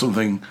score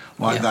something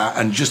like that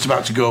and just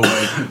about to go away,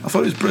 I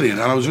thought it was brilliant,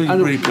 and I was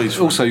really pleased.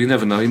 Also, you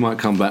never know; he might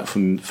come back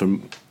from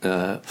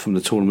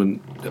the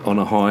tournament on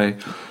a high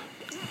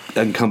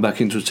and come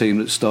back into a team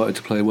that started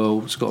to play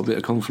well. It's got a bit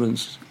of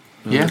confidence.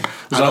 I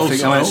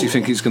actually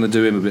think it's going to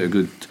do him a bit of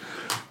good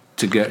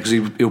to get, because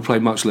he'll play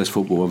much less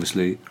football,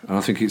 obviously, and I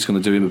think it's going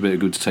to do him a bit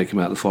of good to take him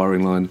out of the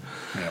firing line,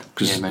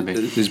 because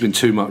there's been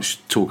too much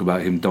talk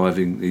about him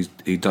diving.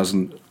 He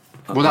doesn't.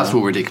 Well, that's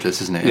all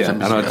ridiculous, isn't it? Yeah,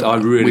 and I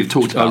really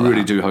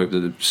do hope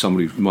that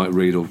somebody might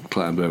read, or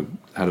Clattenburg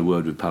had a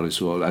word with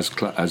Palace, or as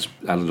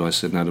Allardyce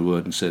said, had a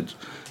word and said,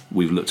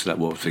 we've looked at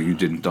that thing, you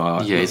didn't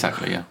die. Yeah,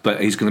 exactly, yeah. But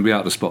he's going to be out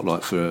of the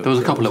spotlight for... There was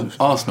a couple of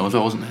Arsenal as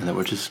well, wasn't there, that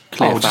were just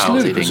clear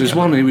fouls. There's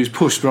one who was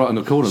pushed right in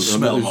the corner.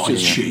 Smell like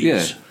cheese.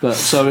 Yeah, but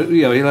so,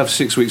 he'll have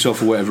 6 weeks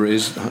off or whatever it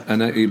is,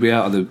 and he'll be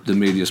out of the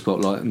media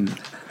spotlight. And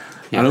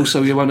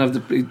also, he won't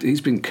have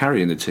he's been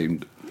carrying the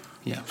team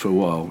for a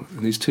while,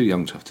 and he's too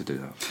young to have to do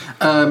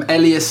that.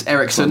 Elias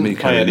Eriksson. Me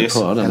carrying the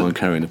pod. I don't mind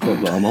carrying the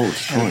pod, but I'm old.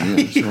 It's fine,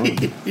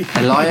 it's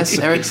fine. Elias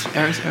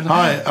Eriksson.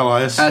 Hi,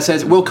 Elias.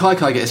 Says, will Kai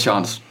get his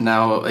chance?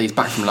 Now he's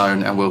back from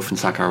loan and Wilf and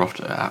Saka are off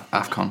to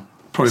AFCON.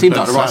 Probably seems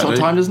like the right sort of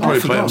time, doesn't it? I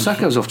forgot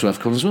Saka's off to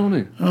AFCON as well,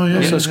 isn't he? Oh,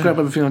 yeah. So scrap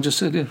everything I just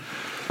said,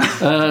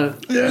 So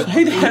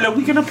who the hell are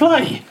we going to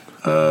play?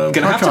 Going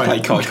to have to play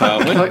Kai,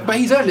 aren't we? But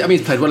he's earned it. I mean,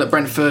 he's played well at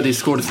Brentford. He's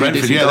scored a few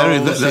Brentford,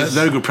 goals.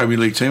 they're a good Premier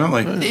League team, aren't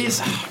they?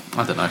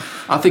 I don't know.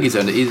 I think he's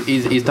earned it.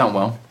 He's done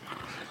well.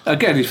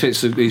 Again, he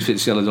fits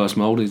the Allardyce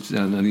mould,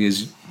 and he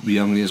is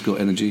young, and he has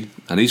got energy,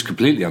 and he's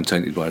completely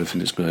untainted by everything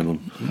that's going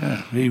on.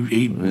 Yeah,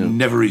 he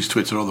never reads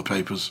Twitter or the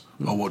papers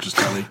or watches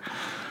telly.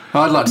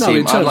 I'd like to see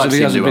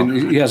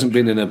him. He hasn't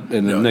been in a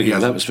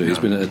negative atmosphere. He's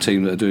been at a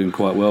team that are doing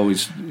quite well.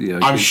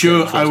 I'm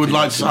sure. I'd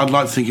like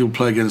to think he'll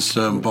play against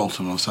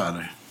Bolton on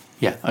Saturday.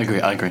 Yeah, I agree.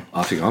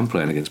 I think I'm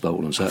playing against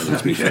Bolton on Saturday,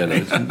 to be fair.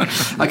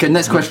 Okay,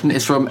 next question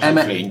is from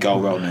Emma. In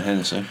goal rather than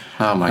Henderson.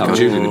 Oh my god.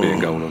 Jules will be in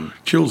goal on.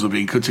 Jules will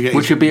be good to get.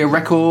 Which would be a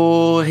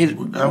record, his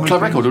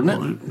club record,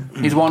 wouldn't it?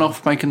 He's one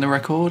off making the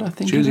record, I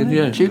think. Julian,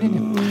 yeah.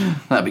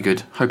 That'd be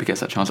good. Hope he gets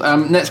that chance.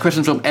 Next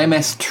question from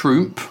MS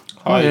Troop.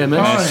 Hi,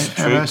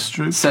 MS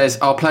Troop. Says,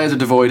 our players are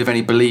devoid of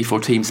any belief or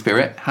team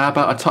spirit. How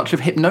about a touch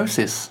of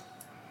hypnosis?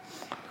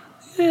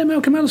 Yeah,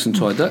 Malcolm Allison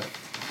tried that.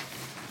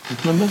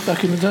 Remember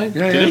back in the day?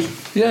 Did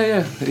he?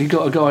 Yeah. He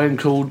got a guy in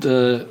called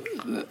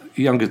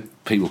younger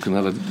people can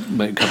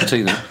make a cup of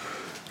tea now.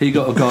 He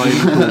got a guy in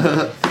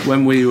called,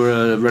 when we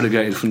were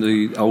relegated from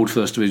the old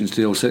First Division to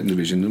the old Second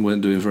Division and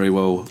weren't doing very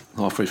well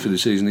halfway through the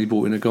season. He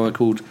brought in a guy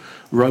called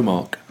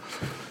Romark,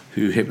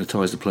 who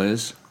hypnotised the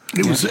players.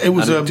 It was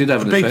a did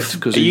have an big.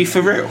 effect. Are you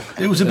for real?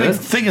 It was a big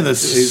thing in the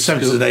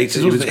 70s and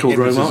 80s. It was called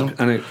Romark,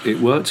 and it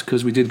worked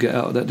because we did get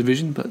out of that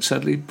division, but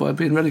sadly by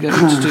being relegated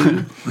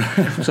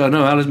to. So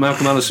no,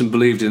 Malcolm Allison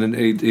believed in, and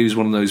he was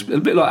one of those,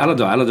 a bit like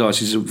Allardyce.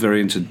 Allardyce is very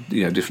into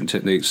different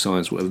techniques,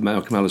 science, whatever.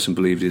 Malcolm Allison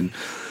believed in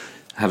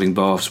having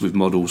baths with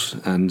models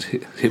and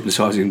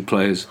hypnotising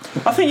players.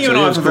 I think you So, and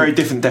yeah, I it's have a very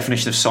different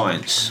definition of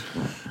science.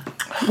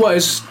 Well,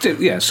 it's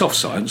soft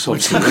science,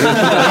 obviously.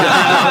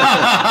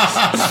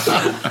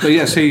 But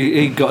yes,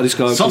 he got this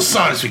guy. Soft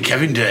science with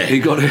Kevin Day. He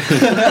got it.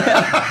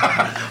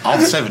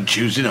 7:30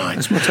 Tuesday night.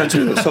 That's my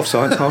tattoo. Soft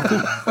science,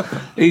 hardcore.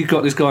 He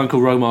got this guy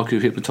called Romark who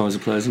hypnotised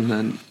the players, and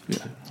then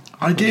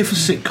Idea for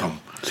sitcom.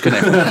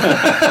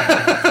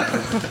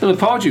 well,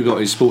 Pardew got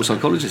his sports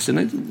psychologist,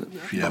 didn't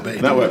he? Yeah, but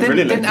That worked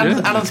brilliantly.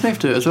 Didn't Alan Smith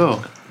do it as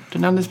well?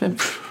 Didn't Alan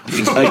Smith?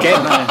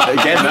 Again, that He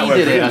worked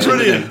did it.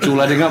 brilliantly. It's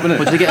all adding up, isn't it?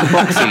 Or did he get a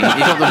boxing? He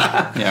got the.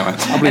 Yeah,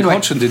 right. I believe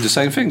Hodgson did the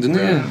same thing, didn't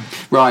he? Yeah.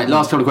 Right,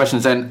 last couple of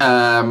questions then.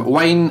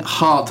 Wayne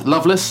Hart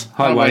Lovelace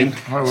Hi, Wayne.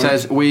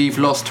 says, we've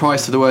lost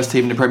twice to the worst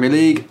team in the Premier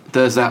League.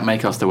 Does that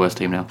make us the worst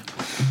team now?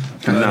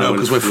 no,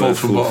 because we're fourth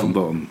from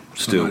bottom.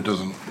 Still. No, it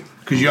doesn't.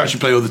 Because you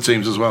actually play other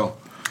teams as well.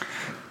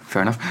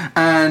 Fair enough.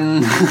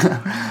 And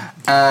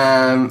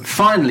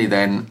finally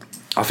then...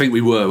 I think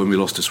we were when we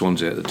lost to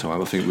Swansea at the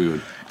time. I think we were.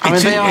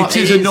 It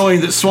is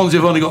annoying that Swansea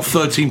have only got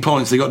 13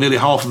 points. They got nearly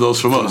half of those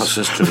from us.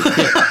 That's true.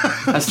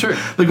 That's true.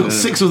 They've got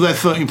 6 of their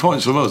 13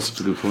 points from us. That's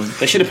a good point.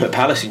 They should have put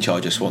Palace in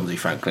charge of Swansea,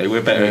 frankly.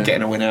 We're better at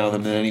getting a win out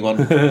than anyone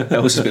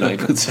else has been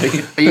able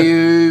to. Are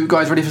you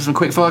guys ready for some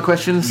quick fire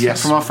questions?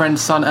 Yes. From our friend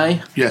Son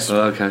A? Yes.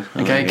 Okay.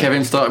 Okay,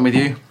 Kevin, starting with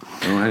you.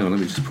 Oh, hang on. Let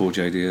me just pour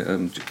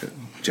JD.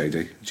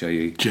 JE.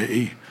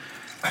 J.E.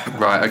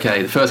 Right,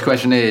 okay, the first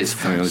question is...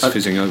 Hang on, it's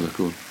fizzing over.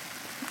 Go on.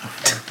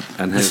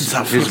 And here's is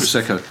that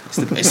Prosecco. It's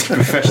a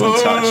professional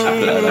touch.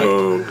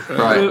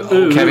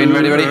 Right, Kevin,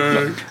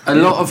 ready? A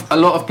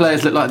lot of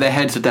players look like their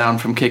heads are down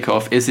from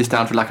kickoff. Is this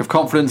down to lack of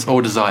confidence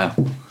or desire?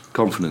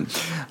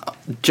 Confidence.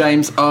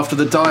 James, after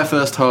the dire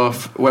first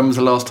half, when was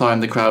the last time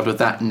the crowd were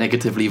that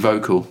negatively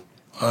vocal?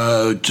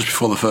 Just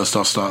before the first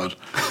half started.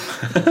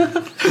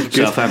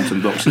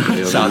 Southampton Boxing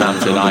Day.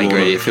 Southampton, I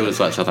agree. It feels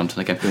like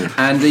Southampton again. Yeah.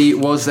 Andy,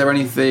 was there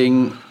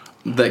anything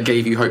that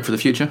gave you hope for the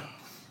future?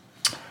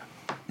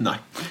 No.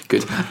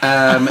 Good.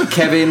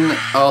 Kevin,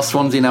 are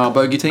Swansea now a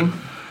bogey team?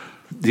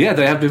 Yeah,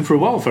 they have been for a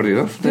while, funny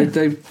enough. I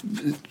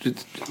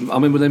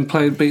remember them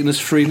beating us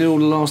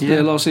 3-0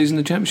 their last season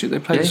in the Championship. They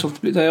played us off the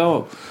bit. They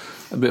are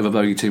a bit of a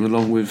bogey team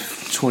along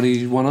with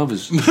 21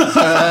 others.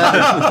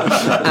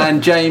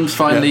 And James,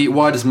 finally,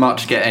 why does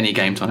Much get any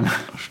game time?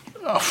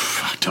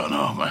 I don't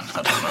know, man.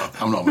 I don't know.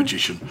 I'm not a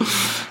magician.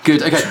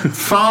 Good. Okay.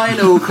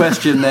 Final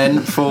question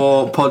then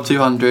for Pod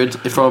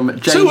 200 from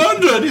James.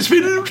 200. It's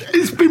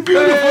been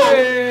beautiful.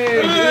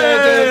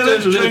 Hey,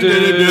 let's drink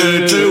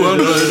it.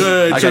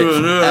 200. Okay.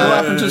 200. What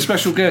happened to the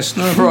special guest?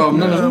 We're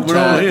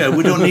all here.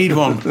 We don't need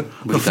one.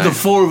 The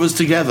 4 of us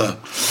together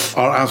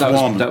are as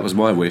one. That was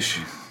my wish.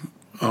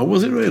 Oh,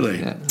 was it really?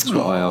 Yeah, that's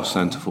what I asked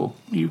Santa for.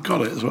 You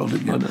got it as well,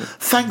 didn't you? I know.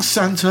 Thanks,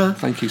 Santa.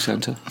 Thank you,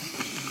 Santa.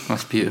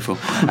 That's beautiful.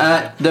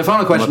 The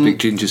final My question big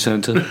ginger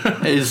Santa.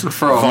 is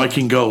from...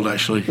 Viking Gold,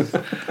 actually.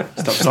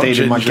 Stop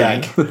stealing my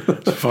gag.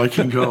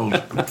 Viking Gold.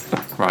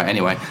 Right,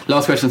 anyway.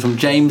 Last question from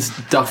James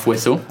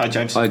Duffwhistle. Hi,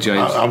 James. Hi,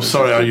 James. I'm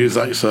sorry I used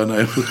that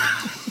surname.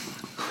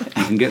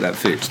 You can get that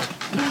fixed.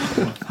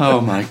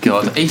 Oh, my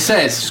God. He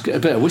says... Just get a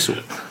better whistle.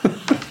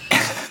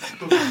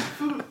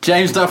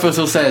 James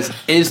Duffwhistle says,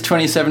 is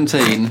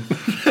 2017...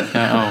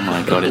 oh,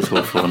 my God, it's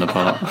all falling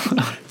apart.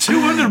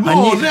 200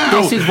 more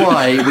now. This is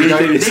why we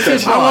don't... This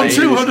is I why... want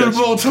 200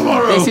 more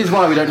tomorrow. This is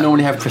why we don't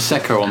normally have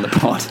Prosecco on the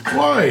pod.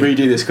 Why?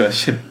 Redo this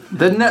question.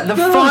 The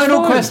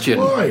final question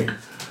Why?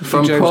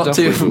 from James Pod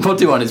 2 Duffwhistle. from Pod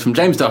 21 is from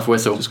James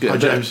Duffwhistle. Just get Hi, a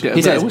better, James. get a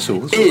He better says, whistle.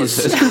 That's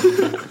is...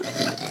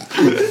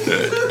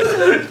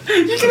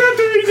 You're going to have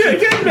to read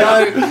it again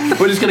now. No,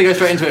 we're just going to go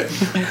straight into it.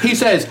 He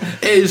says,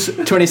 is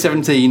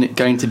 2017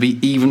 going to be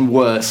even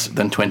worse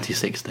than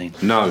 2016?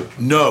 No.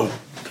 No.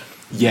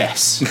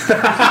 Yes.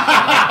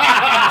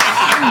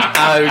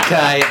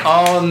 Okay,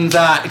 on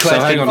that question... So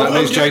hang on, that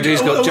means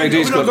JD's got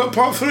We've not got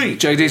part 3.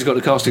 JD's got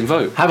the casting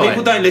vote. Have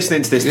People don't listen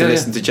into this to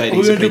listen to We're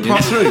JD's going to do opinion.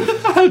 part 3.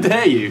 How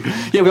dare you?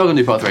 Yeah, we are going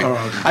to do part 3.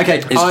 right. Okay,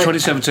 Is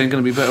 2017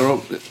 going to be better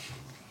off?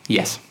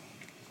 Yes.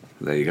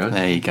 There you go.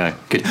 There you go.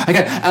 Good.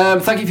 Okay.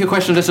 Thank you for your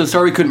questions, listeners.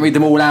 Sorry we couldn't read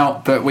them all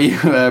out, but we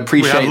appreciate them.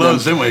 We had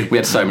loads, didn't we? We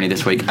had so many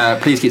this week.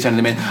 Please keep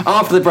sending them in.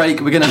 After the break,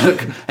 we're going to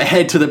look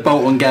ahead to the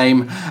Bolton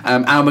game,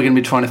 and we're going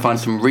to be trying to find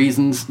some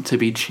reasons to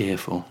be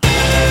cheerful.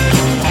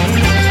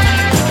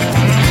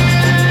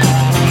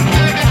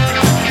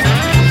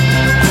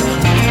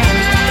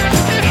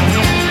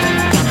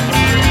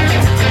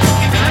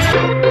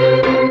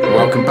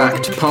 Welcome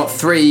back to part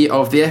 3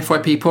 of the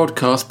FYP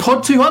Podcast,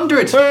 Pod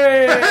 200.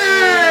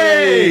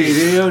 Hey!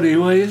 The only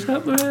way is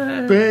up,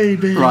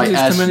 Baby. Right,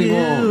 There's too many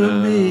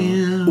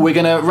more. we're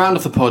going to round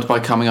off the pod by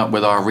coming up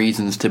with our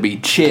reasons to be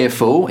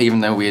cheerful, even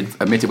though we had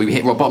admitted we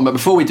hit rock bottom. But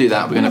before we do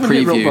that, we're going to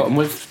preview. Rock bottom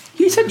with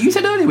You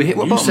said earlier we hit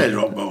rock You bottom. said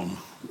rock bottom.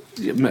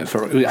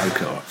 metaphorically.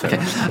 Okay.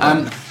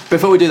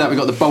 Before we do that, we've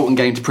got the Bolton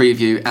game to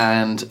preview,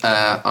 and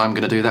I'm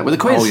going to do that with a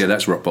quiz. Oh yeah,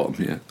 that's rock bottom.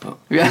 Yeah.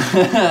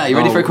 Yeah. You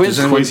ready for a quiz?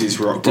 Quiz is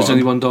rock Does bottom.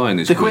 anyone die in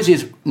this? The quiz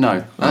is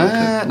no,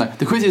 no.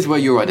 The quizzes were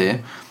your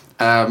idea.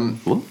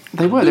 What?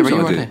 They were Whose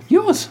your idea? idea.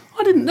 Yours.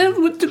 I didn't know.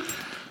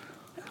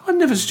 I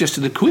never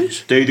suggested a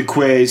quiz. Do the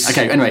quiz.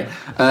 Okay, anyway,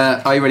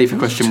 are you ready for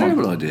question one?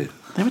 Terrible idea.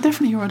 They were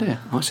definitely your idea.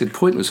 I said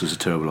pointless was a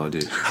terrible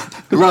idea.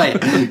 Right,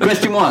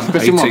 question one.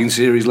 18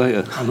 series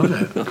later. I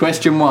love it.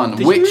 Question one.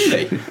 Did you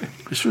really?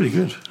 It's really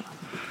good.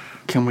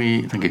 Can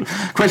we... Thank you.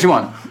 Question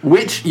one.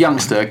 Which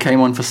youngster came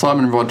on for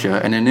Simon Roger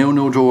in a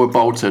 0-0 draw with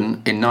Bolton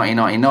in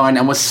 1999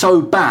 and was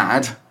so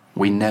bad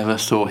we never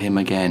saw him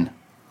again?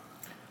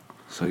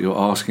 So you're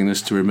asking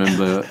us to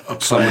remember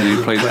somebody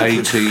who played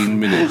 18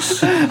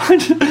 minutes. Do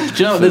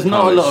you know, there's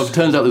not a lot of...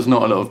 Turns out there's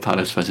not a lot of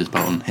Palace versus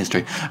Bolton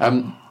history.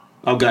 I'm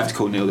going to have to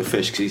call Neil the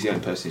Fish because he's the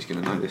only person who's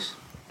going to know this.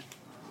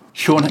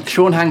 Sean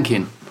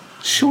Hankin.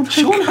 Sean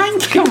Hankin?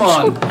 Come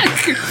on.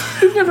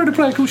 We've never had a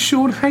player called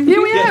Sean Hankin.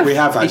 Yeah, we have. we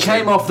have, He actually.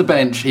 came off the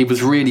bench. He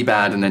was really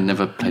bad and then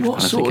never played for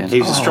Palace again. He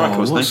was a striker,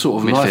 wasn't what he?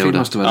 sort of life he Midfielder.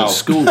 must have had at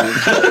school.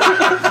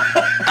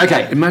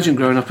 Okay. Imagine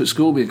growing up at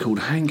school being called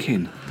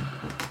Hankin.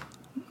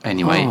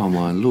 Anyway. Oh,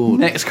 my Lord.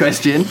 Next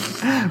question.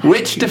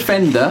 Which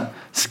defender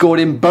scored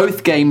in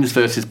both games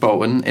versus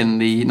Bolton in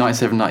the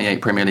 97-98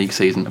 Premier League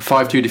season?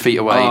 5-2 defeat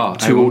away,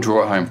 2-all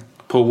draw at home.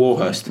 Paul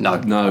Warhurst. No.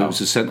 No, it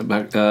was a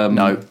centre-back.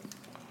 No.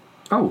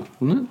 Oh,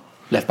 wasn't it?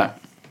 Left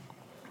back.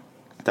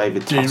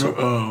 David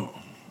Tuttle.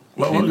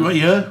 What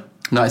year?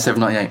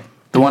 97-98.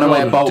 The one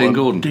away at Bolton. Dean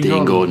Gordon.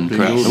 Dean Gordon,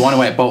 correct. The one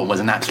away at Bolton was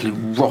an absolute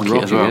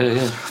rocket as well.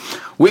 Yeah.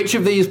 Which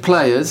of these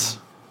players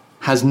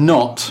has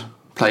not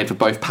played for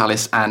both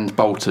Palace and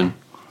Bolton?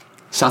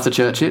 Sata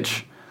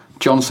Churchic,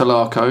 John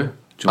Solarco,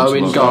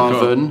 Owen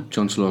Garvan.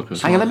 John Solarco.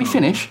 Hang on, let me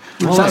finish.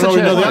 I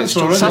already know the answer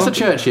already. Sasa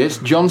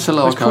Churchic, John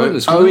Solarco,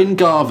 pointless, wasn't Owen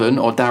Garvan,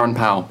 or Darren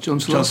Powell? John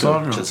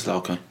Solarco. John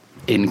Solarco.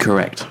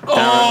 Incorrect.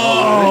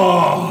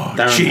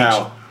 Darren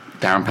Powell.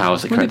 Darren Powell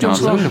is the correct John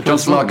answer. Solarco play John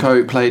for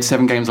Bolton? Solarco played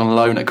 7 games on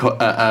loan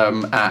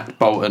at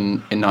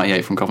Bolton in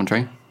 '98 from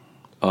Coventry.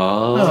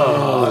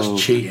 Oh,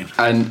 that's cheating.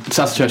 And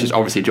Sasa Churchic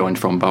obviously joined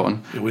from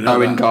Bolton. Yeah, we know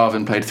Owen that.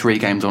 Garvan played 3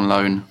 games on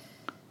loan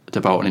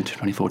to Bolton in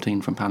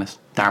 2014 from Palace.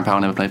 Darren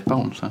Powell never played for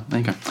Bolton, so there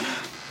you go.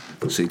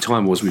 See,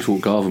 time was we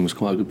thought Garvin was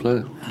quite a good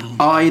player.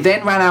 I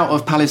then ran out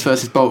of Palace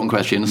versus Bolton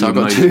questions, so I've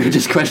got 2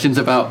 just questions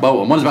about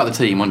Bolton. One's about the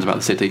team, one's about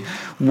the city.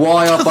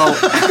 Why are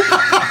Bolton...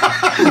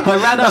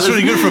 That's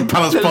really good for a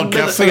Palace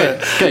podcast, isn't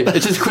it? Okay,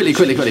 it's just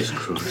quickly.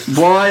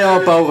 Why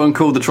are Bolton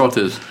called the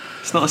Trotters?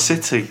 It's not a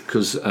city.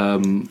 Because they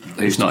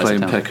used to not play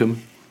in a town.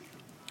 Peckham.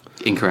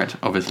 Incorrect,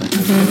 obviously.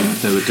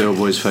 They were Del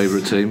Boy's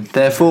favourite team.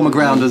 Their former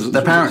ground,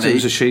 apparently, It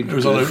was a sheep. It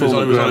was on a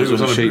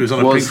pig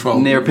was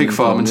farm. near a pig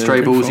farm, and stray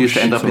pig bulls farm, used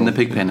to end sheep up in the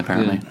farm. pig pen,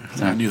 apparently.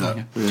 So, I knew that.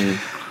 Yeah.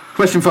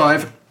 Question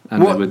 5.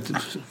 And What- they were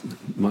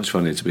much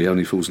funnier to be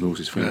only fools and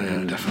horses fan.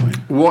 Yeah,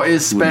 definitely. What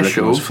is Wouldn't reckon it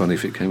special? was funny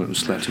if it came up and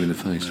slapped him in the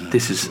face.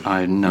 This is,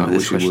 I know I this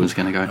wish it question would. is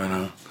going to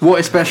go.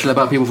 What is special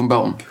about people from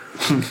Bolton?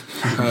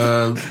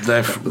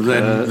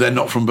 They're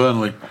not from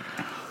Burnley.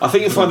 I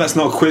think you'll find that's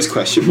not a quiz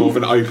question, more of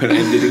an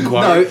open-ended No,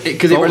 inquiry.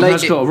 because it Bolton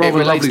relates has got a rather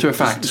to a lovely-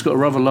 fact. It's got a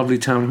rather lovely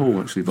town hall,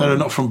 actually. They're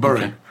not from Bury.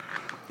 Okay.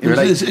 It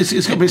relates- It's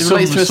got to be it some.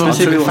 relates to a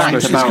specific It's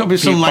fact about got to be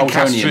some people-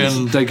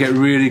 Lancastrian. They get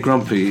really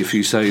grumpy if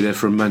you say they're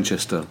from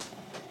Manchester.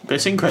 But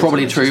it's incredible.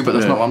 Probably true, but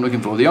that's not what I'm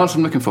looking for. The answer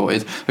I'm looking for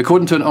is,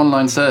 according to an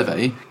online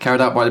survey carried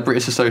out by the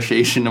British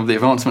Association of the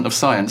Advancement of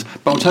Science,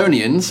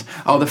 Boltonians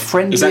are the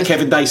friendliest... Is that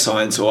Kevin Day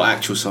science or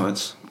actual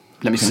science?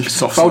 Let me finish.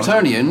 Soft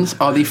Boltonians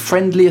are the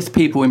friendliest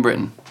people in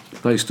Britain.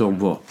 Based on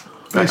what?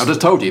 I've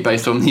just told you,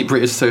 based on the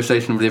British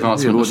Association of the Yeah,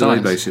 Advancement what of do they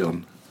Science. base it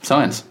on?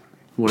 Science.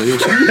 What are you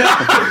saying?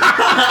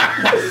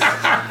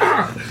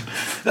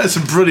 That's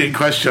a brilliant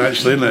question,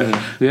 actually, isn't it?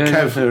 Yeah,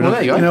 Kev, fair Well, enough.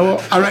 there you go. You know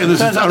what? I reckon there's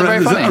Turns out they're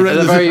very funny.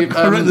 They're very,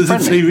 I reckon there's a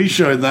friendly. TV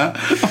show in that.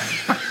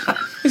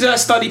 Is that a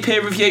study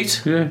peer-reviewed?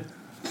 Yeah.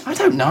 I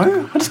don't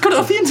know. I just got it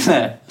off the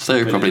internet.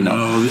 So probably not.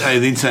 Oh, hey,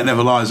 the internet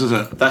never lies, does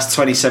it? That's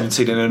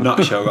 2017 in a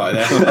nutshell right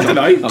there. I don't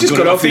know, just got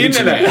it off the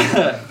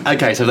internet.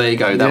 Okay, so there you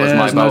go. That was my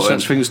there's no Bolton.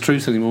 such thing as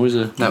truth anymore, is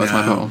there? That was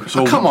my No. Bolton. It's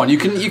all- Come on, you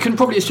can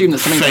probably assume that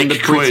something from the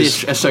Fake quiz.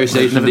 British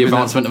Association of the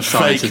Advancement of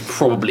Science is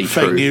probably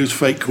fake true. news,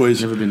 fake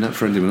quiz. Never been that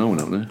friendly when I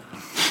went up there.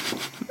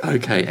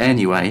 Okay,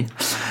 anyway.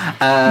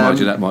 Mind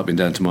you, that might have been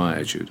down to my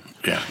attitude.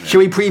 Yeah. Shall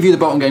we preview the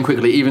Bolton game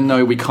quickly, even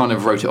though we kind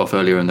of wrote it off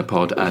earlier in the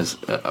pod as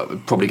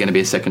probably going to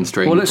be a second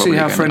string? Well, let's see probably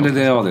how going friendly off.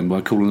 they are then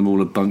by calling them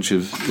all a bunch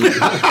of.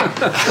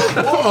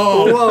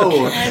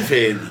 Whoa,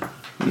 Kevin.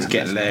 He's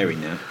getting Larry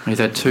now. He's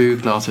had 2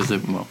 glasses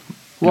of...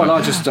 Well,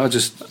 I just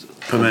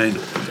Permain.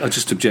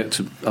 object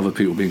to other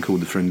people being called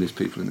the friendliest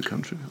people in the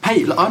country.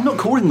 Hey, look, I'm not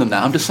calling them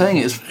that. I'm just saying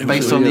it's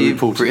based on yeah, the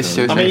reported British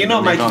that. Association. I mean, you're not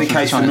of making the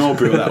Advancement case for of Science.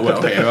 Norbury that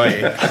well here, are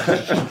you?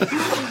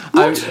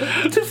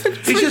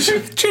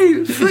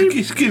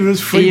 He's giving us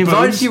free He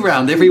invites booze. you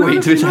round every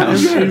week to his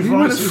house. Yeah, you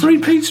want a free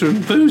pizza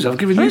and booze. I've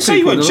given I you didn't say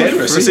you people weren't the lot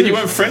generous, I free. said you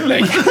weren't friendly.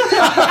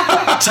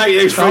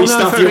 Take this free Oh, no,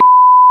 stuff, fair you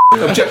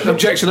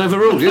Objection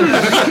overruled, yeah.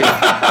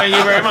 Thank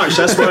you very much,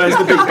 that's why there's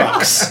the big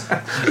bucks.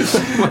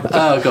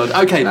 Oh, God.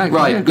 Okay,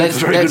 right. That's a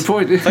very good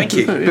point. Thank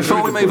you.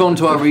 Before we move on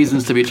to our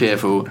reasons to be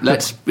cheerful,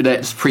 let's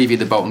preview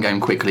the Bolton game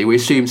quickly. We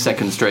assume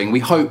second string. We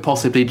hope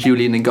possibly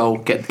Julian in goal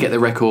get the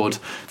record,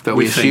 but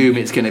we We assume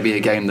think. it's going to be a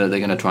game that they're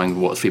going to try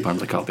and sweep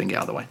under the carpet and get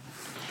out of the way.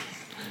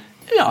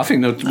 Yeah, I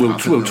think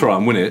we'll try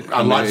and win it.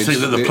 I'd like to think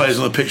that the players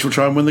on the pitch will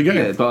try and win the game.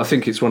 Yeah, but I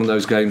think it's one of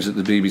those games that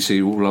the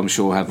BBC will, I'm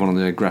sure, have one of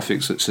their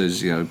graphics that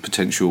says,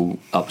 potential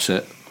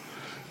upset.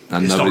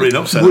 And it's not really an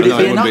upset. Would it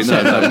be an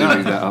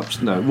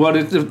upset? No. Well,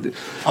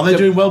 are they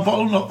doing well,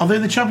 Bolton? Are they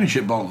in the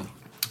Championship, Bolton?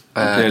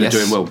 They're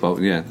doing well,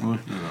 Bolton, yeah.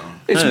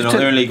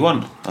 They're in League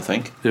One, I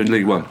think. They're in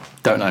League One.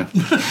 Don't know.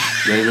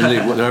 They're in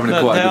League One. They're having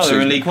quite a good season.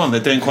 They're in League One. They're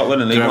doing quite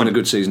well in League One. They're having a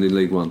good season in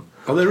League One.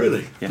 Are they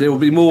really? Yeah. There will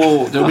be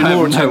more. There will be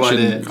more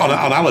attention on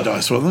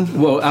Allardyce, won't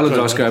there? Well,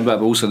 Allardyce going back,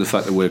 but also the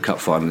fact that we're cup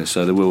finalists,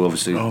 so there will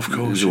obviously. Oh, of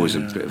course, there's always a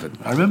bit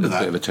of I remember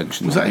that. Bit of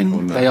attention. Was that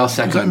in? They are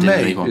second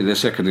in League One. Yeah, they're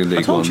second in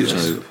League One.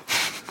 So,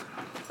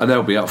 and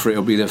they'll be up for it.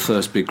 It'll be their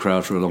first big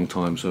crowd for a long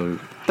time. So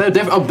they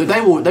will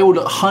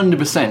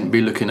 100%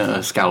 be looking at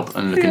a scalp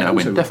and looking at a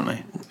win.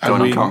 Definitely.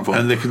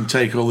 And they can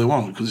take all they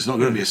want because it's not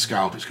going to be a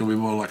scalp. It's going to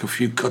be more like a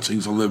few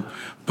cuttings on the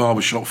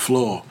barbershop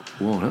floor.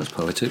 Wow, that's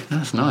poetic.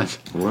 That's nice.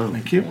 Wow,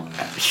 thank you.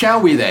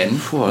 Shall we then?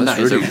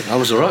 I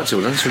was all right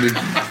till then.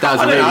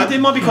 I think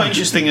it might be quite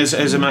interesting as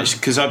a match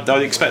because I'd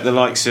expect the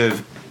likes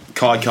of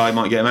Kai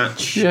might get a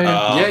match.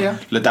 Yeah.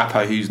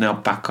 Ladapo, who's now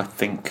back, I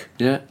think.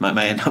 Yeah,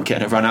 may end up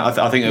getting a run out.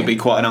 I think it would be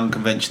quite an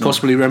unconventional.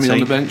 Possibly Remy on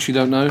the bench. You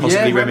don't know.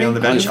 Possibly Remy on the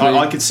bench.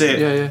 I could see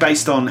it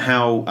based on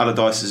how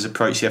Allardyce has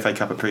approached the FA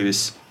Cup at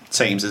previous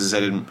teams, as I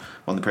said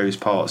on the previous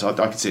parts. I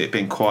could see it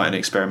being quite an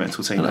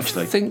experimental team.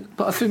 Actually,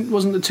 I think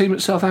wasn't the team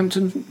at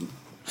Southampton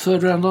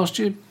third round last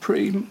year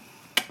pretty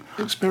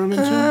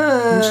experimental in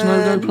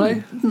Sonogo play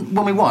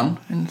when we won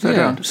in third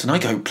round?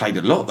 Sonogo played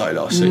a lot though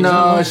last season.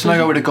 No,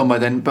 Sonogo would have gone by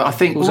then, but I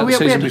think we had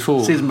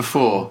season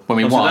before when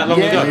we won.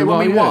 When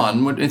we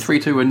won in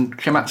 3-2 and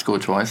Shamat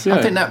scored twice.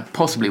 I think that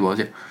possibly was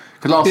it.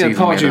 Because last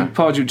season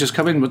Pardew just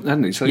come in,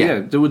 hadn't he? So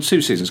there were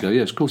 2 seasons ago.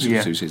 Yeah, of course it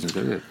was 2 seasons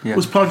ago. Yeah.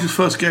 Was Pardew's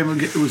first game?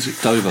 Was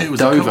it Dover? It was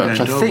Dover,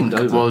 which I think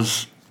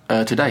was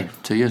today,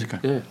 2 years ago.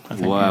 Yeah.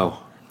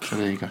 Wow. So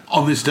there you go.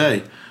 On this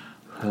day.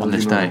 On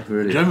this day.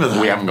 Really? Do you remember that?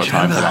 We haven't got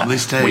time for that. On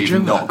this day.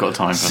 We've not got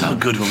time for that. So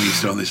good when we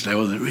used to on this day,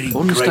 wasn't it? Really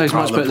on this day is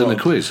much better than the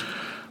quiz.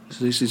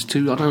 So this is I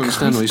don't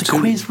understand why he's The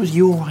quiz was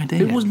your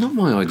idea. It was not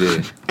my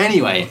idea.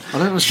 Anyway, I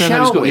don't understand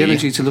how he's got the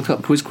energy to look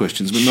up quiz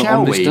questions, but not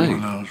on this day.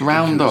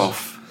 Round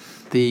off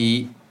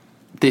this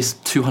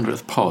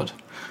 200th pod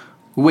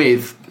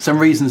with some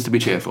reasons to be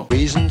cheerful.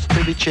 Reasons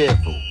to be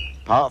cheerful.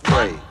 Part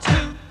 3.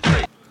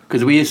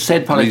 Because we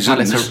said Palace are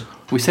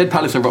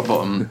rock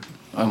bottom,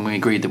 and we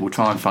agreed that we'll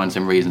try and find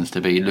some reasons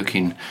to be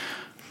looking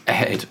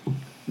ahead.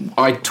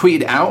 I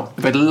tweeted out.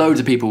 We've had loads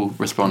of people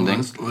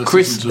responding.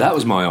 Chris, that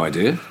was my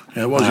idea.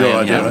 Yeah, it was your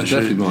idea.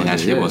 Definitely my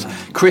idea. It was.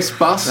 Chris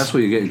Buss. That's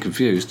where you're getting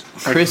confused.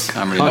 Chris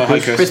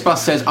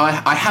Buss says,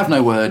 I have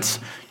no words.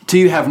 Do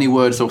you have any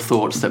words or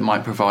thoughts that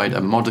might provide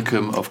a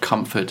modicum of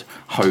comfort,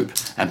 hope,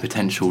 and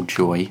potential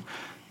joy?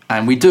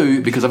 And we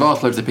do, because I've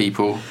asked loads of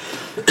people,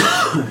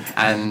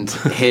 and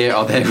here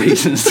are their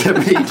reasons to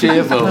be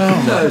cheerful.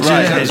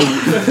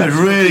 They've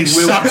really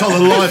sucked all the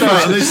life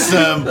out of this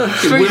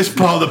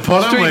part of the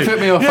pod, haven't we? Put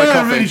me off by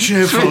coffee. Really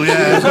cheerful,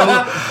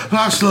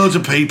 That's loads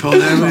of people,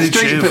 they're really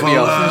cheerful. Put me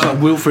off. Like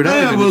Wilfred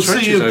Owen. We'll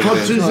see you.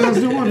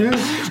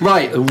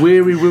 Right. A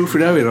weary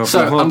Wilfred Owen after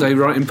a hard day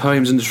writing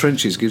poems in the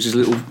trenches gives his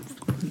little...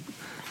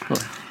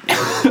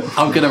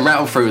 I'm going to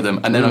rattle through them,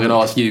 and then I'm going to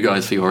ask you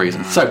guys for your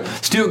reasons. So,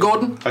 Stuart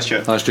Gordon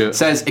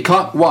says it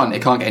can't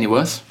get any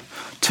worse.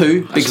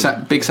 2,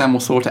 Big Sam will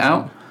sort it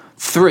out.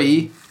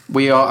 3,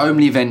 we are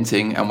only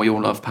venting, and we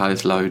all love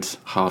Palace loads.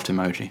 Heart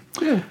emoji.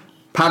 Yeah.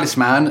 Palace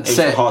Man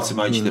said the heart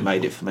emoji that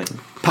made it for me.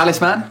 Palace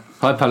Man.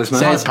 Hi, Palace Man.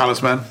 Says, Hi,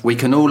 Palace Man. We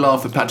can all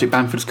laugh at Patrick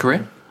Bamford's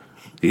career.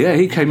 Yeah,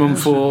 he came on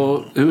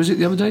for. Who was it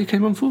the other day? He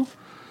came on for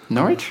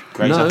Norwich.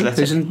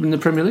 He's in the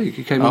Premier League.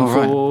 He came on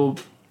for.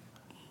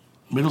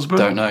 Middlesbrough?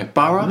 Don't know.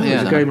 Borough? No,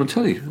 yeah, a game on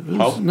telly.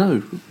 No.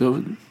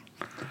 Don't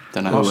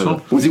know.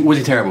 Arsenal? Was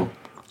he terrible?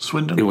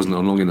 Swindon? It wasn't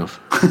on long enough.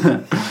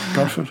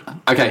 Bradford?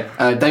 Okay,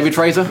 David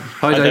Fraser.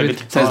 Hi,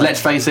 David. Says, let's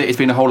face it, it's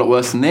been a whole lot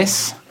worse than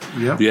this.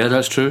 Yeah,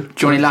 that's true.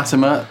 Johnny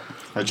Latimer.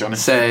 Hi, Johnny.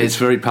 Says, it's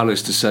very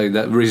Palace to say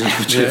that reason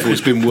for cheerful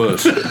it's been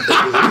worse.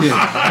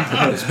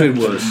 It's been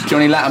worse.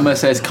 Johnny Latimer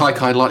says, Kai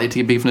likely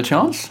to be given a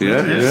chance.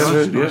 Yeah.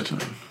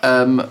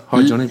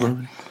 Hi, Johnny.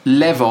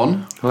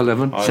 Levon. Hi,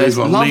 Levon. Says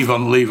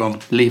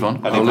Levon.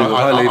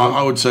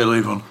 I would say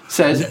Levon.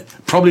 Says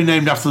probably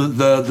named after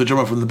the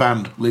drummer from the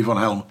band, Levon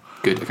Helm.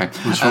 Good. Okay.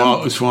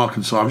 It's from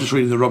Arkansas. I'm just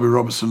reading the Robbie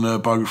Robertson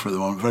biography at the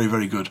moment. Very,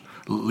 very good.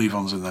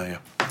 Levon's in there.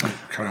 Yeah.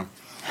 Carry on.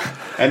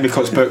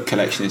 Endicott's book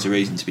collection is a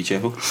reason to be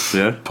cheerful.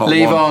 Yeah.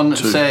 Levon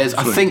says,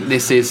 I think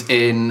this is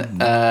in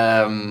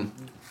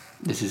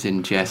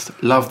jest.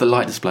 Love the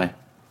light display.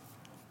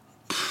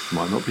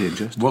 Might not be in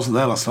jest. Wasn't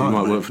there last night. He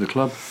might work for the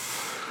club.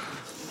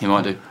 He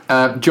might do.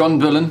 John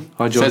Bullen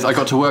says, I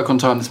got to work on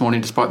time this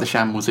morning despite the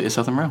shambles at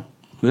Southern Rail.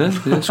 Yeah,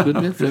 that's good.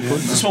 Yeah, fair point.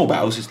 It's small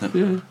battles, isn't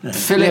it?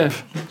 Yeah.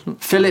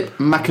 Philip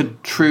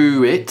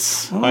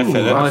Macatruitz. Hi,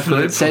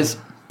 Philip. Says,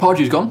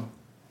 Pardew's gone.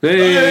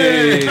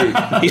 Hey!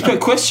 He's put a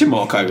question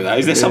mark over that.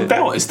 Is there some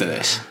doubt as to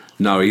this?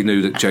 No, he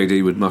knew that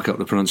JD would muck up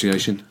the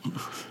pronunciation.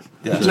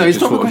 Yeah. No, he's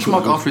not a question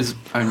mark after his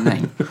own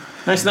name.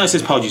 No, it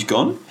says Pardew's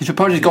gone. He's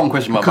Pardew's gone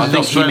question mark. But I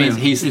think he means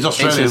he's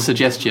Australian. It's a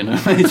suggestion.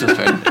 He's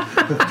Australian.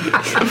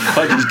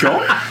 Pardew's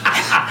gone.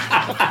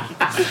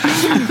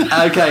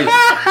 Okay.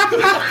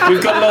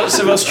 We've got lots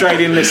of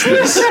Australian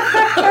listeners.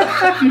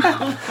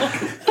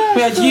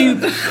 We had you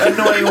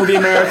annoying all the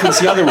Americans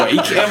the other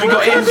week, and we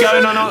got him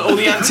going on all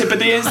the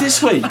Antipodeans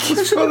this week.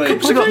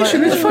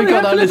 We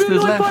got our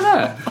listeners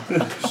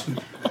left.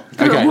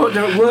 Okay.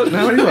 They're at work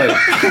now anyway.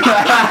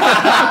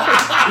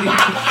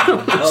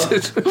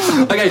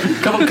 Okay,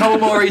 couple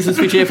more reasons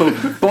to be cheerful.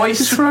 Boyce.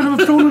 Just throw them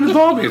a prawn and a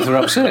barbie if they're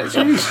upset.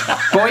 Jeez.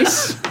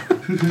 Boyce.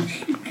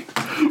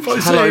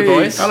 Hello,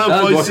 Boyce.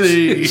 Hello,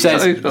 Boyce.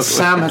 Says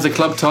Sam has a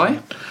club tie.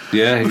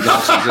 Yeah, he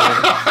does.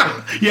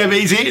 Yeah, but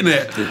he's eating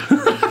it.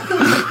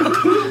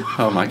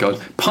 Oh my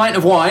god. Pint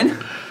of wine.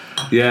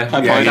 Yeah.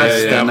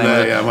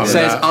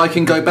 Says I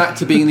can go back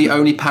to being the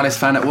only Palace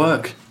fan at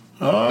work.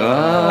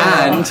 Oh.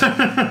 And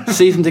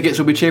season tickets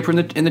will be cheaper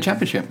in the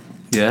Championship.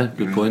 Yeah,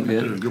 good point.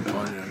 Yeah. Good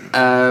point,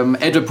 yeah.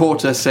 Edward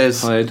Porter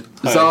says Hi, Ed.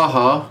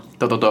 Zaha.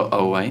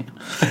 Oh wait.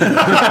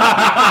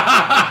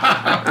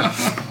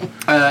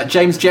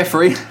 James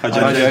Jeffrey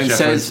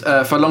says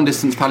for a long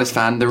distance Palace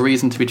fan, the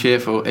reason to be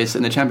cheerful is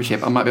in the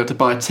Championship I might be able to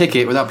buy a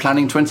ticket without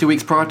planning 20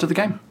 weeks prior to the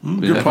game.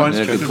 Good point.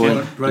 Yeah, good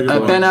point. Very good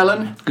point. Ben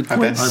Allen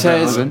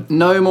says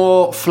no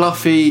more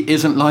fluffy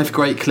isn't life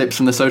great clips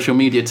from the social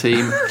media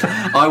team.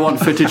 I want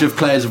footage of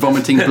players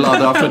vomiting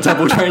blood after a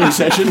double training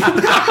session.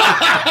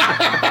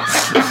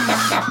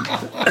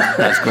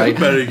 That's great.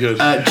 Very good.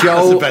 Joel,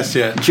 That's the best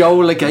yet.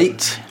 Joel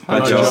Legate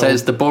Joel.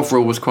 says the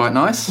Bovril was quite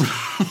nice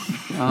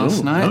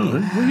last night.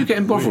 What are you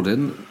getting bottled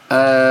in? You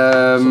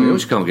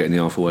always can't get any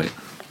half away.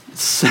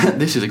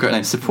 This is a great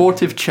name.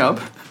 Supportive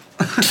Chubb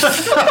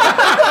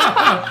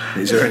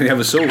Is there any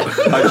other sort?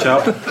 Hi,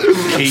 Chubb.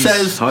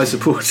 says High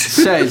support.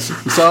 says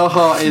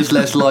Zaha is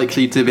less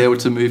likely to be able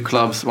to move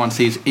clubs once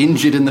he's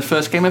injured in the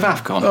first game of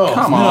AFCON.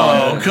 Come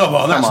on.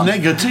 That's on.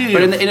 negative.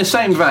 But in the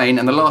same vein,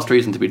 and the last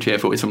reason to be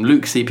cheerful is from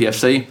Luke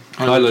CPFC.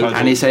 Hi, Luke.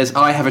 And he says,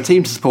 I have a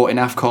team to support in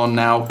AFCON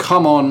now.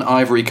 Come on,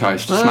 Ivory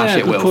Coast. Smash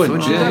it, good Will. point.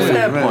 Which is a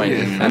fair point.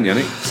 And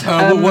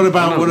Yannick. What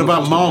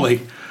about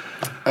Marley?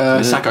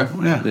 Sacco.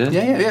 Yeah.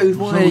 Yeah.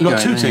 Well, So there we've you got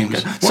go, two there you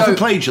teams. go. What So, do they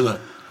play each other?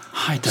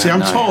 I don't See,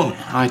 I'm know. torn.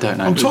 I don't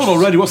know. I'm torn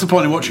already. What's the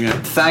point in watching it?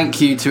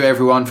 Thank you to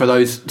everyone for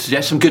those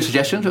suggestions. Some good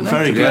suggestions, weren't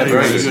there? Very Yeah, good.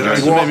 very Very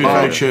good. good. It made me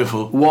very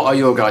cheerful. What are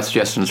your guys'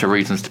 suggestions for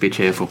reasons to be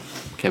cheerful,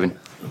 Kevin?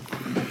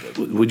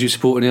 Would you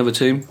support any other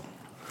team?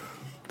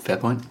 Fair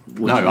point.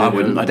 No, I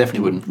wouldn't. I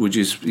definitely wouldn't. Would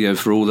you,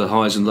 for all the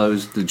highs and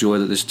lows, the joy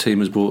that this team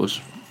has brought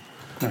us?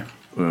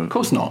 Of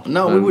course not.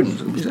 No, we wouldn't.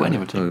 We'd support any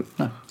other team.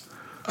 No.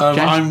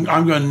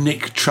 I'm going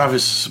Nick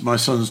Travis. My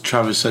son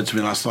Travis said to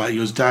me last night, he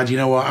goes, Dad, you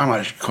know what, I'm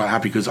actually quite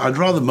happy because I'd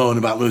rather moan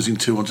about losing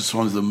 2-1 to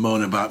Swans than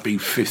moan about being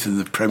 5th in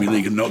the Premier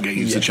League and not getting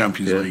into the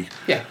Champions League.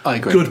 Yeah, I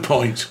agree. Good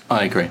point.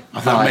 I agree.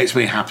 That makes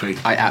me happy.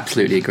 I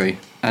absolutely agree.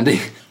 Andy?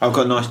 I've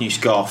got a nice new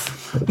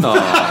scarf.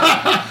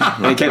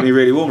 It kept me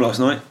really warm last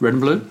night. Red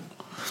and blue?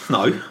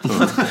 No.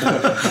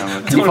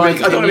 I don't want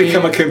to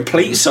become a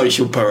complete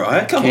social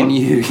pariah. Come on.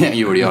 Yeah,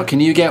 you already are.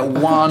 Can you get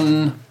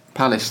one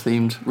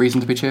Palace-themed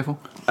reason to be cheerful?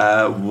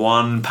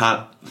 One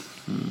pat.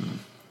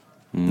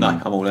 No,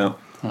 I'm all out.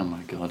 Oh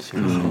my God!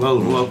 Seriously.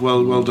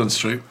 Well done,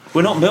 Street.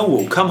 We're not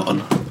Millwall. Come on.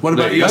 What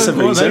about you? That's a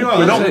reason.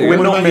 We're not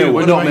Millwall.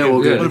 We're not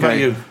Millwall. What about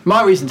you?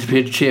 My reason to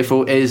be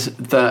cheerful is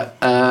that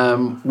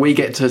we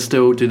get to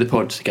still do the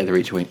pod together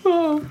each week.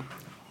 Oh,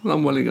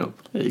 I'm welling up.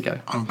 There you go.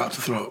 I'm about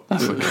to throw up.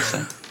 That's what you're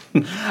saying.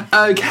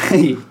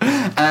 Okay,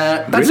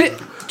 that's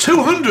it.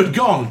 200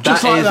 gone,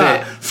 just That like is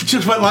that.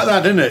 Just went like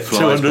that, didn't it?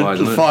 Flies 200 by,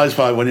 doesn't it? flies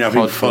by when you're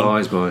having fun.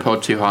 Flies by.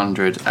 Pod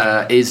 200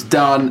 is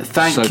done.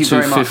 Thank you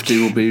very much.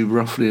 250 will be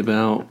roughly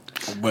about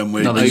When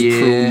we're Another April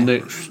year.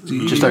 next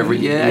year. Just over a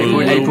year.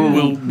 We'll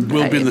April.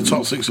 be in the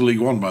top 6 of League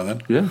One by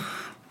then. Yeah.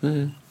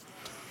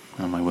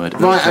 Oh my word.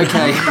 Right.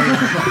 Okay.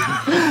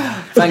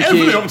 Thank Every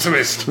you.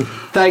 optimist.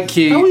 Thank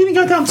you. How are we going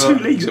to go down 2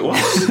 leagues at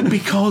once?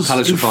 Because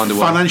Palace will find a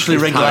way. financial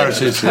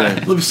irregularities. Yeah.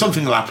 There'll be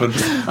something will happen.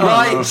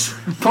 Right,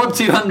 Pod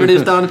 200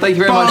 is done. Thank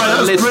you very much Bye,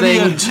 for that's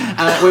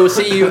listening. We will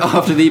see you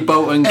after the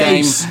Bolton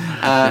game. Ace.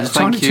 Tiny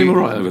Thank Tim all you.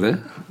 right over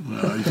there?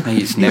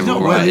 He's never not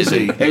all right, well, is is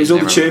he? he? It was all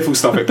the cheerful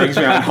stuff. It brings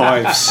me out in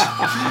hives.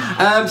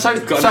 So,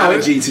 an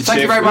allergy to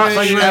thank you very much for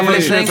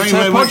listening Thank you to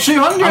very Pod much.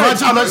 200.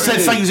 I'd like to say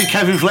thank you to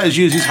Kevin for letting us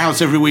use his house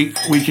every week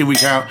in,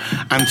 week out,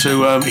 and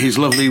to his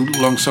lovely,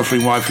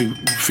 long-suffering wife for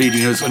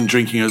feeding us and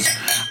drinking us,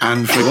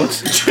 and for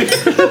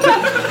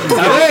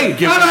Hey,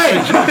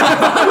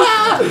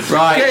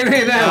 right. Get in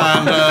here now.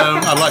 And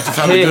I'd like to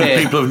thank the Here, good here.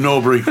 people of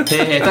Norbury.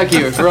 Here, thank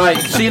you. Right,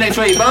 see you next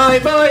week. Bye,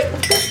 bye.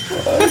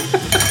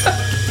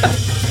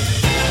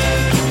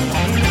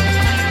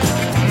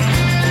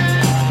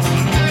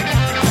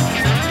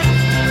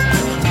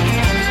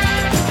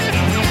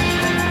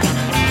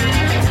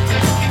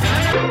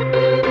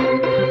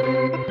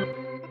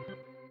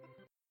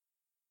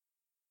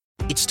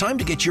 It's time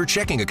to get your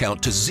checking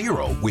account to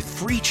zero with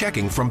free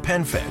checking from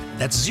PenFed.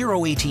 That's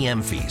zero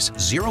ATM fees,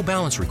 zero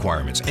balance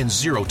requirements, and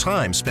zero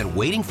time spent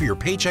waiting for your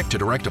paycheck to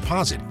direct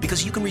deposit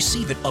because you can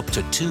receive it up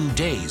to 2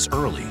 days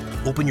early.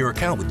 Open your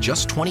account with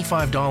just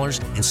 $25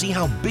 and see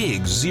how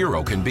big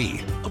zero can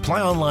be.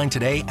 Apply online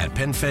today at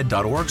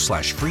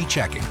PenFed.org/free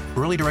checking.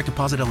 Early direct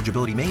deposit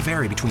eligibility may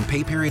vary between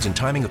pay periods and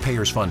timing of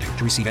payers' funding.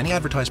 To receive any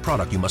advertised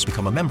product, you must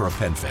become a member of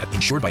PenFed,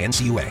 insured by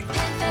NCUA.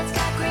 PenFed's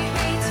got great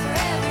rates for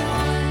everyone.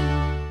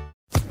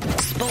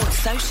 Sports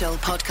Social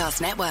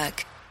Podcast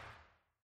Network.